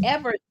hear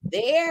whatever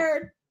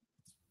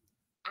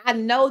I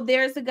know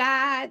there's a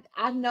God.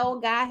 I know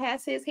God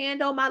has his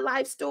hand on my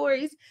life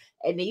stories.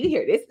 And then you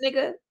hear this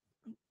nigga.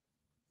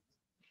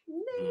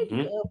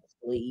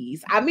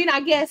 Please. I mean, I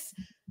guess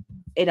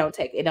it don't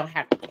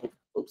have to.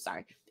 Oops,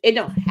 sorry. It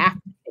don't have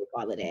to take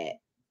all of that.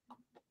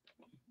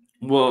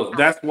 Well,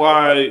 that's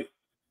why,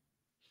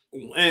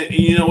 and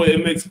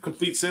it makes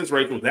complete sense,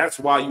 right? That's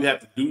why you have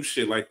to do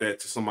shit like that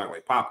to somebody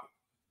like Papa.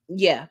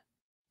 Yeah.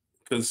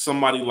 Because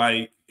somebody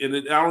like, and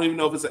I don't even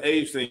know if it's an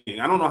age thing.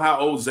 I don't know how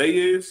old Zay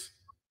is.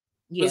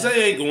 Yeah. But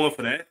Zay ain't going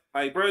for that.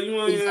 Like, bro,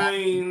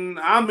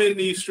 I'm in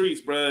these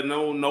streets, bro.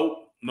 Nope.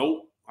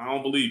 I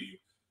don't believe you.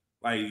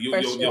 Like,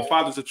 your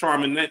father's a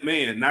charming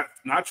man,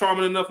 not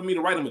charming enough for me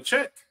to write him a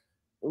check.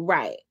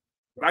 Right.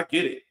 But I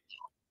get it.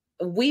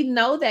 We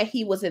know that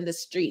he was in the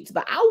streets,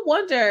 but I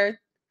wonder,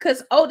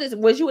 because Otis,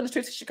 was you in the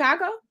streets of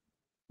Chicago?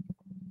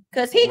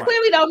 Because he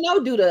clearly don't know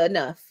Douda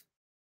enough.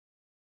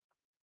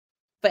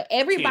 For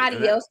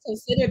everybody else,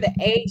 consider the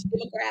age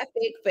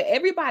demographic. For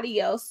everybody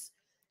else,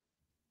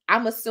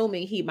 I'm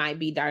assuming he might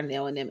be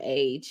Darnell in them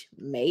age,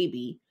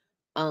 maybe.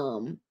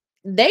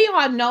 They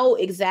all know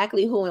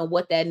exactly who and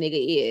what that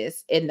nigga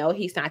is and know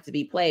he's not to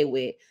be played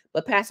with.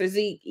 But Pastor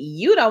Zeke,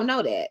 you don't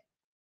know that.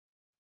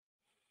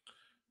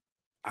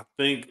 I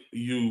think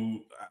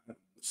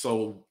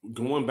so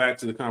going back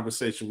to the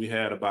conversation we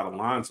had about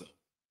Alonzo,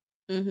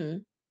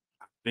 I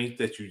think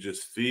that you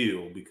just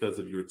feel, because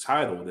of your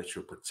title, that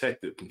you're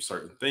protected from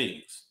certain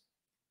things.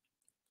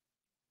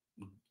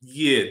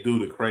 Yeah,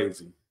 Douda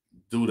crazy.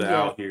 Douda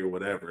out here,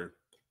 whatever.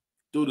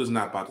 Douda's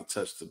not about to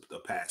touch the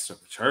pastor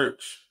of the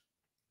church.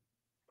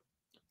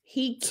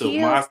 He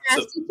killed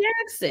Pastor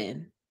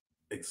Jackson.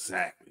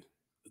 Exactly.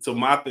 So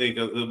my thing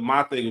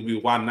would be,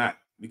 why not?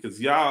 Because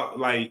y'all,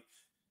 like,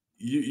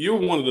 you're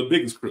one of the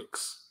biggest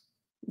crooks.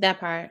 That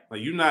part.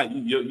 Like, your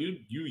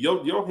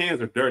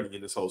hands are dirty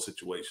in this whole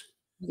situation.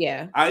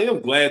 Yeah. I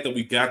am glad that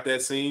we got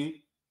that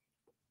scene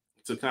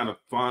to kind of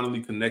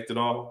finally connect it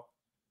all.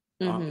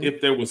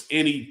 If there was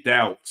any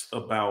doubt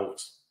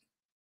about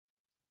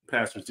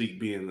Pastor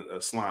Zeke being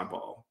a slime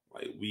ball,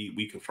 like,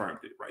 we confirmed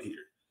it right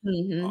here.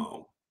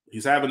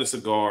 He's having a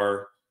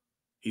cigar.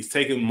 He's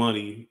taking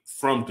money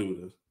from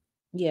Douda.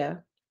 Yeah.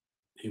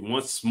 He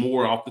wants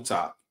more off the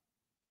top.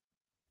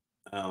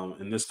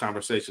 And this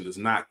conversation does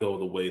not go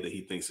the way that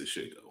he thinks it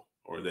should go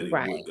or that he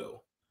would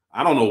go.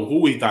 I don't know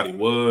who he thought he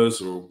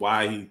was or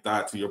why he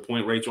thought, to your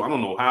point, Rachel. I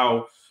don't know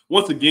how.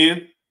 Once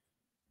again,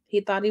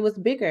 he thought he was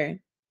bigger.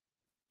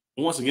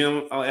 Once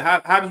again,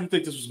 how did you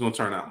think this was going to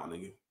turn out, my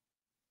nigga?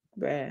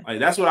 Bruh. Like,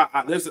 that's what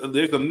there's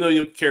a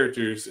million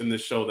characters in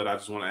this show that I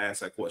just want to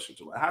ask that question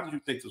to. Like, how did you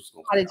think this was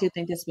going to? How did you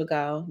think this would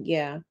go?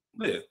 Yeah.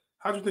 Yeah.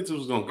 How did you think this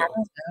was going to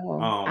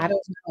go? I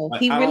don't know. Like,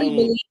 he really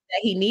believed that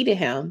he needed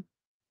him.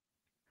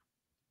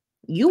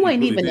 You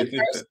ain't even the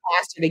first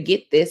pastor to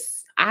get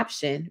this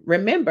option.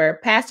 Remember,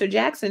 Pastor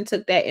Jackson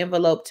took that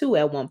envelope too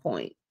at one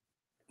point.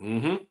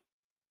 Mm-hmm.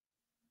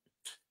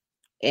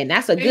 And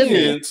that's a good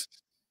man.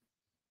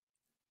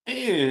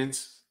 And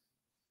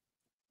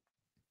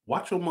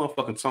watch your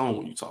motherfucking tone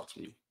when you talk to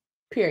me.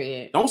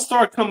 Period. Don't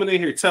start coming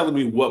in here telling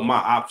me what my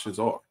options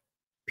are.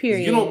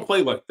 Period. You don't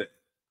play like that.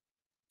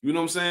 You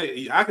know what I'm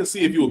saying? I can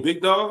see if you're a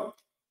big dog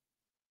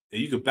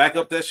and you can back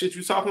up that shit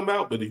you're talking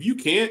about, but if you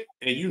can't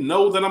and you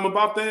know that I'm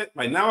about that,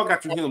 like, now I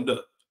got you hemmed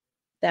up.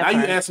 Now you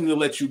asking me to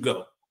let you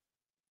go.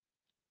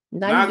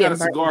 Now I got a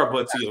cigar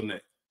butt to your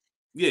neck.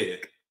 Yeah.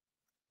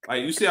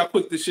 Like, you see how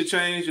quick this shit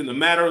changed in a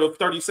matter of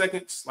 30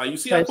 seconds? Like, you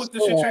see how quick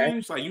this shit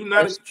changed? Like, you're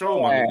not in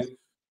control, my nigga.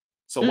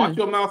 So watch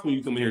your mouth when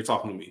you come in here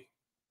talking to me.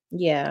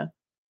 Yeah.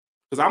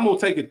 Because I'm going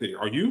to take it there.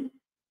 Are you?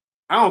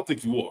 I don't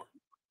think you are.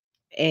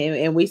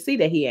 And we see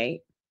that he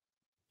ain't.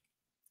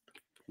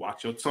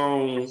 Watch your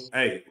tone.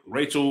 Hey,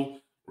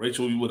 Rachel,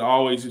 you would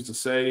always used to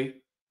say,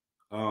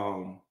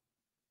 I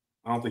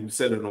don't think you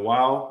said it in a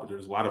while, but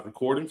there's a lot of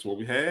recordings where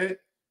we had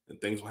and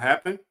things will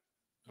happen.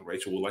 And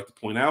Rachel would like to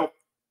point out,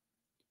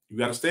 you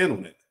got to stand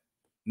on that.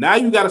 Now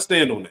you got to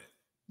stand on that.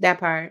 That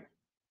part.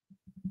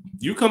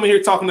 You come in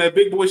here talking that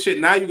big boy shit.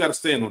 Now you got to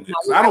stand on this.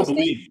 I don't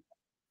believe you.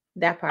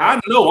 That part.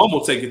 I know I'm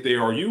going to take it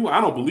there. Are you? I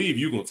don't believe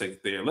you're going to take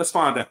it there. Let's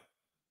find out.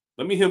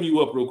 Let me hem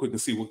you up real quick and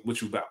see what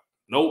you about.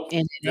 Nope.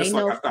 And it ain't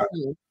no fun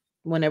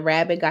when a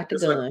rabbit got the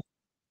gun. Like,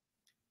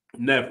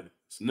 never.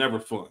 It's never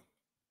fun.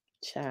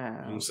 Child. You know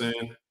what I'm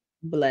saying?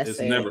 Bless it's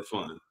it. Never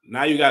fun.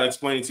 Now you got to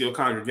explain to your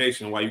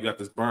congregation why you got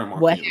this burn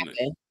mark. What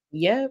happened?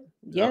 Yep.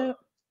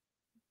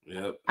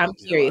 I'm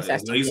curious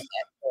as to what that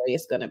story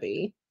is going to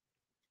be.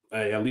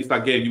 Hey, at least I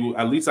gave you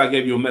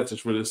a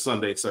message for this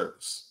Sunday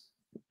service.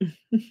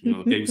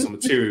 Gave you some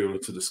material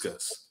to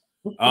discuss.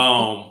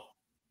 But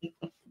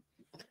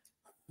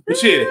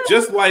yeah,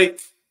 just like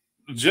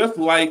this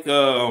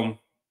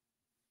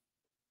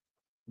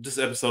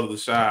episode of The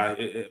Shy,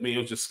 it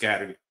was just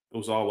scattered. It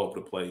was all over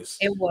the place.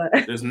 It was.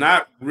 There's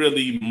not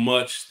really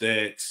much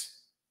that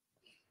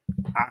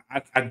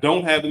I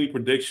don't have any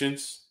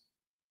predictions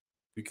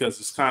because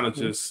it's kind of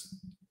just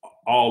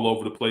all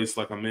over the place,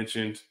 like I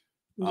mentioned.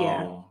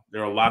 Yeah.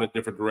 There are a lot of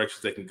different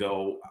directions they can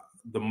go.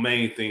 The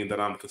main thing that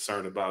I'm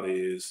concerned about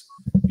is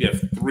you have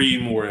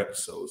 3 more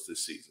episodes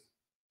this season.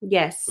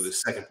 Yes. For the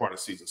second part of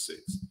season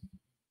 6.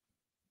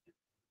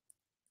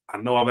 I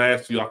know I've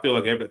asked you, I feel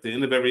like at the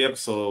end of every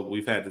episode,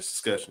 we've had this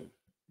discussion.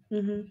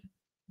 Mm-hmm.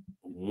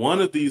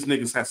 One of these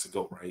niggas has to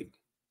go, right?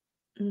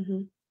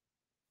 Mm-hmm.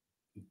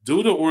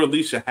 Douda or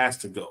Alicia has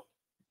to go.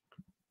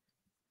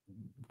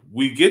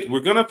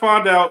 We're gonna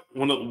find out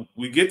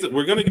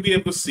we're gonna be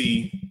able to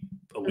see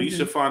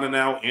Alicia finding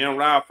out and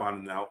Rob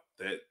finding out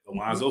that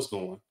Alonzo's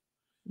going.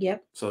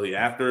 Yep. So the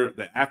after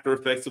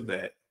effects of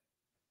that,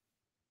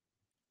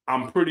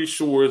 I'm pretty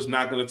sure it's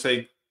not going to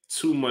take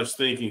too much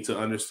thinking to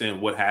understand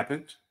what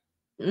happened,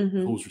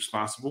 who's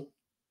responsible.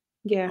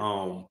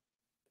 Yeah.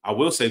 I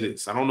will say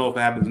this: I don't know if it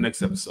happens in the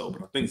next episode,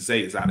 but I think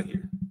Zay is out of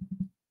here.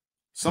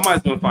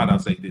 Somebody's going to find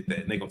out Zay did that,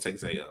 and they're going to take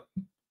Zay up.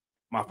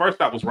 My first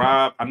thought was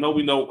Rob. I know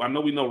we know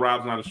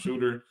Rob's not a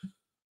shooter.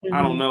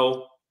 I don't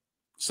know.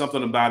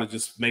 Something about it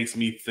just makes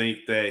me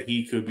think that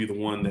he could be the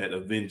one that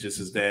avenges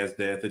his dad's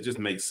death. It just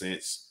makes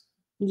sense.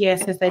 Yeah,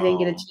 since they didn't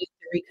get a chance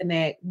to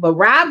reconnect. But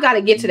Rob got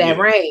to get to that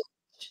range.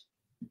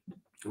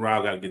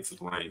 Rob got to get to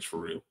the range for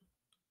real.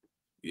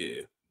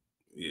 Yeah.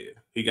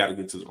 He got to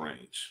get to the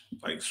range,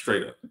 like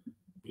straight up.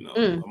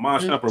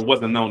 Amon Shumpert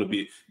wasn't known to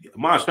be.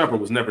 Amon Shumpert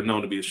was never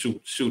known to be a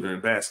shooter in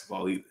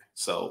basketball either.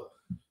 So,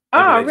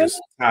 really?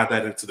 Just tied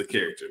that into the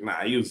character.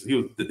 Nah, he was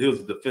a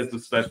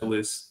defensive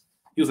specialist.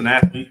 He was an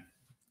athlete.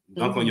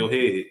 Dunk on your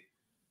head.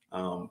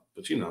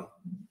 But you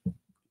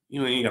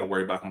ain't got to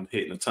worry about him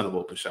hitting a ton of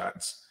open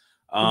shots.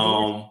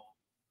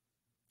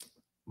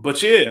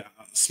 But yeah,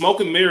 Smoke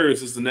and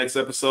Mirrors is the next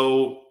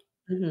episode.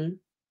 I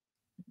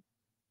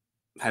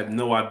have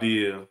no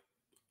idea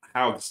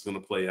how this is going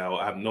to play out.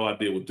 I have no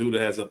idea what Douda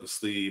has up his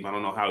sleeve. I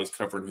don't know how he's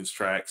covering his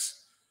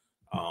tracks.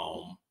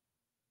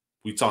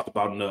 We talked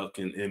about Nuck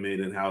and Emmett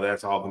and how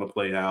that's all going to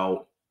play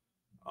out.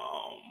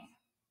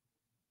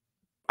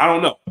 I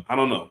don't know. I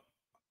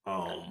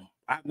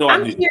have no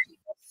idea.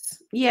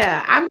 Curious.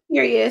 Yeah, I'm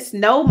curious.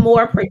 No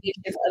more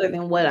predictions other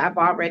than what I've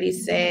already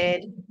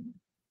said.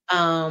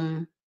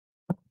 I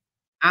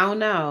don't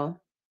know.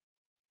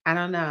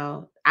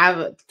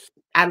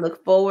 I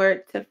look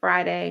forward to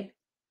Friday.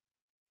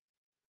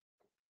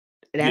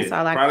 That's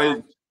all I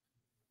got.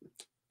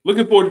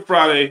 Looking forward to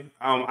Friday.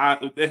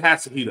 It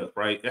has to heat up,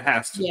 right? It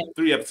has to.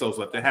 3 episodes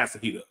left. It has to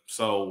heat up.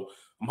 So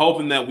I'm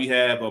hoping that we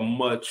have a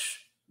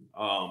much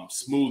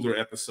smoother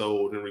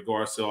episode in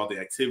regards to all the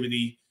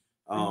activity.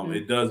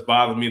 It does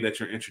bother me that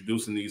you're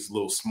introducing these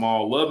little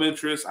small love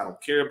interests. I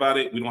don't care about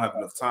it. We don't have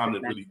enough time to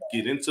really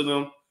get into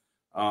them.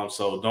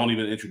 So don't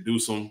even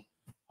introduce them.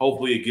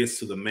 Hopefully it gets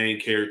to the main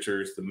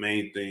characters, the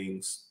main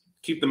things.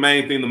 Keep the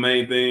main thing the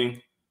main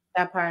thing.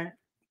 That part.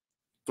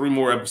 3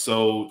 more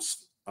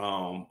episodes.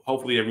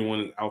 Hopefully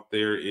everyone out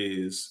there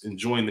is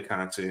enjoying the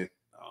content.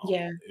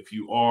 If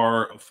you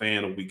are a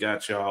fan of We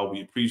Got Y'all,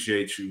 we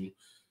appreciate you.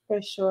 For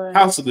sure.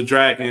 House of the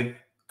Dragon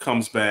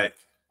comes back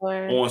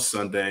on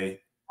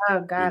Sunday.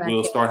 Oh God,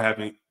 we'll start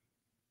having,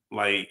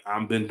 like,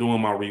 I've been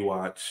doing my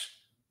rewatch.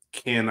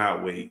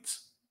 Cannot wait.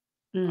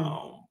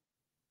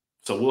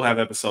 So we'll have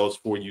episodes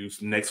for you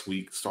next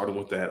week, starting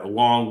with that,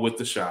 along with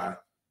The Shy,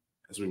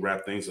 as we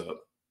wrap things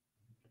up.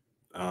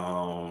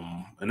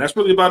 And that's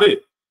really about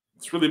it.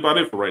 It's really about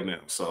it for right now.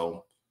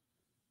 So,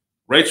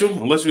 Rachel,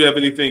 unless you have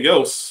anything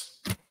else.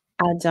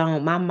 I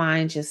don't. My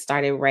mind just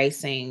started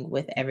racing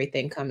with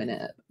everything coming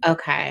up.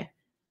 Okay.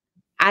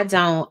 I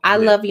don't. I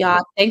love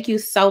y'all. Thank you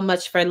so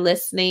much for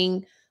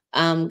listening.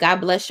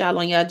 God bless y'all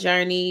on your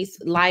journeys.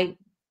 Like,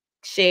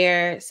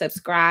 share,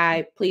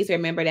 subscribe. Please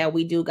remember that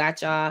we do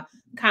got y'all.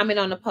 Comment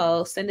on the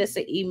post. Send us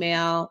an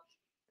email.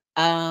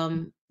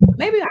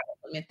 Maybe I'll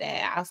implement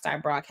that. I'll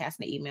start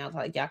broadcasting the emails.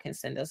 Like, y'all can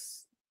send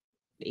us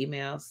the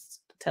emails.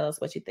 Tell us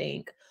what you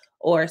think,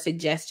 or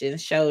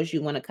suggestions, shows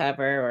you want to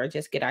cover, or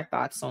just get our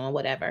thoughts on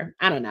whatever.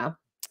 I don't know.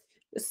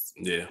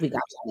 We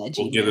got we'll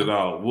get it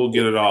all. We'll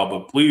get it all.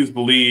 But please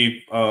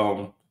believe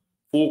full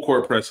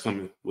court press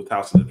coming with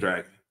House of the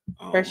Dragon.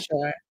 For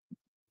sure.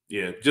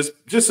 Yeah, just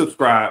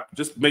subscribe.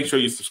 Just make sure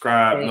you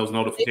subscribe and those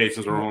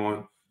notifications are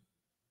on,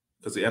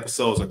 because the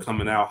episodes are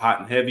coming out hot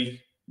and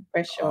heavy.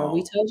 For sure.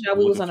 We told y'all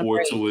we was on a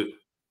break. To it.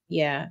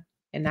 Yeah,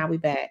 and now we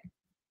back.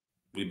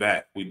 We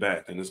back,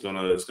 and it's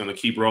gonna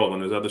keep rolling.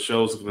 There's other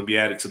shows that are gonna be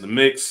added to the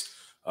mix.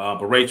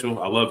 But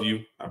Rachel, I love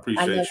you. I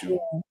appreciate you.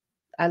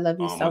 I love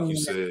you so like much. You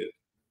said,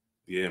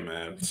 yeah,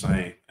 man,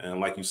 same. And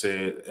like you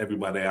said,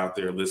 everybody out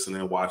there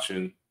listening,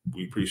 watching,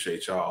 we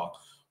appreciate y'all.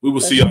 We will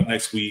see y'all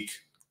next week.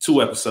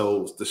 2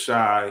 episodes, The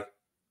Shy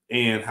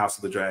and House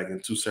of the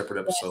Dragon, 2 separate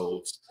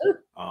episodes.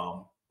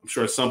 I'm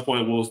sure at some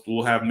point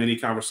we'll have many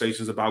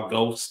conversations about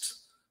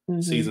Ghost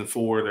season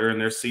 4. They're in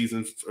their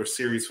season or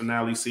series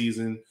finale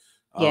season.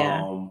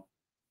 Yeah.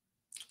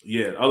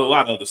 A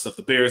lot of other stuff.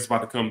 The Bears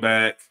about to come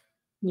back.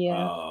 Yeah.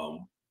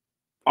 All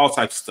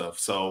types of stuff.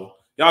 So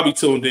y'all be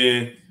tuned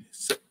in.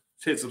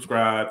 Hit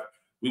subscribe.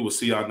 We will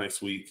see y'all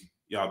next week.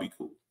 Y'all be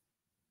cool.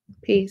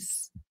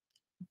 Peace.